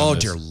that? Never done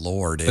this. Dear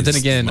Lord. But then It's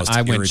again, the most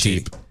I went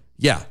irritating. cheap.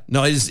 Yeah.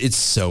 No, it's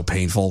so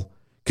painful.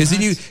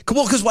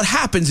 Because what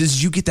happens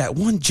is you get that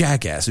one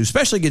jackass who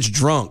especially gets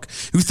drunk,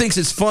 who thinks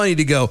it's funny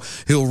to go,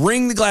 he'll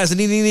ring the glass and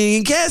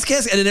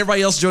kiss, and then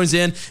everybody else joins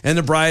in, and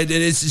the bride,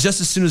 and it's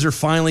just as soon as they're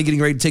finally getting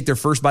ready to take their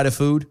first bite of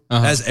food,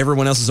 as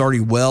everyone else is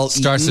already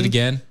starts eaten. it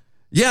again.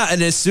 Yeah,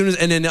 and as soon as,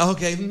 and then,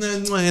 okay,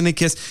 and they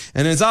kiss,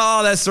 and it's,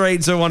 that's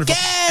right, so wonderful.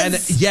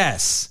 Yes! And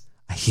yes,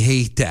 I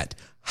hate that.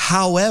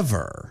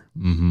 However,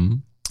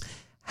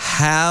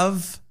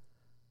 have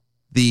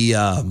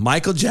the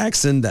Michael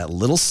Jackson, that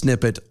little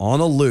snippet on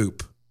a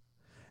loop,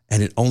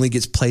 and it only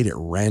gets played at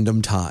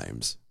random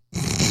times.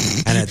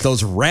 And at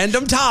those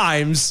random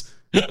times,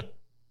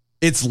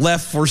 it's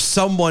left for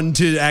someone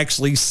to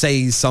actually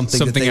say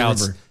something that they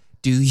else. remember.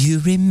 Do you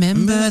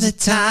remember the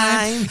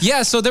time?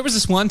 Yeah, so there was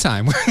this one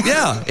time.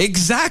 Yeah,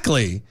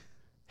 exactly.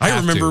 I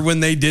remember when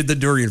they did the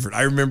durian fruit.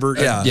 I remember,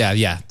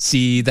 Yeah.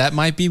 See, that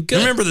might be good.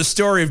 I remember the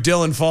story of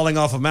Dylan falling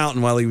off a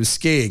mountain while he was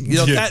skiing. You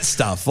know, that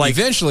stuff. Like,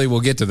 eventually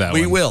we'll get to that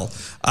we one. will.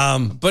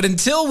 But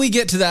until we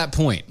get to that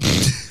point,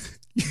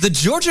 the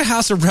Georgia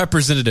House of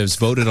Representatives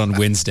voted on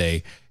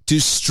Wednesday to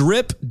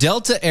strip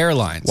Delta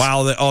Airlines.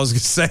 Wow, I was going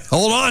to say,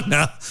 hold on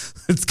now.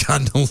 It's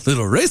gotten a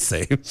little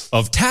racy.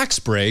 Of tax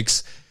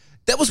breaks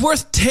that was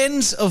worth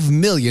tens of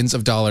millions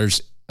of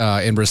dollars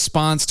in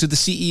response to the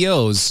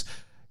CEO's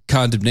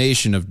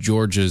condemnation of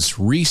Georgia's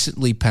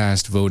recently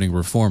passed voting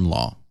reform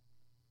law.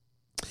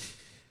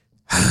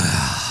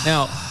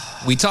 Now,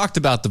 we talked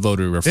about the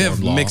voting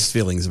reform law. Mixed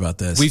feelings about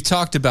this. We've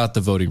talked about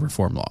the voting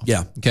reform law.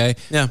 Yeah. Okay?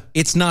 Yeah.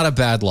 It's not a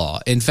bad law.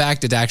 In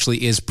fact, it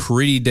actually is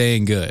pretty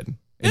dang good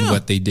in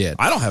what they did.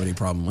 I don't have any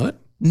problem with it.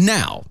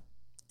 Now,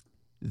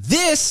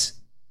 this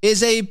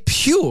is a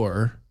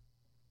pure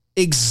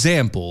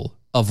example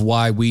of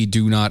why we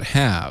do not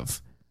have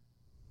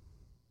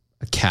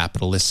a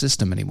capitalist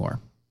system anymore.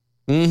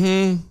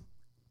 This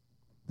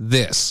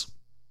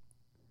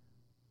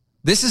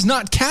is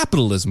not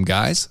capitalism,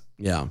 guys.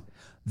 Yeah.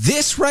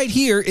 This right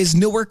here is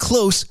nowhere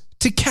close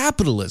to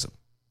capitalism.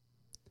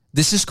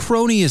 This is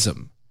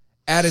cronyism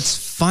at its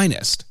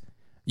finest.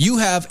 You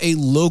have a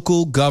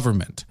local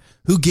government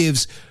who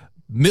gives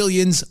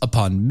millions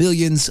upon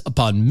millions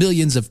upon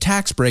millions of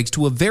tax breaks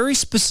to a very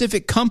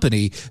specific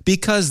company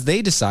because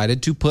they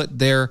decided to put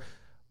their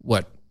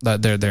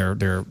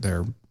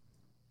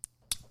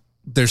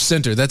their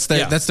center. That's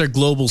their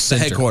global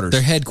center. Headquarters.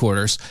 Their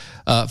headquarters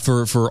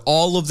for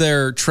all of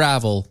their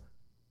travel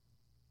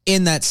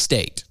in that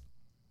state.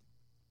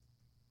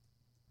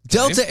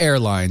 Delta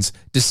Airlines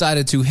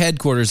decided to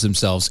headquarters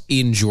themselves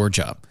in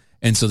Georgia.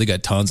 And so they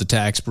got tons of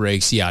tax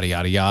breaks, yada,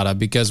 yada, yada,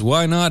 because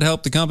why not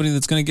help the company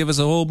that's going to give us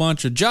a whole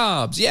bunch of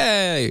jobs?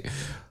 Yay.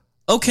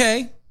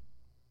 Okay.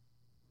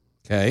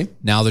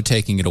 Now they're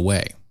taking it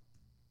away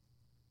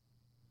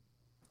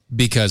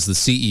because the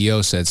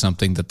CEO said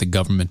something that the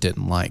government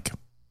didn't like.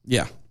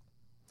 Yeah.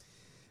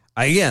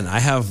 Again, I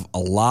have a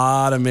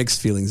lot of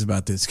mixed feelings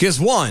about this. Because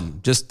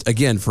one, just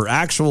again, for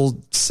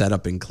actual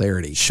setup and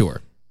clarity. Sure.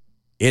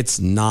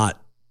 It's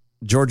not,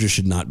 Georgia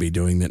should not be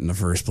doing that in the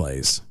first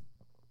place.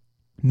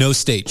 No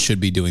state should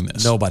be doing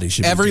this. Nobody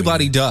should be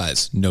Everybody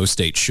does. No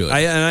state should.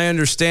 I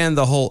understand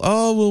the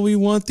whole, we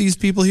want these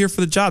people here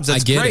for the jobs.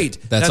 That's great.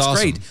 That's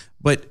awesome. Great.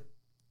 But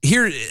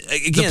here,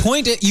 again. The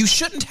point is, you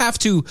shouldn't have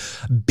to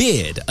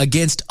bid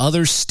against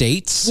other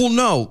states. Well,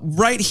 no.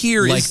 Right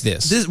here like is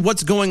this.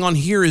 What's going on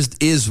here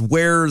is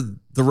where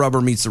the rubber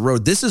meets the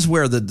road. This is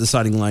where the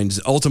deciding lines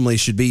ultimately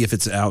should be if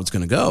it's how it's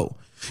going to go.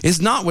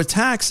 It's not with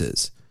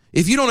taxes.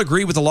 If you don't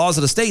agree with the laws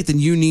of the state, then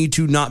you need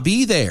to not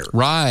be there.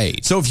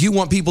 Right. So if you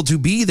want people to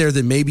be there,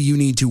 then maybe you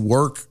need to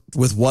work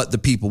with what the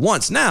people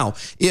want. Now,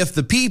 if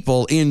the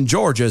people in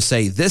Georgia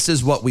say, this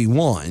is what we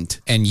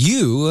want. And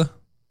you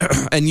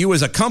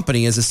as a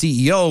company, as a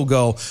CEO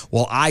go,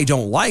 well, I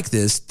don't like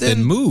this.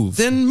 Then move.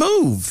 Then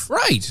move.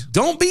 Right.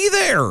 Don't be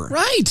there.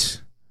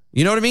 Right.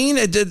 You know what I mean?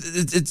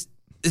 It's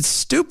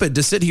stupid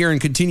to sit here and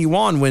continue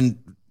on when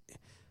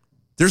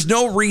there's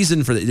no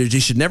reason for that. They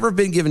should never have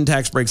been given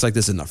tax breaks like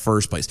this in the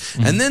first place.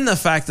 Mm-hmm. And then the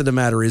fact of the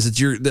matter is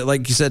that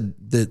like you said,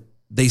 that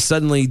they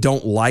suddenly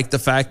don't like the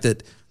fact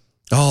that,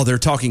 they're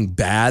talking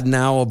bad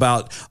now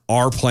about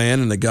our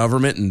plan and the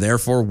government, and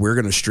therefore we're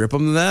going to strip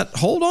them of that.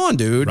 Hold on,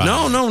 dude. Right.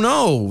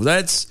 No.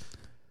 That's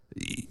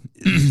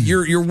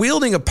you're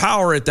wielding a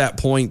power at that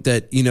point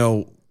that,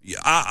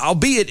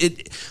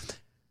 albeit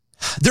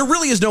there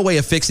really is no way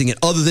of fixing it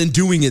other than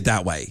doing it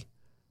that way.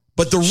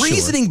 But the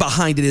reasoning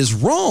behind it is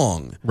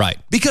wrong. Right.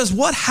 Because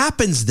what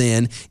happens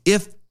then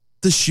if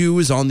the shoe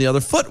is on the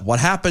other foot? What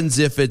happens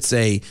if it's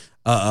a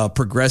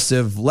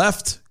progressive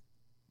left,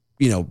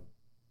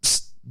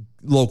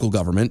 local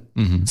government,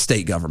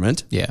 state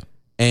government,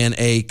 and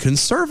a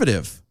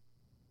conservative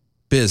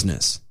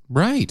business?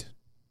 Right.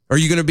 Are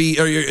you going to be,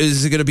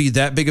 is it going to be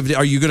that big of a deal?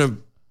 Are you going to,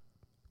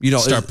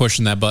 start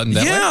pushing that button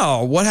that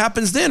way? What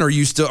happens then? Are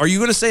you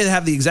going to say they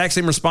have the exact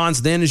same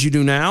response then as you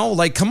do now?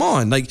 Like, come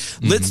on,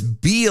 let's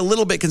be a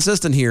little bit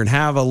consistent here and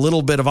have a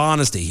little bit of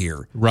honesty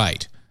here.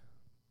 Right.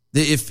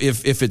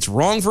 If it's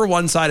wrong for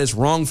one side, it's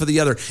wrong for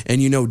the other.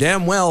 And you know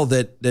damn well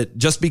that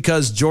just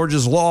because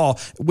Georgia's law,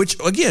 which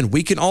again,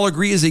 we can all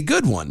agree is a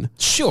good one.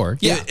 Sure.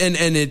 Yeah. And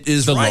it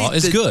is the right law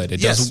is good.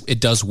 It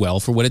it does well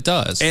for what it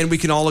does. And we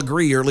can all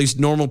agree, or at least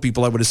normal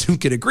people I would assume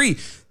can agree.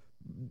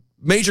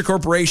 Major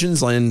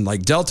corporations and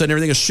like Delta and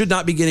everything should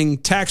not be getting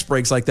tax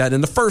breaks like that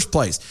in the first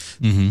place.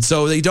 Mm-hmm.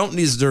 So they don't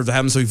deserve to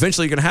have them. So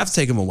eventually you're going to have to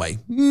take them away.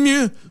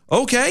 Yeah,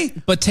 okay.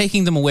 But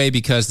taking them away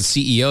because the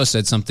CEO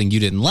said something you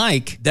didn't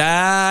like.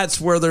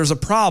 That's where there's a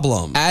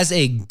problem. As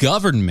a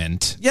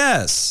government.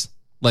 Yes.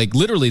 Like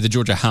literally the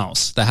Georgia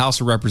House, the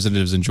House of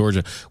Representatives in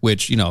Georgia,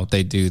 which,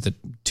 they do the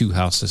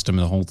 2-house system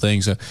and the whole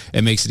thing. So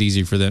it makes it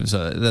easier for them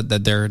so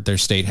that their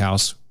state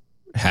house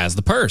has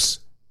the purse.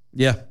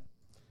 Yeah.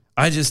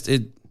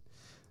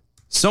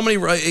 So many.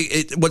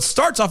 What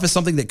starts off as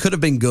something that could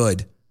have been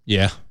good,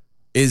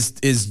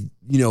 is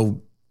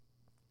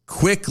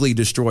quickly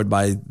destroyed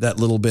by that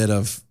little bit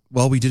of,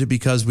 we did it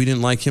because we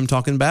didn't like him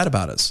talking bad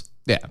about us.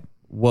 Yeah.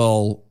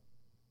 Well,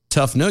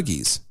 tough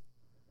noogies.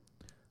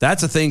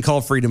 That's a thing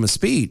called freedom of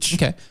speech.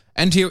 Okay.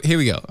 And here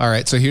we go. All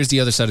right. So here's the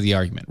other side of the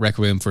argument.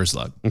 Requiem for a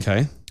slug.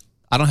 Okay.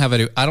 I don't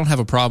have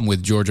a problem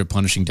with Georgia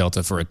punishing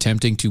Delta for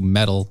attempting to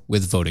meddle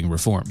with voting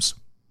reforms.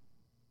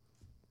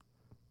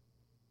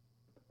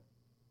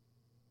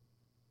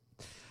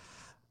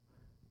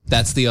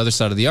 That's the other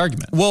side of the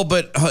argument. Well,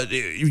 but I'm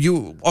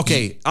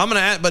going to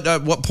add, but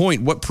at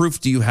what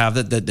proof do you have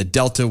that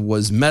Delta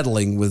was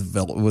meddling with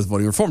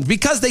voting reform?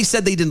 Because they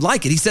said they didn't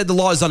like it. He said the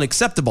law is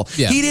unacceptable.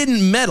 Yeah. He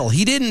didn't meddle.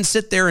 He didn't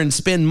sit there and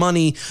spend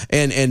money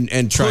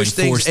and push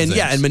things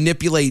and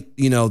manipulate,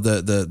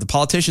 the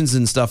politicians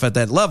and stuff at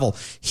that level.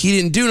 He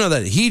didn't do none of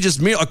that. He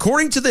just,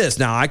 according to this,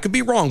 now I could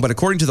be wrong, but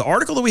according to the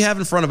article that we have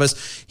in front of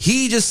us,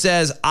 he just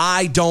says,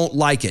 I don't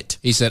like it.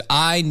 He said,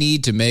 I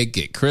need to make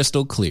it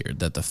crystal clear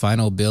that the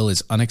final bill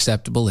is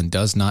unacceptable and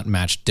does not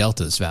match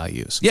Delta's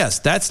values. Yes,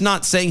 that's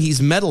not saying he's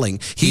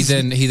meddling. He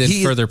then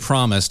further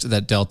promised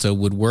that Delta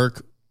would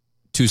work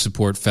to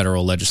support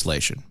federal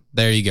legislation.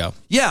 There you go.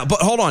 Yeah, but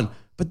hold on.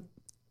 But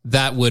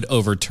that would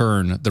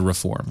overturn the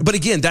reform. But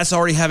again, that's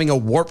already having a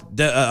warped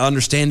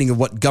understanding of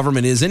what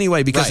government is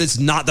anyway, because it's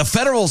not the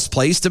federal's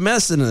place to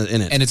mess in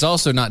it. And it's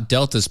also not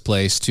Delta's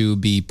place to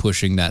be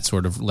pushing that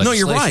sort of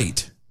legislation. No, you're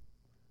right.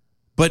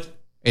 But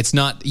it's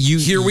not you.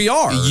 Here we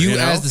are. You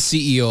as the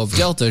CEO of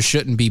Delta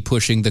shouldn't be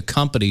pushing the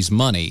company's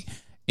money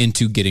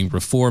into getting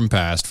reform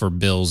passed for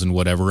bills and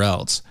whatever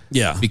else.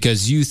 Yeah.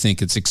 Because you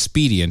think it's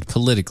expedient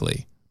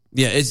politically.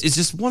 Yeah, it's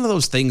just one of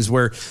those things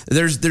where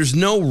there's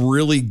no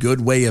really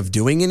good way of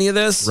doing any of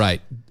this.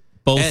 Right.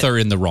 Both are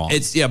in the wrong.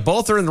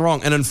 Both are in the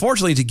wrong. And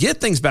unfortunately, to get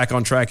things back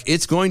on track,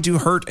 it's going to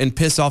hurt and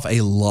piss off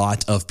a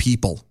lot of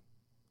people.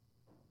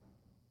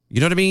 You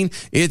know what I mean?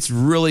 It's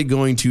really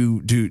going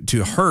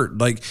to hurt.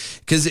 Like,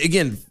 because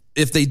again,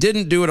 if they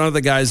didn't do it under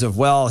the guise of,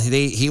 well,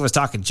 he was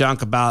talking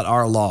junk about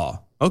our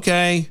law.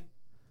 Okay.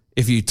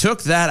 If you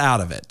took that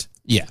out of it.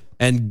 Yeah.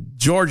 And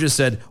Georgia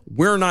said,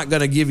 we're not going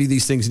to give you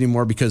these things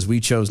anymore because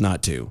we chose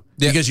not to.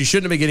 Yeah. Because you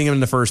shouldn't have been getting them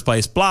in the first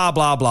place. Blah,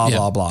 blah, blah,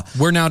 blah, blah.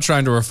 We're now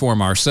trying to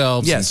reform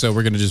ourselves. Yes. And so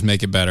we're going to just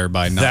make it better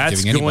by not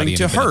giving anybody any benefits.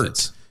 That's going to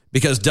hurt.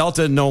 Because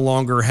Delta no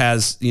longer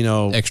has,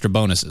 extra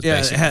bonuses.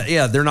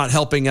 Yeah, they're not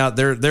helping out.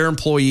 Their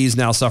employees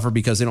now suffer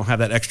because they don't have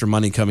that extra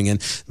money coming in.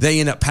 They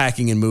end up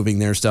packing and moving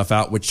their stuff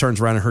out, which turns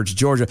around and hurts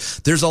Georgia.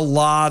 There's a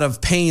lot of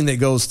pain that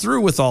goes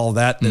through with all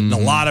that a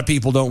lot of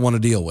people don't want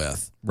to deal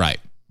with. Right.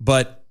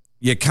 But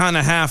you kind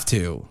of have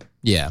to.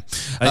 Yeah.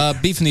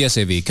 Beef from the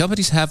SAV.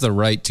 Companies have the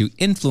right to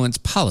influence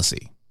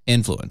policy.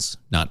 Influence,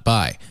 not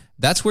buy.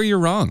 That's where you're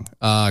wrong.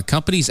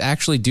 Companies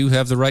actually do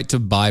have the right to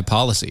buy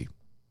policy.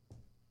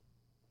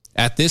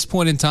 At this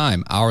point in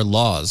time, our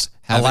laws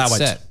have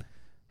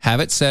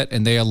it set,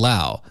 and they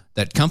allow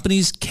that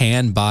companies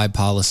can buy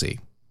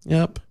policy.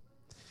 Yep.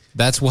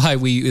 That's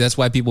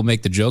why people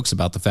make the jokes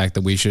about the fact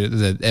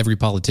that every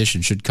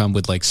politician should come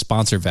with like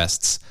sponsor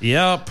vests.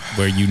 Yep.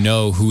 Where you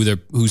know who's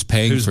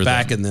paying for them. Who's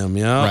backing them,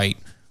 yeah. Right.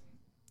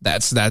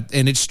 That's that,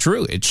 and it's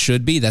true. It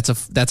should be. That's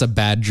a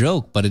bad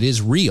joke, but it is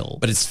real.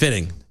 But it's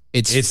fitting.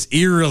 It's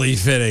eerily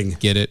fitting.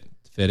 Get it?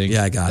 Fitting.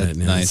 Yeah, I got it.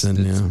 Nice.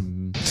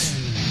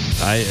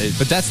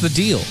 But that's the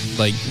deal.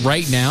 Like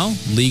right now,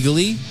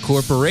 legally,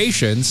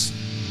 corporations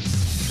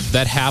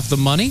that have the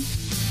money,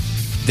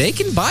 they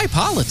can buy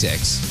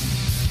politics.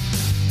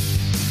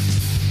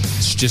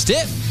 It's just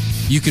it.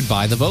 You can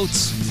buy the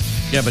votes.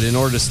 Yeah, but in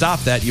order to stop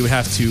that, you would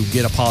have to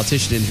get a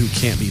politician in who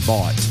can't be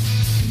bought.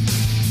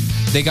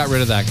 They got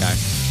rid of that guy.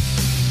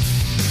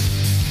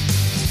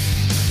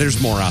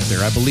 There's more out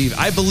there. I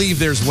believe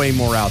there's way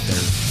more out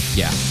there.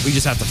 Yeah. We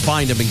just have to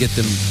find them and get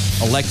them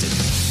elected.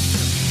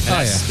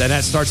 And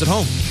that starts at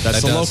home.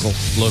 That's the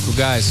local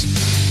guys.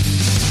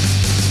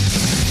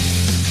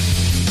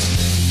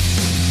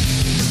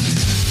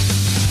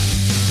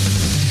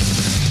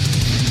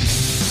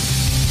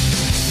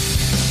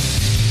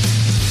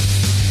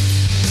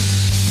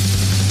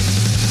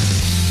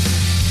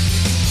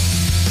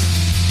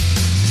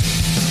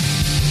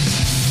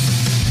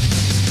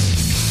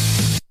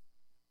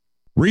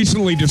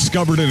 Recently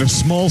discovered in a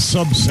small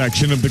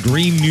subsection of the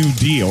Green New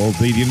Deal,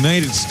 the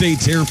United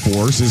States Air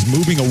Force is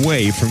moving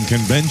away from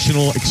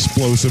conventional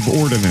explosive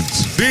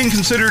ordnance. Being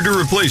considered to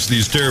replace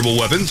these terrible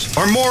weapons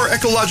are more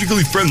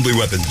ecologically friendly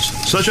weapons,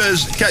 such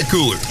as cat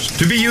coolers,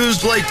 to be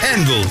used like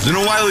anvils in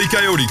a Wile E.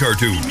 Coyote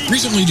cartoon.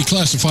 Recently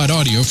declassified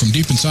audio from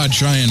deep inside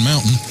Cheyenne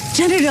Mountain.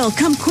 General,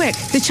 come quick.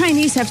 The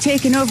Chinese have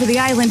taken over the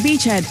island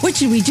beachhead. What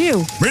should we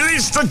do?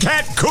 Release the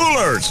cat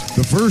coolers!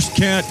 The first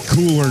cat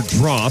cooler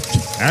dropped,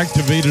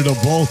 activated a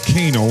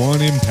volcano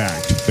on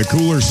impact. The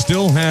cooler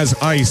still has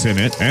ice in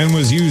it and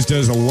was used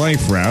as a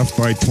life raft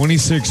by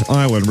 26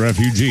 island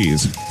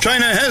refugees.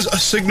 China has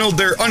signaled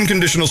their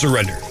unconditional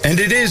surrender, and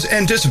it is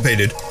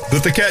anticipated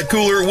that the cat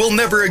cooler will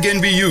never again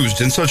be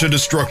used in such a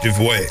destructive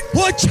way.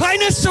 What?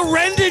 China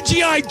surrendered,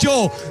 G.I.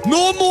 Joe!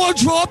 No more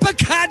drop a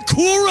cat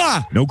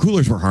cooler! No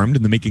coolers were harmed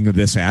in the making of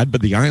this ad,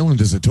 but the island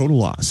is a total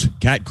loss.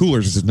 Cat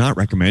Coolers does not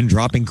recommend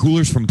dropping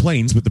coolers from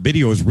planes, but the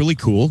video is really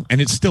cool,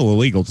 and it's still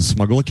illegal to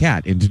smuggle a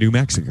cat into New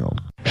Mexico.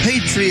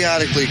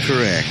 Patriotically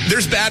correct.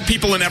 There's bad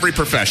people in every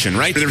profession,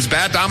 right? There's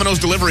bad Domino's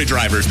delivery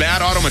drivers,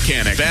 bad auto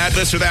mechanics, bad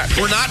this or that.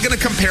 We're not going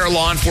to compare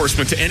law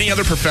enforcement to any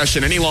other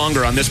profession any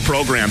longer on this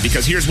program,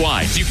 because here's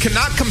why. You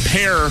cannot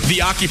compare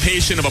the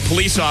occupation of a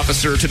police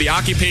officer to the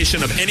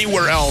occupation of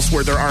anywhere else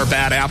where there are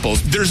bad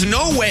apples. There's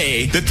no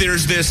way that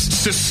there's this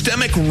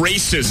systemic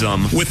racism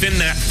within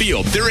that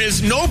field. There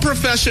is no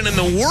profession in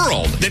the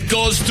world that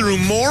goes through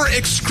more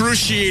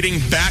excruciating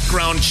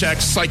background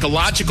checks,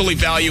 psychological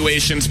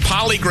evaluations,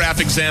 polygraph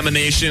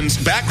examinations.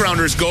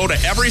 Backgrounders go to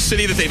every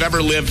city that they've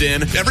ever lived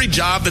in, every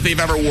job that they've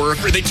ever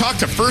worked. They talk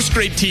to first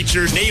grade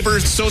teachers,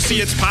 neighbors,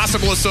 associates,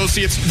 possible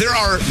associates. There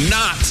are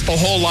not a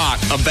whole lot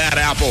of bad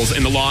apples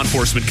in the law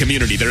enforcement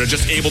community that are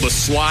just able to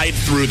slide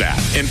through that.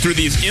 And through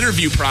these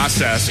interview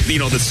process, the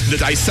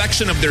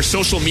dissection of their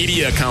social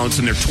media accounts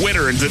and their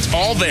Twitter, and it's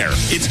all there.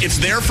 It's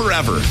there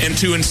forever. And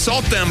to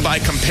insult them by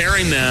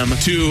comparing them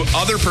to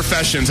other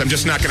professions, I'm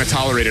just not going to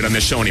tolerate it on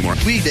this show anymore.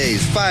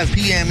 Weekdays, 5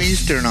 p.m.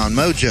 Eastern on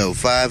Mojo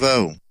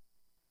 50.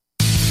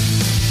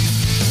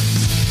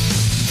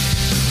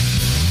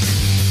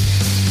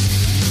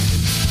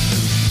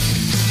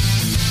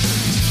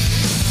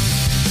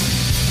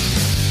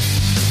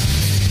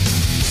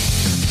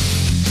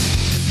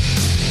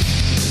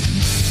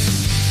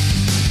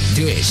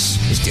 This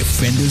is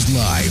Defenders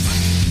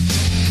Live.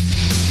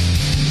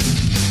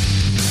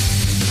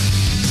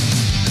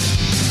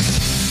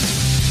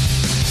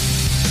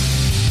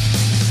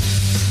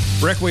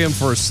 Requiem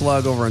for a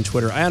Slug over on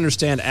Twitter. I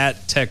understand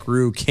at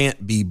TechRoo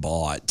can't be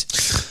bought.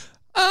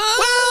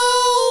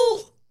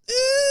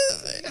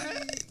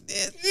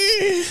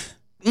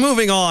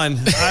 Moving on.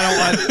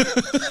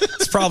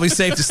 It's probably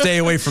safe to stay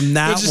away from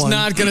that one. We're just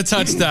not going to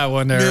touch that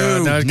one there.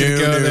 Not going to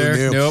go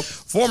there. Nope.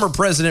 Former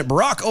President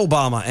Barack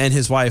Obama and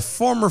his wife,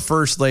 former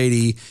First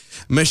Lady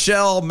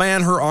Michelle,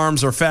 man, her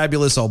arms are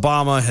fabulous,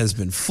 Obama, has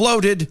been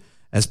floated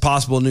as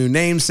possible new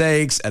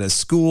namesakes at a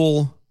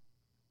school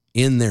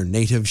in their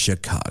native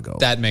Chicago.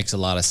 That makes a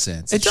lot of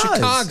sense. It It's does.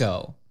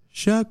 Chicago.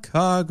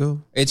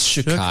 It's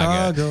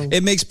Chicago.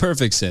 It makes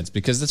perfect sense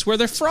because that's where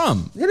they're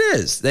from. It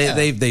is.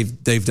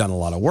 They've done a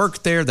lot of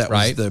work there. That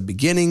was the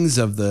beginnings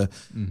of the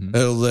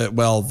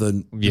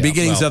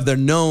beginnings of their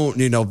known.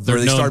 You know, where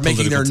they started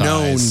making their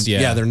known.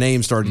 Their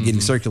name started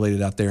getting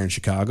circulated out there in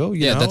Chicago.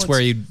 That's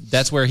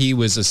where he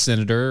was a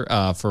senator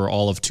for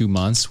all of 2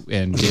 months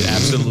and did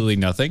absolutely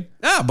nothing.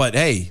 But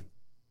hey,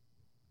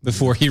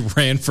 before he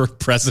ran for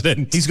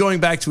president, he's going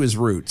back to his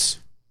roots.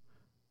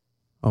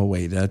 Oh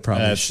wait,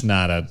 that's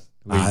not a.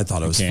 I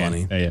thought it was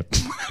funny. Yeah.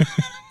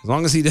 As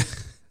long as he did.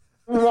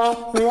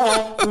 What?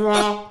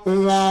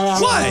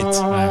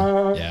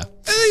 Yeah.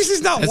 At least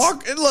he's not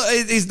walking.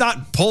 He's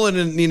not pulling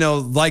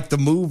in, like the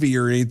movie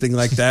or anything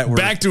like that.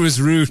 Back to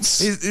his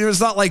roots. It's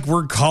not like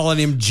we're calling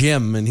him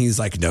Jim and he's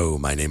like, no,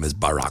 my name is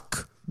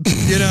Barack.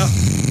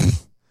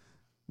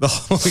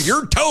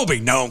 You're Toby.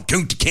 No,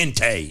 Kunta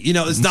Kinte.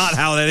 It's not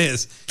how that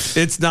is.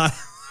 It's not.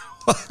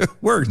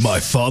 Words. My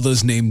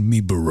father's named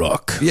me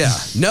Barack. Yeah.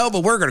 No,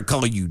 but we're going to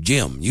call you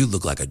Jim. You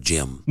look like a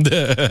Jim.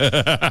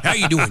 How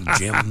you doing,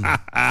 Jim?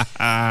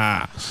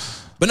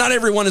 But not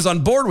everyone is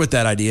on board with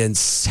that idea, and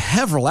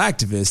several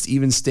activists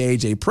even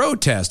stage a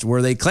protest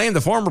where they claim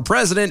the former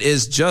president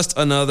is just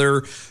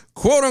another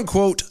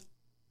quote-unquote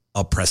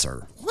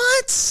oppressor.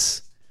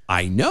 What?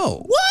 I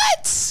know.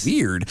 What?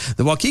 Weird.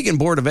 The Waukegan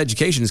Board of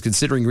Education is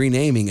considering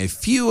renaming a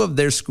few of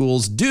their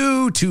schools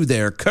due to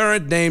their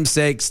current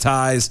namesakes'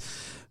 ties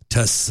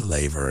to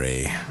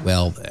slavery.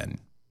 Well, then.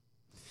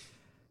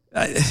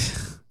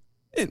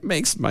 It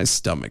makes my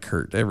stomach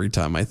hurt every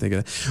time I think of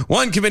it.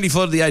 One committee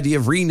floated the idea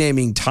of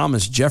renaming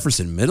Thomas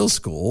Jefferson Middle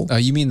School.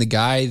 You mean the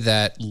guy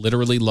that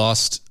literally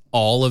lost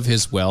all of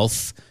his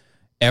wealth,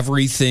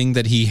 everything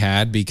that he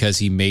had, because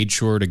he made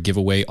sure to give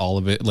away all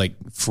of it, like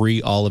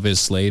free all of his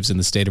slaves in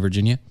the state of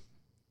Virginia?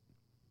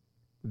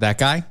 That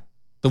guy?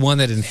 The one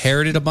that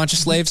inherited a bunch of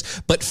slaves,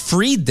 but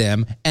freed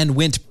them and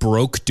went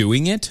broke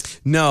doing it?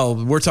 No,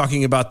 we're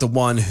talking about the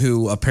one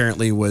who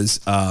apparently was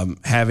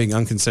having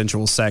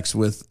unconsensual sex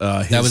with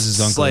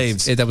his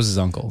slaves. That was his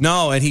uncle.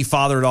 No, and he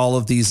fathered all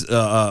of these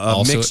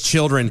mixed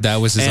children. That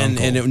was his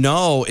uncle. And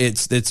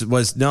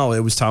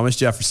it was Thomas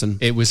Jefferson.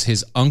 It was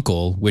his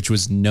uncle, which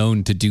was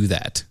known to do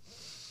that.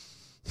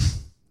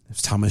 It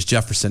was Thomas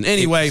Jefferson.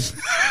 Anyway.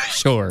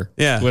 Sure.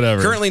 Yeah.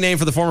 Whatever. Currently named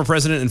for the former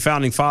president and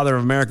founding father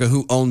of America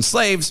who owned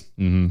slaves.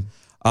 Mm-hmm.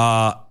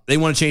 They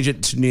want to change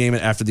it to name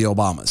it after the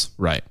Obamas.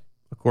 Right.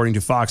 According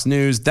to Fox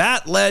News,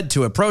 that led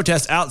to a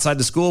protest outside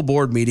the school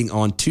board meeting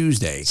on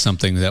Tuesday.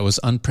 Something that was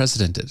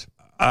unprecedented.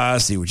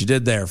 See what you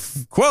did there.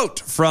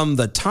 Quote, from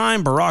the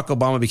time Barack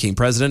Obama became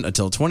president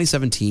until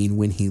 2017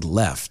 when he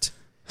left.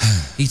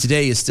 He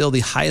today is still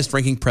the highest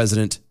ranking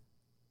president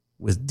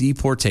with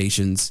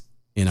deportations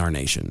in our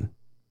nation.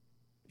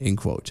 End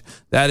quote.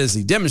 That is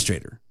the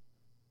demonstrator,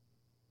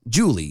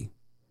 Julie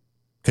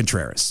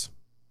Contreras.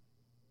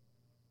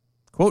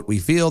 Quote, we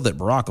feel that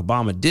Barack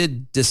Obama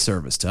did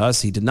disservice to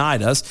us. He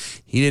denied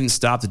us. He didn't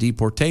stop the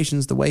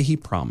deportations the way he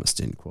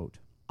promised, end quote.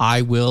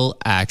 I will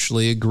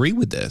actually agree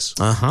with this.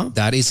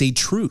 That is a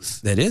truth.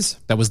 That is.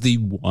 That was the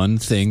one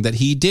thing that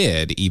he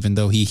did, even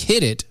though he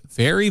hid it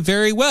very,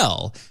 very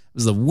well. It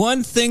was the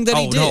one thing that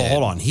he did. No,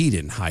 hold on. He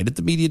didn't hide it.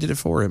 The media did it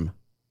for him.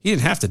 He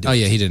didn't have to do it. Oh,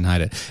 yeah, he didn't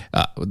hide it.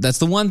 That's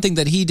the one thing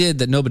that he did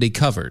that nobody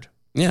covered.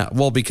 Yeah,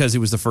 well, because he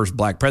was the first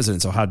black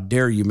president, so how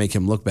dare you make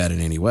him look bad in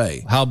any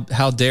way?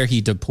 How dare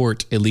he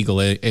deport illegal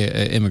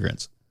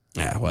immigrants?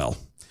 Yeah, well.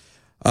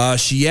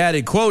 She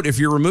added, quote, if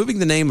you're removing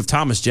the name of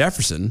Thomas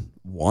Jefferson,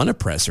 one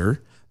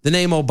oppressor, the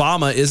name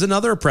Obama is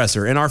another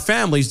oppressor, and our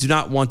families do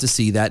not want to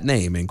see that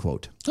name, end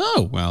quote.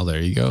 Oh, well,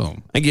 there you go.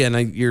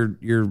 Again,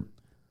 you're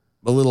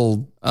a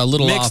little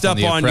mixed off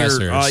up on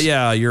oppressors.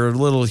 you're a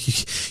little,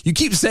 you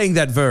keep saying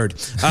that word.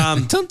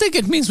 Don't think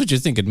it means what you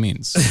think it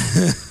means.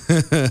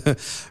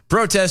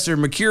 Protester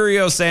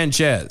Mercurio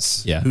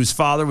Sanchez, whose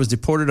father was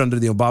deported under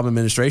the Obama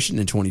administration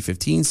in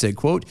 2015, said,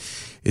 quote,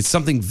 it's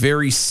something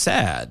very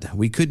sad.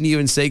 We couldn't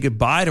even say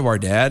goodbye to our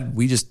dad.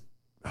 We just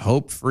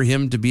hoped for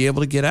him to be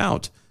able to get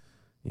out,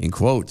 end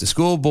quote. The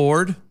school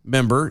board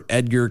member,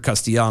 Edgar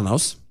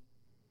Castellanos,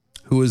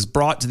 who was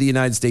brought to the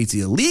United States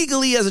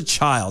illegally as a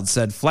child,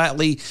 said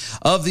flatly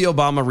of the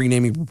Obama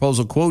renaming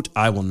proposal, quote,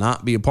 I will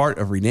not be a part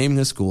of renaming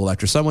a school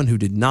after someone who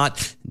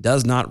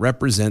does not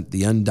represent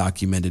the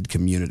undocumented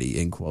community,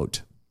 end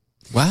quote.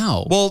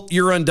 Wow. Well,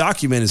 you're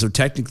undocumented, so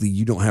technically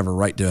you don't have a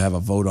right to have a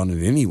vote on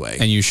it anyway.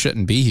 And you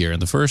shouldn't be here in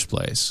the first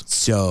place.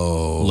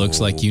 So looks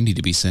like you need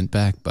to be sent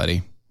back,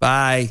 buddy.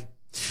 Bye.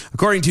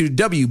 According to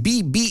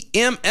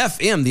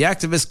WBBM-FM, the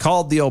activist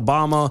called the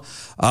Obama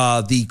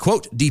the,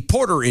 quote,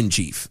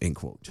 deporter-in-chief, end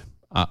quote.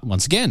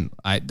 Once again,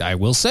 I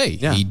will say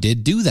he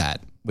did do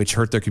that. Which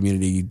hurt their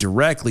community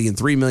directly, and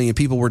 3 million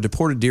people were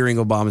deported during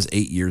Obama's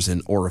 8 years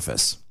in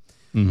office.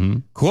 Mm-hmm.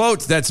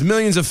 Quote, that's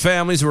millions of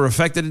families who were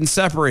affected and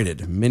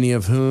separated, many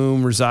of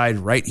whom reside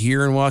right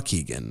here in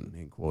Waukegan.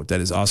 End quote.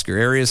 That is Oscar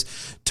Arias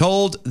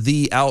told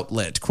the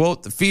outlet.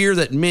 Quote, the fear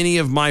that many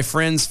of my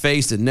friends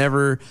faced of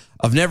never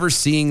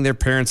seeing their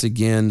parents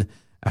again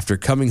after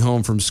coming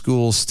home from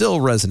school still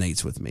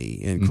resonates with me,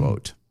 end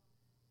quote.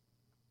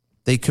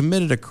 They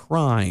committed a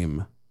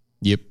crime.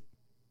 Yep.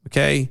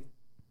 Okay?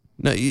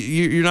 No,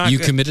 you're not. You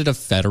committed a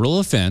federal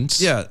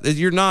offense. Yeah,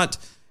 you're not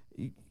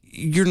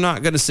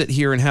going to sit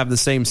here and have the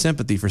same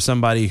sympathy for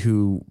somebody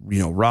who,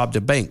 robbed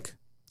a bank.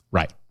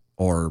 Right.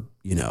 Or,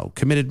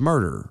 committed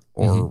murder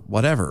or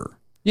whatever.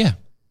 Yeah.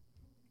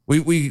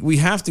 We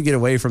have to get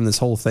away from this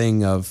whole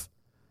thing of,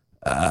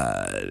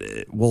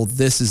 well,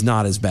 this is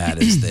not as bad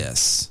as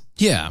this.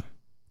 Yeah.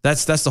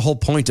 That's the whole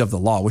point of the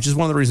law, which is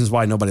one of the reasons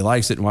why nobody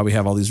likes it and why we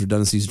have all these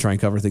redundancies to try and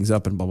cover things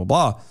up and blah, blah,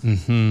 blah.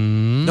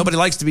 Mm-hmm. Nobody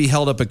likes to be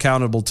held up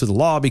accountable to the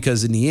law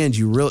because in the end,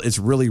 it's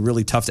really,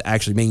 really tough to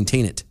actually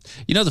maintain it.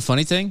 You know the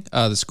funny thing?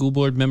 The school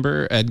board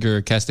member,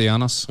 Edgar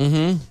Castellanos,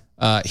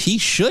 he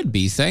should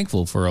be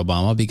thankful for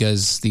Obama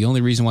because the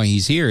only reason why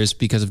he's here is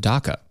because of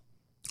DACA.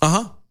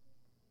 Uh-huh.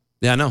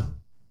 Yeah,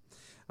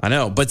 I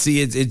know. But see,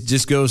 it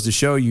just goes to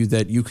show you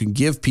that you can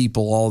give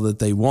people all that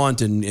they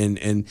want and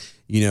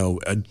You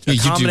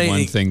do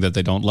one thing that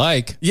they don't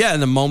like. Yeah,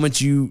 and the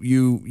moment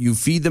you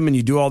feed them and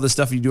you do all this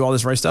stuff, you do all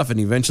this right stuff, and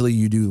eventually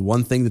you do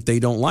one thing that they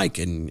don't like,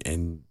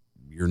 and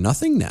you're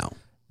nothing now.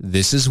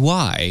 This is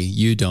why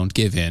you don't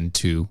give in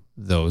to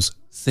those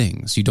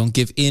things. You don't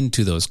give in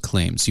to those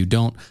claims. You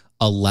don't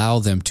allow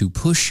them to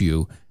push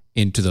you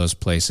into those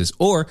places,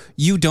 or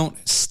you don't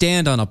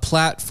stand on a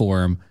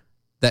platform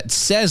that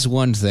says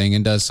one thing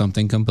and does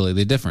something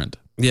completely different.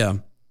 Yeah.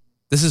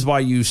 This is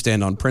why you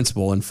stand on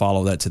principle and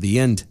follow that to the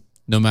end.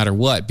 No matter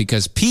what,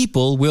 because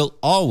people will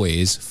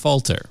always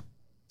falter.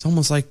 It's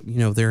almost like,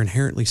 they're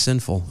inherently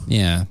sinful.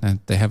 Yeah,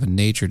 they have a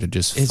nature to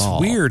just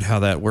fall. It's weird how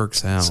that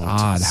works out. It's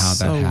odd how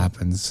that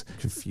happens.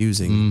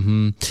 Confusing.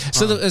 Mm-hmm.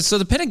 So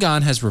the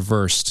Pentagon has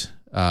reversed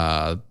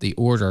the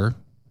order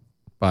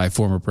by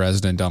former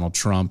President Donald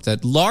Trump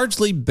that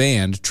largely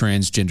banned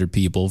transgender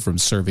people from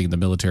serving in the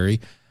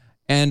military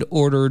and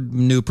ordered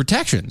new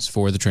protections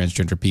for the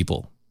transgender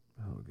people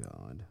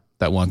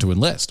that want to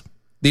enlist.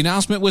 The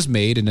announcement was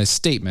made in a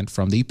statement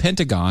from the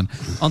Pentagon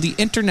on the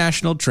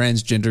International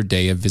Transgender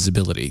Day of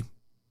Visibility.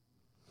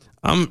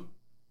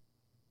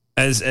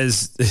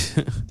 As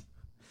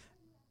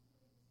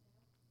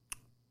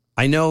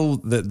I know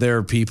that there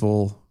are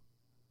people,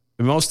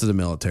 most of the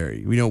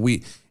military,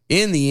 we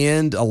in the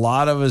end, a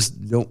lot of us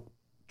don't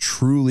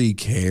truly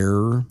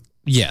care.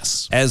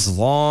 Yes. As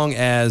long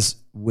as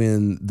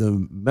when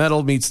the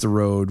metal meets the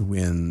road,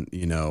 when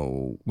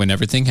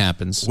everything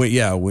happens,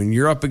 when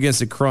you're up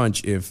against a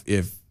crunch,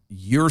 if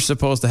you're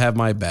supposed to have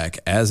my back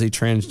as a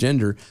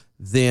transgender,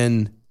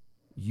 then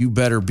you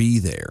better be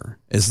there.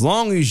 As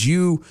long as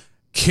you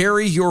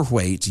carry your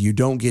weight, you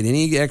don't get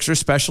any extra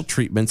special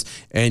treatments,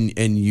 and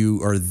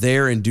you are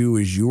there and do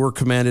as you are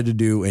commanded to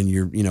do, and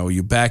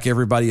you back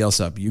everybody else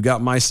up. You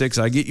got my 6,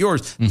 I get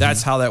yours. Mm-hmm.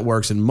 That's how that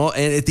works. And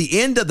at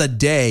the end of the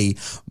day,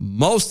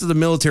 most of the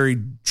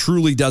military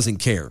truly doesn't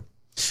care.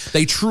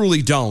 They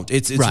truly don't.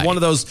 It's right. One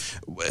of those,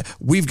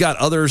 we've got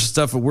other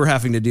stuff that we're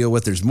having to deal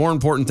with. There's more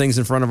important things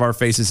in front of our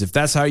faces. If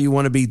that's how you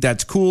want to be,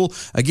 that's cool.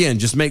 Again,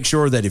 just make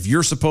sure that if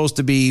you're supposed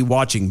to be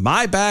watching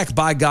my back,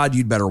 by God,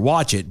 you'd better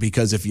watch it,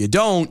 because if you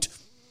don't,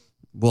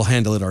 we'll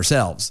handle it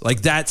ourselves.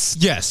 Like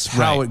that's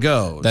how it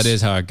goes. That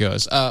is how it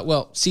goes.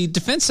 See,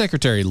 Defense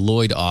Secretary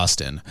Lloyd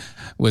Austin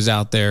was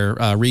out there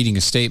reading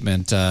a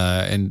statement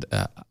and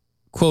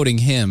quoting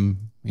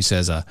him. He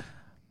says,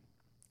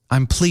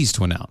 I'm pleased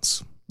to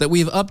announce that we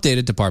have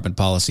updated department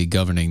policy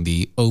governing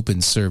the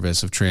open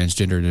service of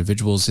transgender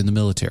individuals in the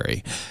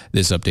military.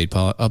 This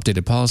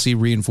updated policy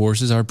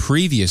reinforces our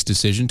previous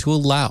decision to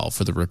allow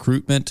for the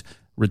recruitment,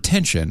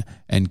 retention,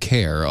 and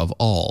care of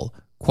all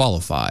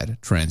qualified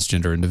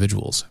transgender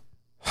individuals.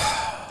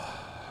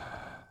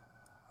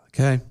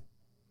 Okay.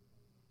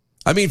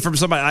 I mean, from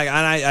somebody,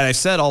 I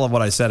said all of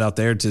what I said out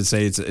there to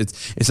say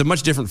it's a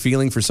much different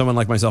feeling for someone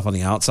like myself on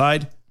the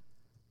outside.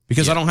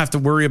 Because I don't have to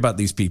worry about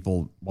these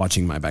people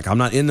watching my back. I'm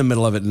not in the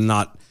middle of it and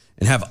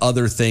have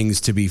other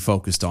things to be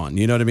focused on.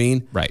 You know what I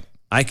mean? Right.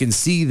 I can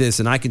see this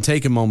and I can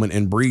take a moment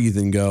and breathe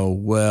and go,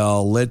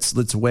 well,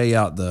 let's weigh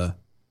out the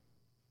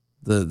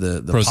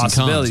pros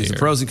possibilities, the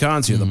pros and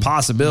cons here, the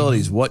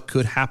possibilities, what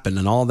could happen,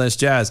 and all this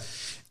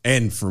jazz.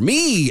 And for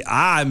me,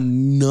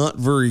 I'm not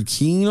very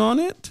keen on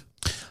it.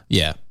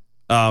 Yeah.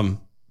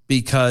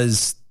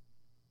 Because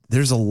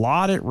there's a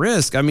lot at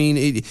risk. I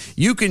mean,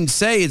 you can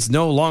say it's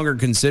no longer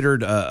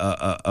considered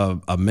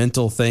a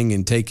mental thing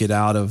and take it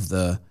out of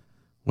the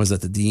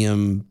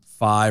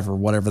DSM-5 or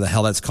whatever the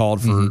hell that's called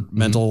for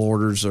mental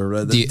orders,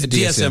 or the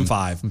DSM-5.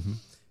 Mm-hmm.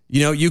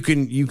 you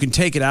can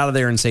take it out of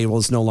there and say, well,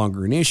 it's no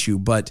longer an issue,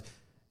 but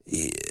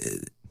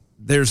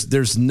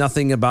there's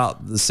nothing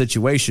about the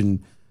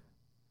situation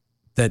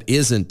that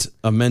isn't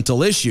a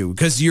mental issue,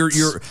 because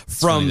you're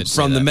from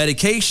the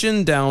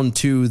medication down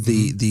to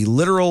the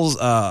literal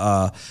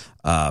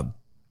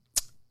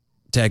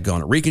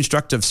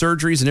reconstructive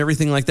surgeries and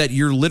everything like that.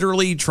 You're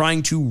literally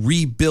trying to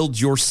rebuild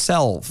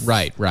yourself.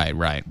 Right.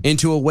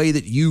 Into a way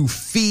that you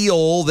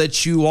feel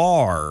that you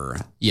are.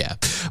 Yeah.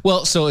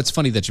 Well, so it's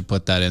funny that you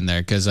put that in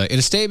there, because in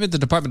a statement, the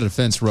Department of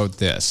Defense wrote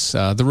this.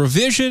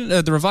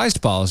 The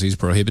revised policies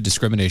prohibit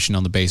discrimination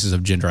on the basis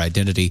of gender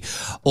identity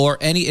or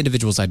any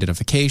individual's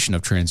identification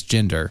of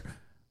transgender,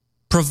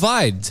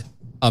 provide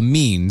a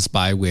means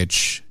by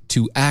which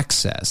to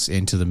access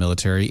into the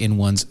military in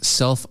one's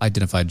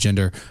self-identified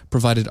gender,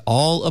 provided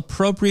all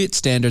appropriate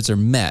standards are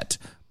met,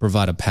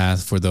 provide a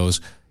path for those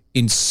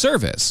in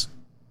service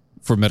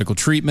for medical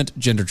treatment,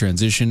 gender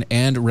transition,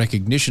 and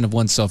recognition of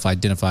one's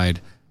self-identified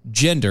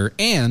gender,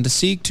 and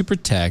seek to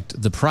protect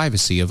the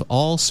privacy of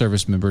all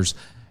service members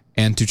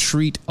and to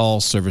treat all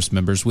service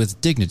members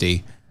with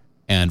dignity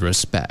and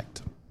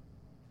respect.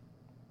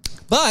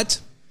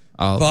 But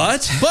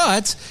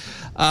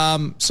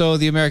so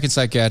the American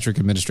Psychiatric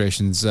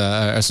Association's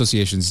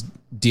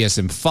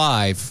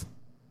DSM-5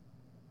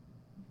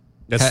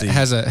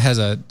 has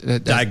a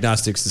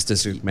Diagnostic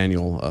Statistics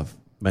Manual of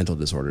Mental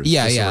Disorders.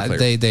 Yeah.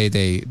 They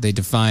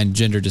define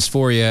gender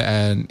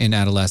dysphoria in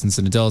adolescents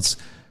and adults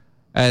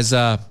as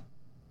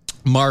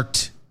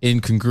marked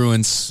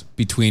incongruence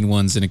between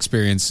one's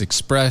inexperienced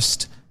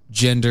expressed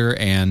gender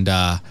and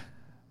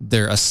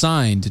their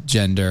assigned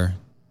gender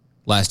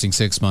lasting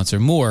 6 months or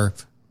more.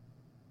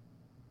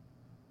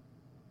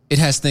 It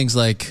has things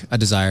like a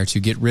desire to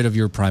get rid of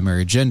your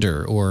primary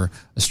gender, or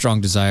a strong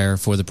desire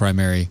for the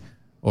primary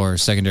or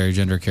secondary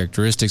gender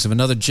characteristics of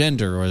another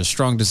gender, or a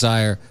strong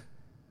desire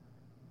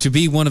to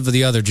be one of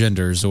the other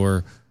genders,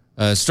 or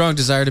a strong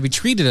desire to be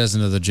treated as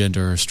another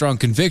gender, or a strong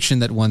conviction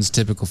that one's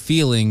typical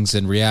feelings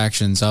and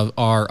reactions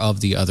are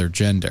of the other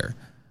gender.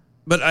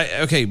 But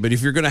but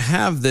if you're going to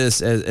have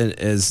this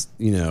as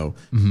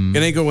going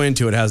to go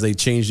into it, as they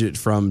changed it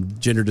from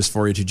gender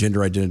dysphoria to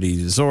gender identity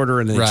disorder,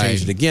 and then they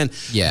changed it again.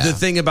 Yeah. The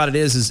thing about it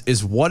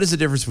is what is the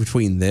difference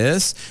between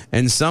this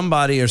and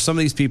somebody or some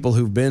of these people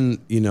who've been,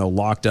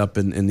 locked up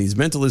in these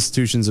mental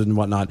institutions and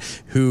whatnot,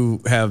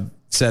 who have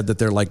said that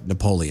they're like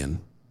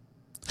Napoleon?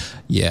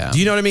 Yeah. Do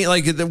you know what I mean?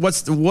 Like,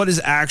 what is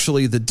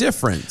actually the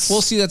difference?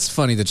 Well, see, that's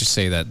funny that you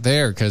say that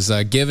there, because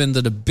given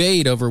the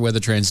debate over whether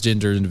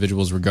transgender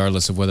individuals,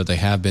 regardless of whether they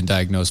have been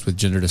diagnosed with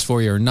gender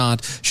dysphoria or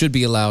not, should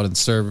be allowed to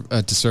serve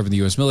in the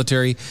U.S.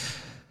 military,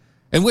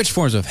 and which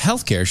forms of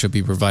healthcare should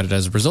be provided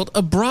as a result,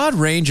 a broad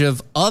range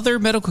of other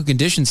medical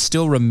conditions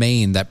still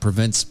remain that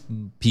prevents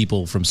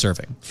people from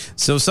serving.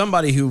 So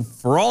somebody who,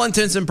 for all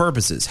intents and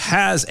purposes,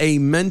 has a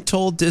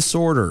mental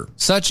disorder,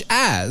 such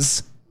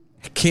as...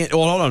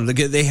 hold on.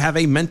 They have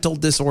a mental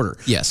disorder.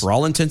 Yes. For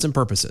all intents and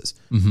purposes.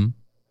 Mm-hmm.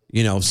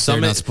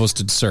 They're not supposed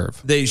to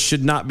serve. They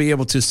should not be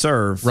able to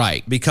serve.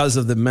 Right. Because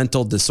of the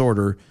mental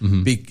disorder.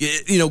 Mm-hmm.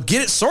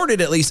 Get it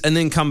sorted at least and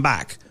then come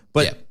back.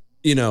 But,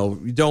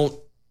 it's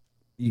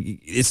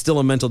still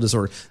a mental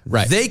disorder.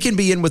 Right. They can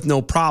be in with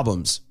no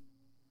problems.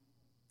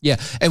 Yeah.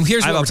 And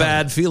here's I what have a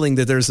bad feeling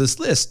that there's this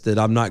list that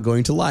I'm not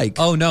going to like.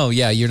 Oh, no.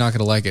 Yeah. You're not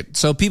going to like it.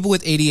 So people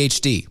with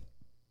ADHD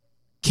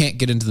can't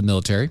get into the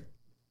military.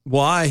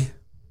 Why?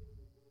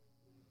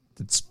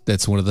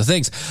 That's one of the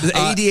things.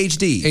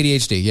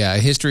 ADHD, yeah. A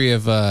history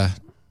of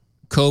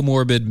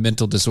comorbid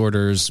mental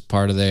disorders,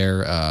 part of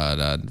their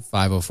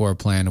 504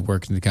 plan to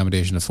work in the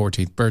accommodation of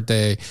 14th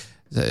birthday.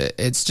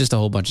 It's just a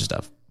whole bunch of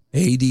stuff.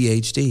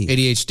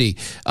 ADHD.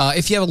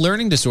 If you have a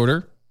learning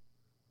disorder,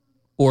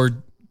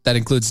 or that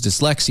includes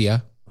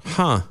dyslexia,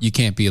 you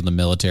can't be in the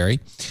military.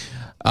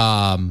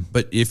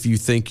 But if you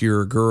think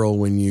you're a girl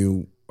when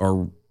you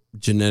are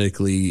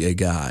genetically a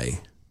guy...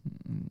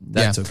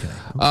 That's okay.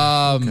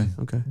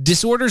 Okay.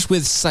 Disorders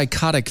with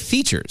psychotic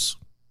features.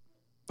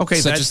 Okay.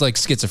 Such as like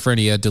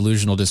schizophrenia,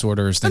 delusional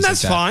disorders, things like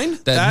that. Fine.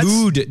 That's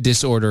mood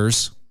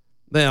disorders.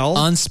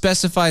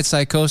 Unspecified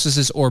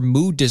psychosis or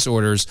mood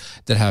disorders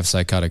that have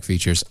psychotic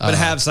features. But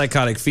have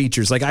psychotic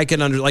features. Like I can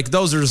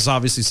those are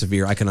obviously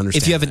severe. I can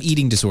understand. If you have an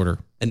eating disorder.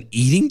 An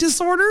eating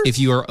disorder? If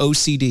you are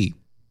OCD.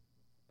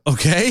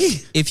 Okay.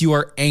 If you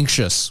are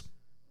anxious.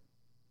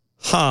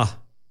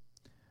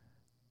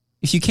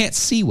 If you can't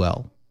see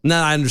well. No,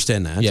 I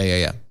understand that.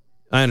 Yeah.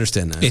 I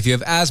understand that. If you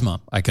have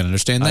asthma, I can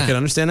understand that. I can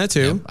understand that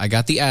too. Yeah, I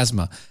got the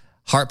asthma.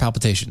 Heart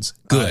palpitations.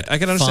 Good. I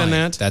can understand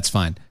fine. that. That's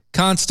fine.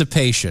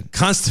 Constipation.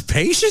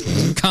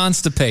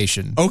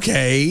 Constipation.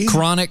 Okay.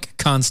 Chronic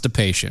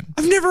constipation.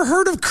 I've never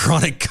heard of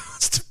chronic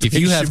constipation. If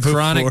you have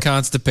chronic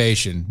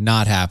constipation,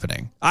 not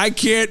happening. I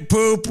can't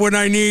poop when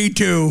I need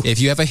to. If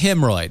you have a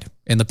hemorrhoid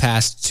in the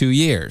past 2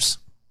 years.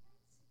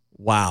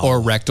 Wow. Or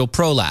rectal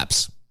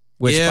prolapse.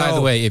 Which, by the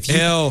way,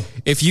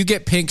 if you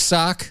get pink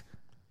sock,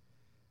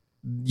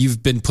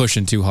 you've been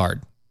pushing too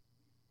hard.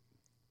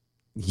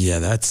 Yeah,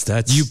 that's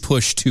you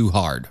push too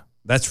hard.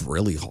 That's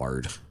really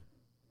hard.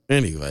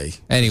 Anyway.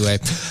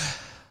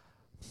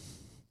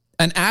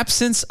 An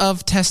absence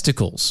of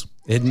testicles.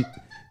 Isn't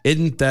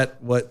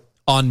that what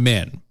on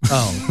men?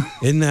 Oh,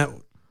 isn't that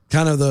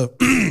kind of the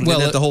isn't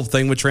that the whole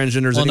thing with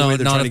transgenders? Well, anyway?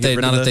 no,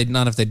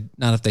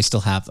 not if they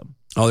still have them.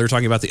 Oh, they're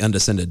talking about the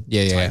undescended.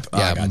 Yeah.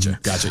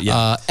 Gotcha.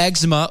 Yeah.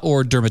 Eczema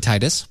or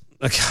dermatitis.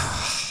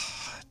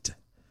 God.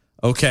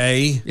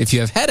 Okay. If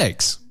you have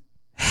headaches.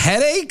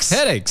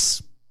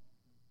 Headaches.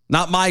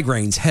 Not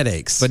migraines,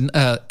 headaches.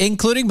 But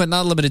including but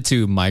not limited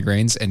to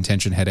migraines and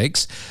tension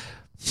headaches.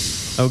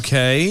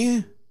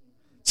 Okay.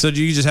 So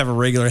do you just have a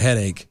regular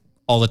headache?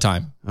 All the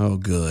time. Oh,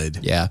 good.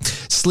 Yeah.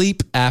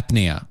 Sleep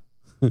apnea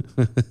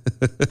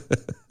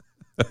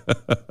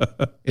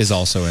is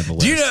also in the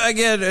list. Do you know,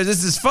 again,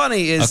 this is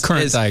funny. A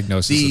current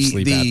diagnosis of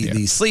sleep apnea.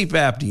 The sleep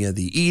apnea,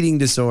 the eating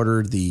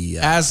disorder, the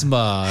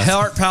asthma,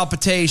 heart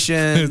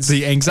palpitations,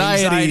 the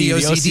anxiety, the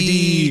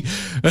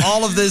OCD,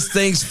 all of these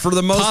things for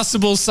the most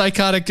possible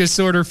psychotic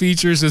disorder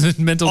features and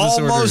mental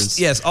disorders.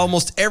 Yes,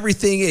 almost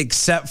everything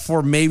except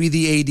for maybe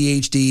the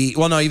ADHD.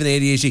 Well, no, even the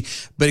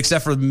ADHD, but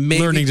except for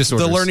maybe learning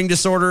disorders. The learning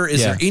disorder.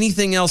 Is there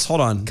anything else? Hold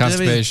on.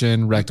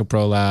 Constipation, rectal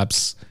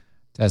prolapse.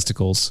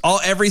 Testicles.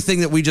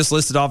 Everything that we just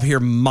listed off here,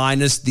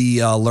 minus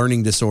the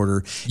learning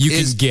disorder,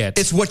 can get.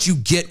 It's what you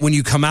get when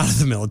you come out of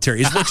the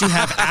military. It's what you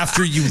have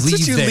after you leave.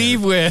 What you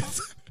leave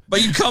with.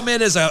 But you come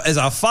in as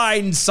a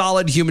fine,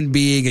 solid human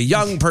being, a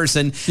young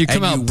person. You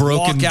come out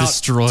broken,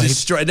 destroyed.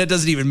 And that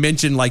doesn't even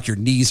mention like your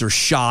knees are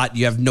shot.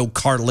 You have no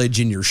cartilage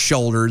in your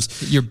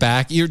shoulders. Your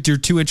back, you're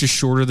 2 inches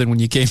shorter than when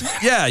you came.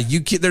 Yeah,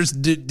 you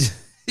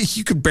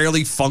could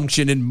barely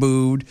function and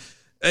move.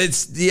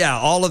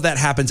 All of that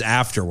happens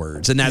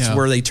afterwards, and that's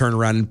where they turn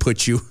around and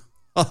put you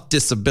on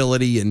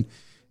disability, and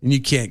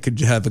you could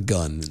have a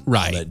gun, and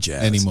all that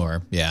jazz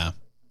anymore. Yeah,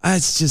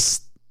 it's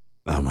just,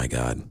 oh my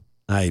god,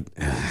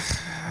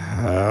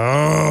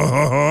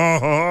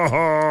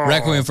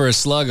 Requiem for a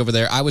Slug over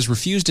there. I was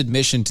refused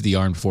admission to the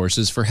armed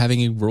forces for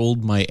having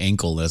rolled my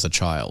ankle as a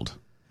child.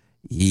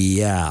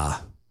 Yeah.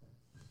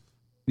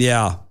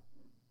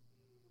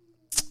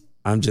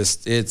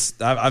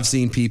 I've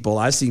seen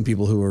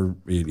people who are,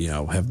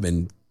 have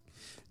been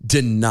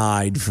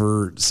denied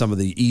for some of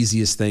the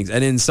easiest things.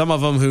 And then some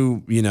of them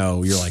who,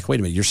 you're like,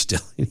 wait a minute, you're still,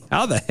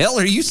 how the hell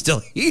are you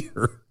still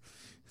here?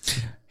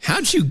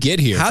 How'd you get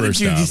here? How did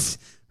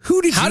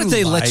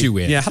they let you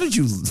in? Yeah. How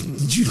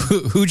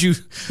who'd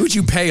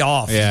you pay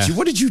off? Yeah.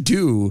 What did you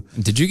do?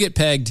 Did you get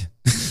pegged?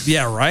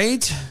 Yeah.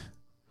 Right.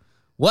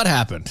 What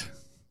happened?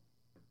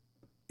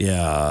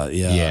 Yeah.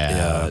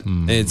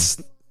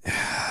 It's,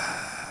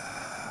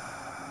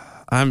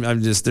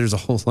 I'm just, there's a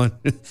whole lot.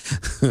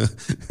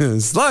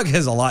 Slug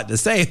has a lot to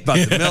say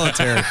about the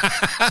military.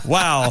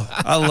 Wow.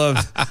 I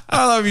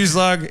love you,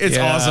 Slug. It's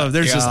awesome.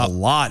 There's just a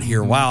lot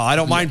here. Wow. I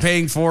don't mind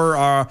paying for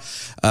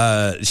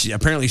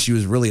apparently she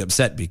was really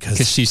upset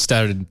because she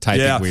started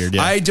typing weird.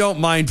 Yeah. I don't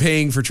mind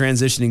paying for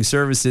transitioning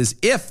services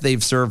if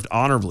they've served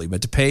honorably,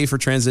 but to pay for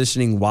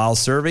transitioning while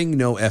serving,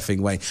 no effing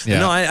way. Yeah.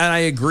 No, I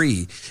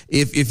agree.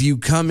 If you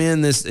come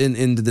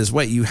into this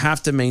way, you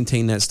have to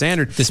maintain that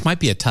standard. This might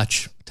be a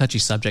touchy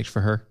subject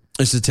for her.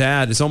 It's a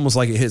tad. It's almost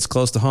like it hits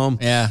close to home.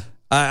 Yeah.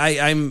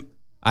 I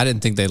didn't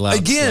think they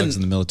allowed slugs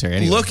in the military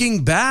anyway.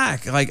 Looking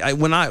back,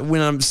 when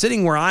I'm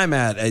sitting where I'm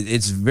at,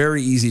 it's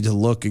very easy to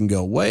look and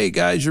go, wait,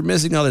 guys, you're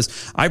missing all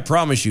this. I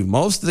promise you,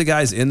 most of the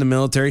guys in the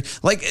military,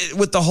 like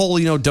with the whole,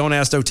 don't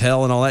ask, don't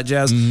tell and all that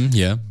jazz.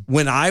 Yeah.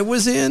 When I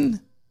was in,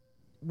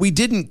 we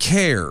didn't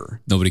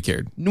care. Nobody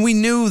cared. We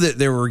knew that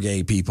there were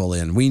gay people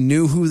in. We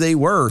knew who they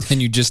were.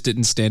 And you just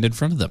didn't stand in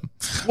front of them.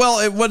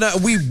 Well,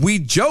 we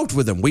joked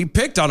with them. We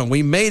picked on them.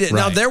 We made it. Right.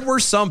 Now, there were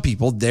some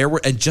people,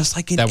 and just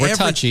like in that were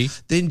touchy.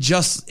 Then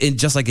just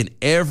like in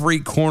every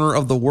corner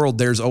of the world,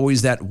 there's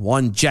always that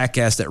one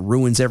jackass that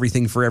ruins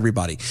everything for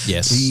everybody.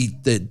 Yes.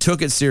 That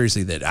took it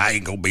seriously, that I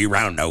ain't going to be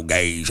around no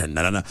gays. And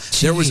no.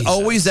 There was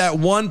always that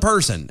one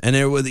person, and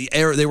they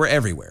were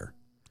everywhere.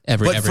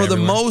 But for the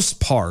most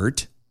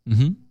part,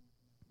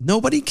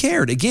 nobody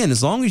cared. Again,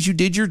 as long as you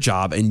did your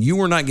job and you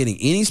were not getting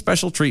any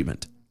special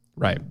treatment.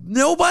 Right.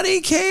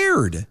 Nobody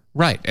cared.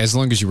 Right. As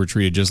long as you were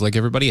treated just like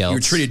everybody else. You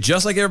were treated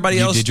just like everybody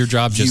else. You did your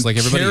job just like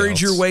everybody else. You carried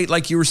your weight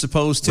like you were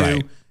supposed to.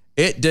 Right.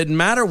 It didn't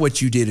matter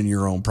what you did in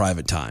your own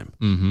private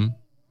time.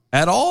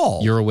 At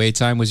all. Your away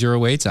time was your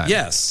away time.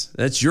 Yes.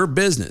 That's your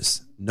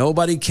business.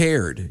 Nobody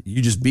cared.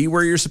 You just be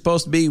where you're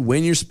supposed to be,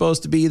 when you're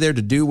supposed to be there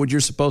to do what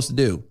you're supposed to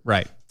do.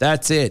 Right.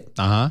 That's it.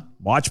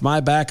 Watch my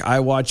back,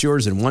 I watch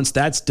yours. And once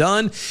that's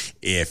done,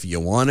 if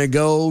you want to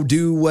go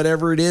do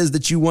whatever it is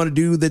that you want to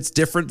do that's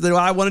different than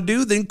what I want to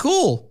do, then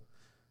cool.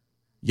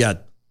 You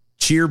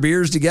cheer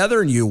beers together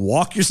and you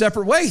walk your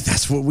separate way.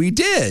 That's what we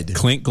did.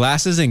 Clink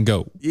glasses and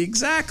go.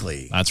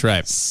 Exactly. That's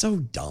right. So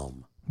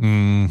dumb.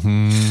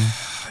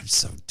 Mm-hmm. I'm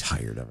so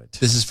tired of it.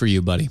 This is for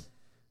you, buddy.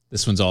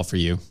 This one's all for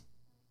you.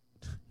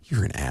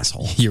 You're an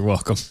asshole. You're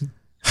welcome.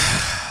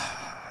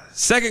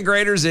 Second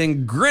graders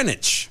in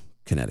Greenwich,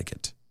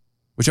 Connecticut.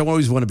 Which I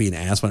always want to be an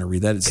ass when I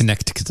read that. It's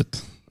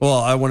Connecticut. Well,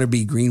 I want to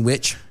be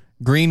Greenwich.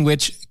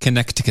 Greenwich,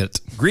 Connecticut.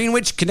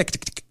 Greenwich,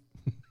 Connecticut.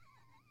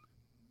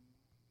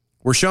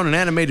 We're shown an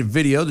animated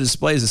video that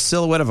displays a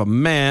silhouette of a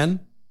man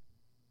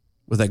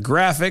with a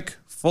graphic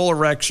full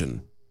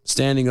erection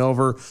standing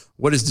over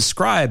what is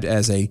described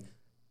as a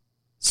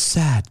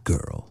sad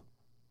girl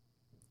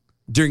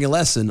during a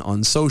lesson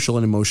on social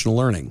and emotional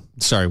learning.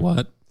 Sorry,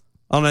 what?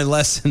 On a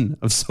lesson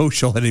of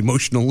social and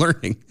emotional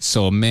learning.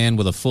 So a man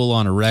with a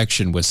full-on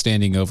erection was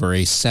standing over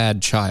a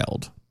sad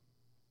child.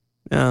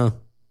 Yeah.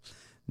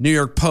 New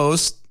York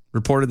Post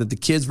reported that the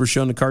kids were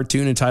shown a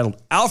cartoon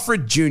entitled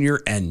Alfred Jr.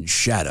 and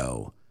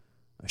Shadow,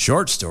 a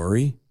short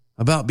story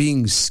about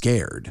being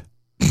scared.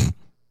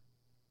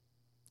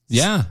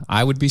 Yeah,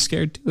 I would be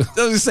scared too. I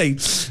was going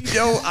to say,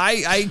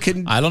 I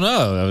can. I don't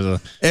know.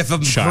 If a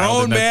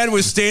grown man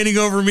was standing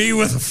over me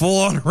with a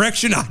full-on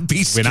erection, I'd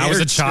be scared. When I was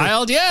a too.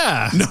 child,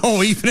 yeah.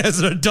 No, even as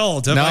an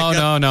adult. No,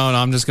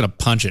 I'm just going to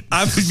punch it.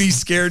 I would be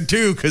scared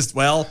too because,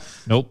 well.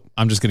 Nope.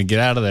 I'm just going to get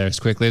out of there as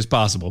quickly as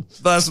possible.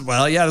 That's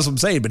what I'm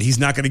saying. But he's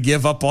not going to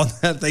give up on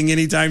that thing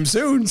anytime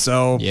soon.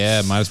 So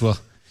yeah, might as well.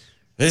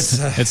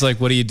 It's like,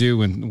 what do you do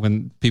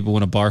when people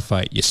win a bar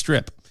fight? You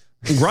strip.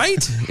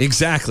 Right?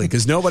 Exactly.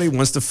 Because nobody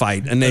wants to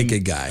fight a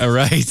naked guy. All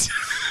right.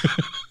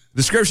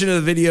 Description of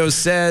the video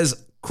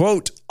says,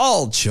 quote,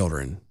 all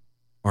children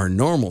are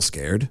normal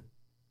scared.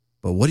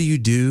 But what do you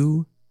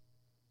do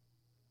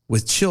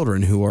with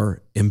children who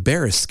are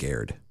embarrassed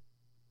scared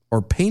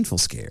or painful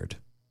scared?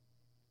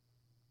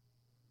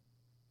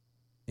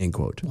 End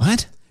quote.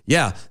 What?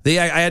 Yeah. I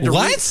had to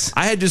what?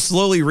 I had to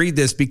slowly read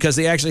this because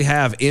they actually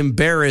have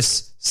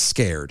embarrass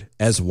scared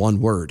as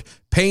one word.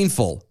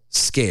 Painful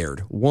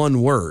scared,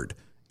 one word.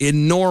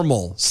 In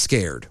normal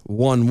scared,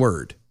 one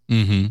word.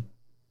 Mm-hmm.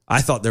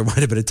 I thought there might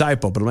have been a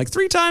typo, but I'm like,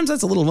 3 times?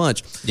 That's a little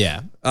much.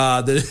 Yeah.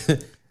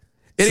 It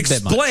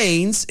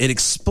explains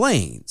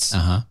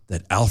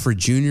that Alfred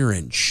Jr.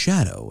 and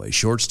Shadow, a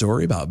short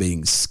story about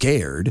being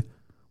scared,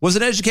 was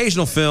an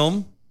educational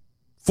film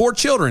for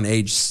children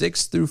aged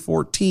 6 through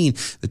 14.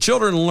 The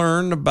children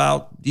learn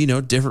about,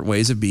 different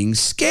ways of being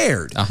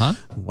scared,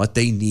 what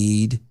they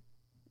need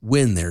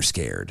when they're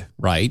scared.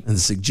 Right. And the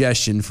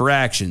suggestion for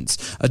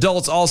actions.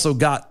 Adults also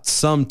got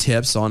some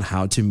tips on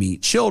how to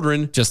meet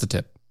children. Just a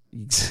tip.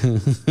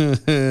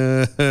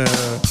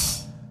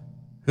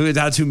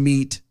 How to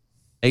meet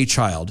a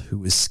child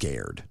who is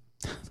scared.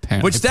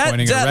 Apparently Which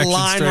that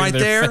line right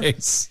there.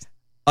 Face.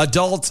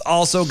 Adults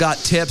also got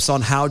tips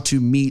on how to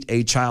meet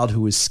a child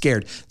who is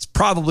scared. It's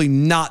probably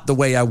not the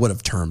way I would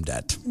have termed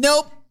it.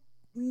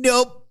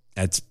 Nope.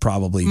 That's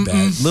probably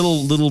bad.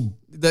 Little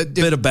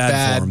bit of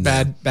bad form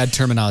there. Bad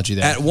terminology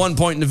there. At one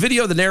point in the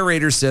video, the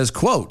narrator says,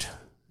 quote,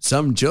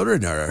 some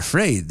children are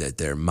afraid that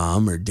their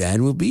mom or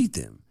dad will beat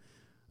them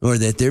or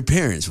that their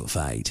parents will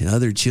fight.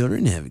 Other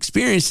children have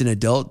experienced an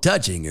adult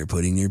touching or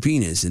putting their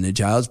penis in a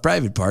child's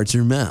private parts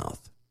or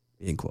mouth.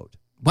 End quote.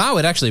 Wow,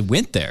 it actually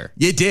went there.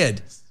 It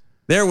did.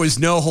 There was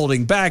no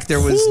holding back.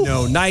 There was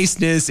no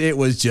niceness.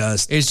 It's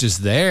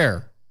just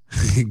there.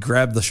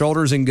 Grab the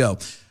shoulders and go.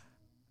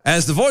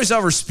 As the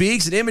voiceover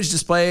speaks, an image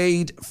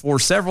displayed for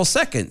several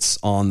seconds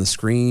on the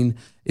screen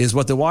is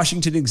what the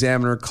Washington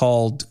Examiner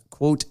called,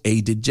 quote, a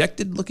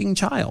dejected-looking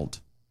child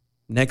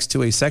next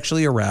to a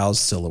sexually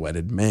aroused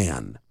silhouetted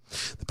man.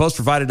 The Post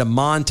provided a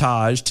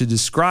montage to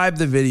describe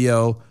the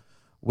video,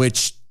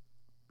 which,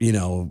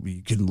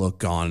 you can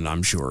look on,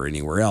 I'm sure,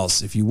 anywhere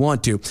else if you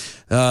want to. You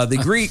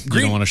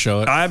don't want to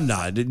show it? I'm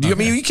not. I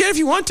mean, you can if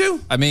you want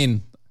to. I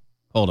mean,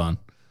 hold on.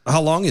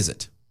 How long is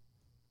it?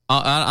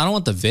 I don't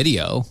want the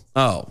video.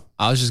 Oh.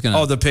 I was just going to...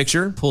 Oh, the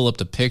picture? Pull up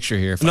the picture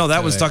here. No,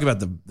 that was talking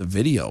about the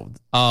video.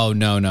 Oh,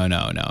 no.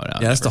 Yeah,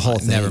 that's the whole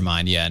thing. Never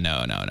mind. Yeah,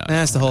 no.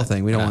 That's the whole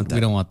thing. We don't want that.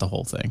 We don't want the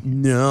whole thing.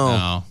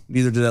 No.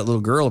 Neither did that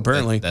little girl,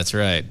 apparently. That's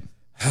right.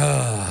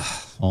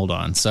 Hold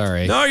on.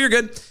 Sorry. No, you're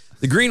good.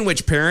 The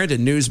Greenwich parent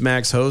and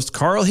Newsmax host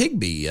Carl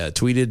Higbee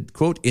tweeted,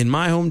 quote, in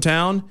my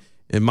hometown,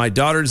 in my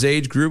daughter's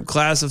age group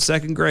class of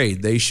 2nd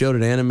grade, they showed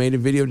an animated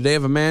video today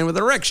of a man with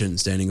erection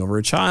standing over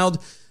a child.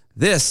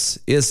 This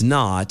is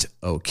not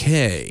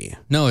okay.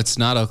 No, it's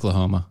not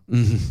Oklahoma.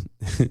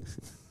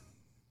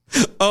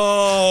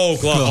 Oh,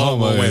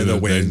 Oklahoma, where the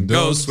wind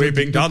goes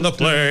sweeping down the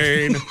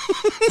plain,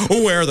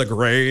 where the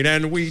grain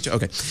and wheat.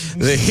 Okay.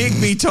 The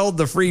Higbee told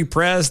the Free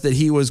Press that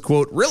he was,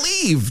 quote,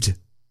 relieved.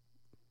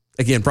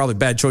 Again, probably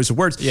bad choice of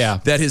words.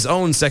 Yeah. That his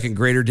own 2nd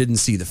grader didn't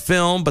see the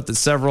film, but that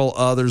several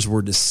others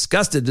were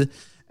disgusted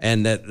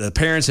and that the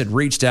parents had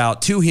reached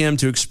out to him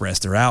to express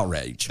their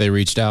outrage. They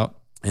reached out?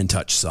 And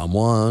touch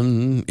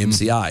someone.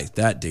 MCI.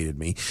 That dated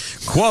me.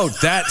 Quote,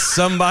 that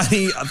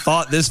somebody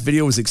thought this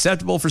video was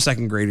acceptable for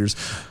 2nd graders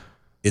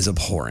is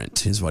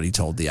abhorrent, is what he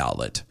told the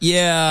outlet.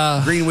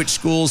 Yeah. Greenwich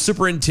School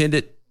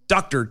Superintendent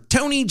Dr.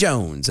 Tony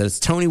Jones, that's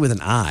Tony with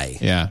an I.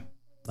 Yeah.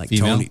 Like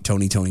female?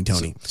 Tony.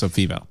 So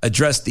female.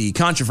 Addressed the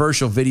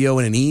controversial video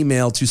in an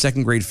email to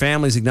 2nd grade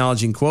families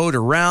acknowledging, quote,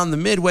 around the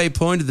midway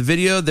point of the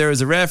video, there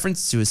is a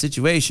reference to a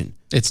situation.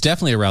 It's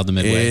definitely around the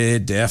midway.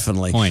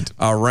 Definitely. Point.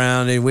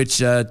 Around in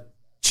which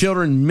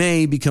children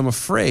may become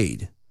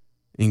afraid,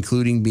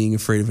 including being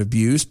afraid of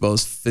abuse,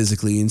 both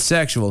physically and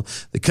sexual.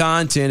 The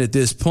content at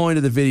this point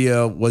of the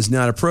video was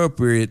not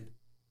appropriate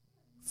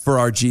for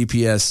our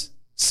GPS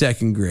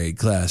second grade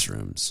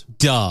classrooms.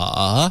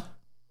 Duh.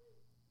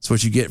 That's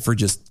what you get for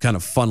just kind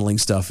of funneling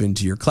stuff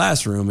into your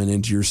classroom and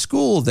into your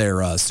school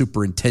there,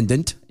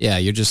 superintendent. Yeah,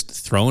 you're just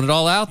throwing it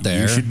all out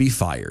there. You should be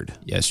fired.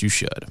 Yes, you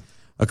should.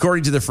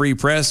 According to the Free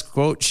Press,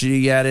 quote,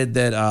 she added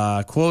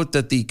that, quote,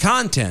 that the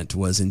content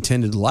was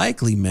intended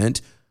likely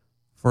meant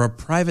for a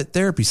private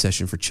therapy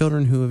session for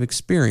children who have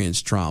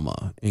experienced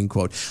trauma, end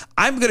quote.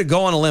 I'm going to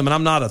go on a limb, and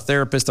I'm not a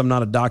therapist. I'm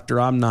not a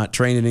doctor. I'm not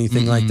trained in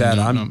anything like that.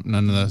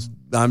 None of those.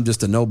 I'm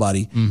just a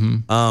nobody.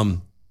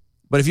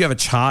 But if you have a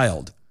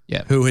child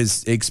who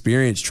has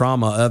experienced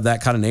trauma of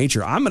that kind of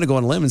nature, I'm going to go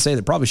on a limb and say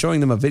that probably showing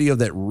them a video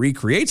that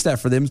recreates that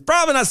for them is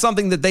probably not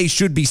something that they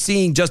should be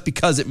seeing just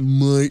because it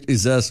might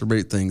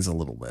exacerbate things a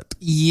little bit.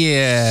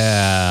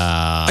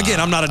 Yeah. Again,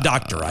 I'm not a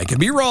doctor. I could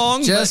be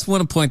wrong. Just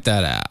want to point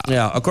that out.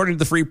 Yeah. According to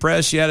the Free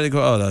Press, she added to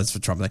go, that's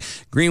what Trump.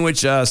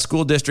 Greenwich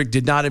School District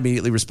did not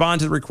immediately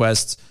respond to the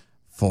requests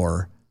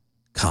for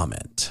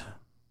comment.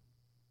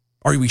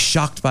 Are we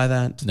shocked by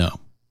that? No.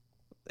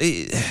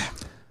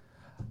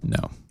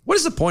 No. What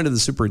is the point of the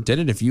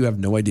superintendent if you have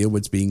no idea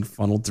what's being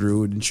funneled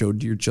through and showed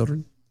to your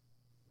children?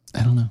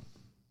 I don't know.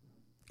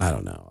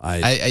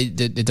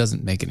 It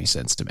doesn't make any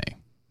sense to me.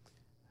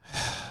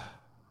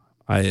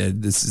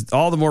 This is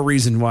all the more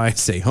reason why I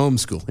say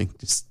homeschooling.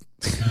 Just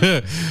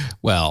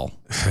well,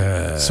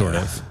 sort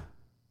of.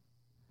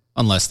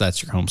 Unless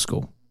that's your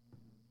homeschool.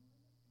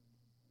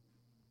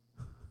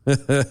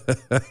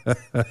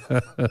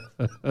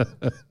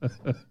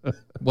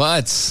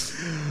 What?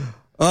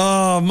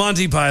 Oh,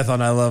 Monty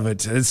Python. I love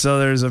it. And so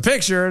there's a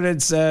picture and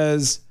it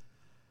says,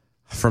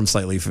 from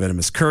Slightly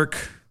Venomous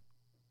Kirk,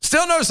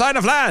 still no sign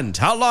of land.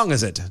 How long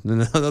is it?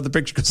 And another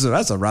picture goes,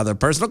 that's a rather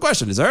personal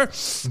question, is there?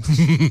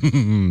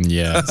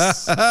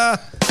 Yes.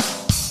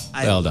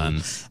 Well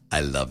done.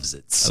 I loves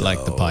it. So. I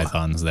like the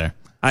pythons there.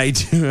 I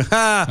do.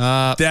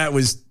 That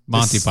was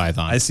Monty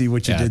Python. I see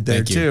what you did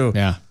there too.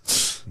 Yeah.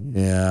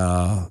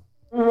 Yeah.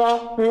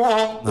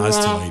 No, it's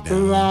too late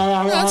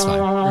now. That's fine.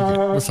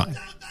 We're fine.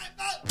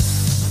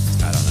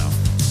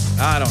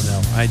 I don't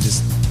know. I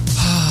just.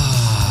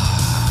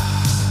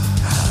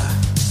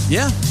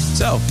 Yeah.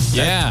 So.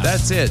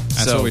 That's it.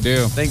 That's what we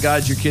do. Thank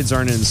God your kids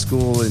aren't in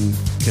school in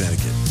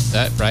Connecticut.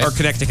 That right? Or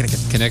Connecticut.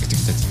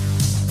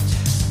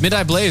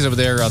 Midnight Blaze over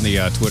there on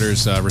the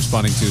Twitters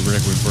responding to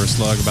Rick with First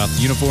Slug about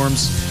the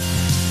uniforms.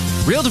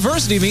 Real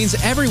diversity means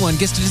everyone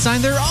gets to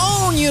design their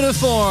own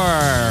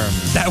uniform.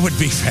 That would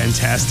be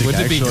fantastic.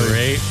 Wouldn't it be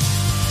great?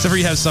 Except for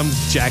you have some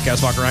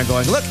jackass walking around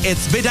going, look,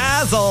 it's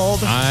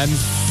bedazzled. I'm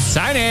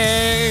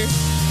shiny.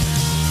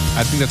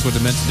 I think that's what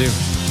it meant to do.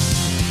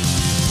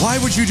 Why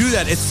would you do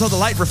that? It's so the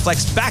light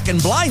reflects back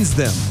and blinds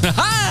them.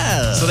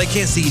 So they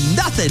can't see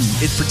nothing.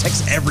 It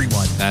protects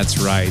everyone. That's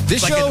right.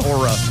 This like show, an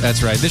aura.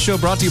 That's right. This show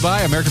brought to you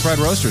by American Pride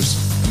Roasters.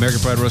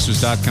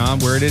 AmericanPrideRoasters.com,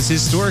 where it is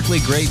historically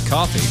great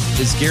coffee.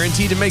 It's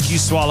guaranteed to make you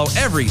swallow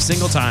every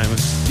single time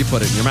you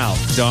put it in your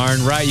mouth.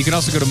 Darn right. You can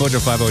also go to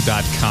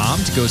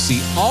Mojo50.com to go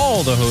see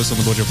all the hosts on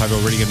the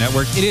Mojo50 Radio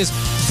Network. It is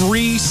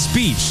free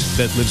speech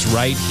that lives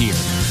right here.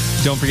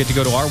 Don't forget to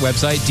go to our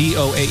website,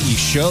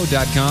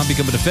 DOAEshow.com.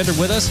 Become a defender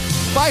with us.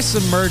 Buy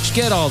some merch.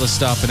 Get all the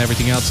stuff and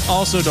everything else.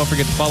 Also, don't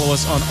forget to follow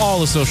us on all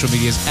the social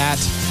medias at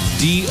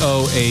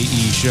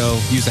DOAE Show.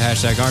 Use the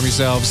hashtag Arm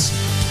Yourselves.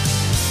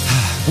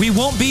 We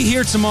won't be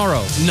here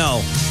tomorrow.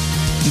 No.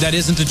 That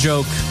isn't a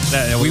joke.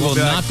 We will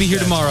not be here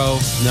tomorrow.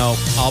 No.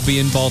 I'll be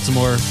in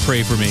Baltimore.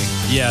 Pray for me.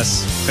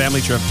 Yes. Family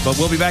trip. But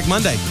we'll be back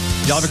Monday.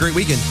 Y'all have a great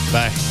weekend.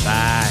 Bye.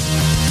 Bye.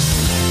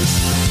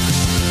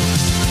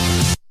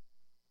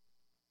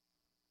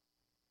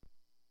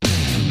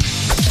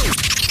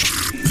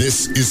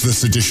 This is the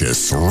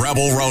seditious,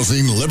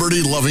 rabble-rousing,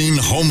 liberty-loving,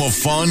 home of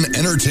fun,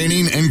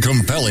 entertaining, and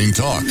compelling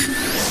talk.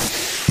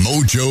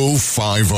 Mojo 50.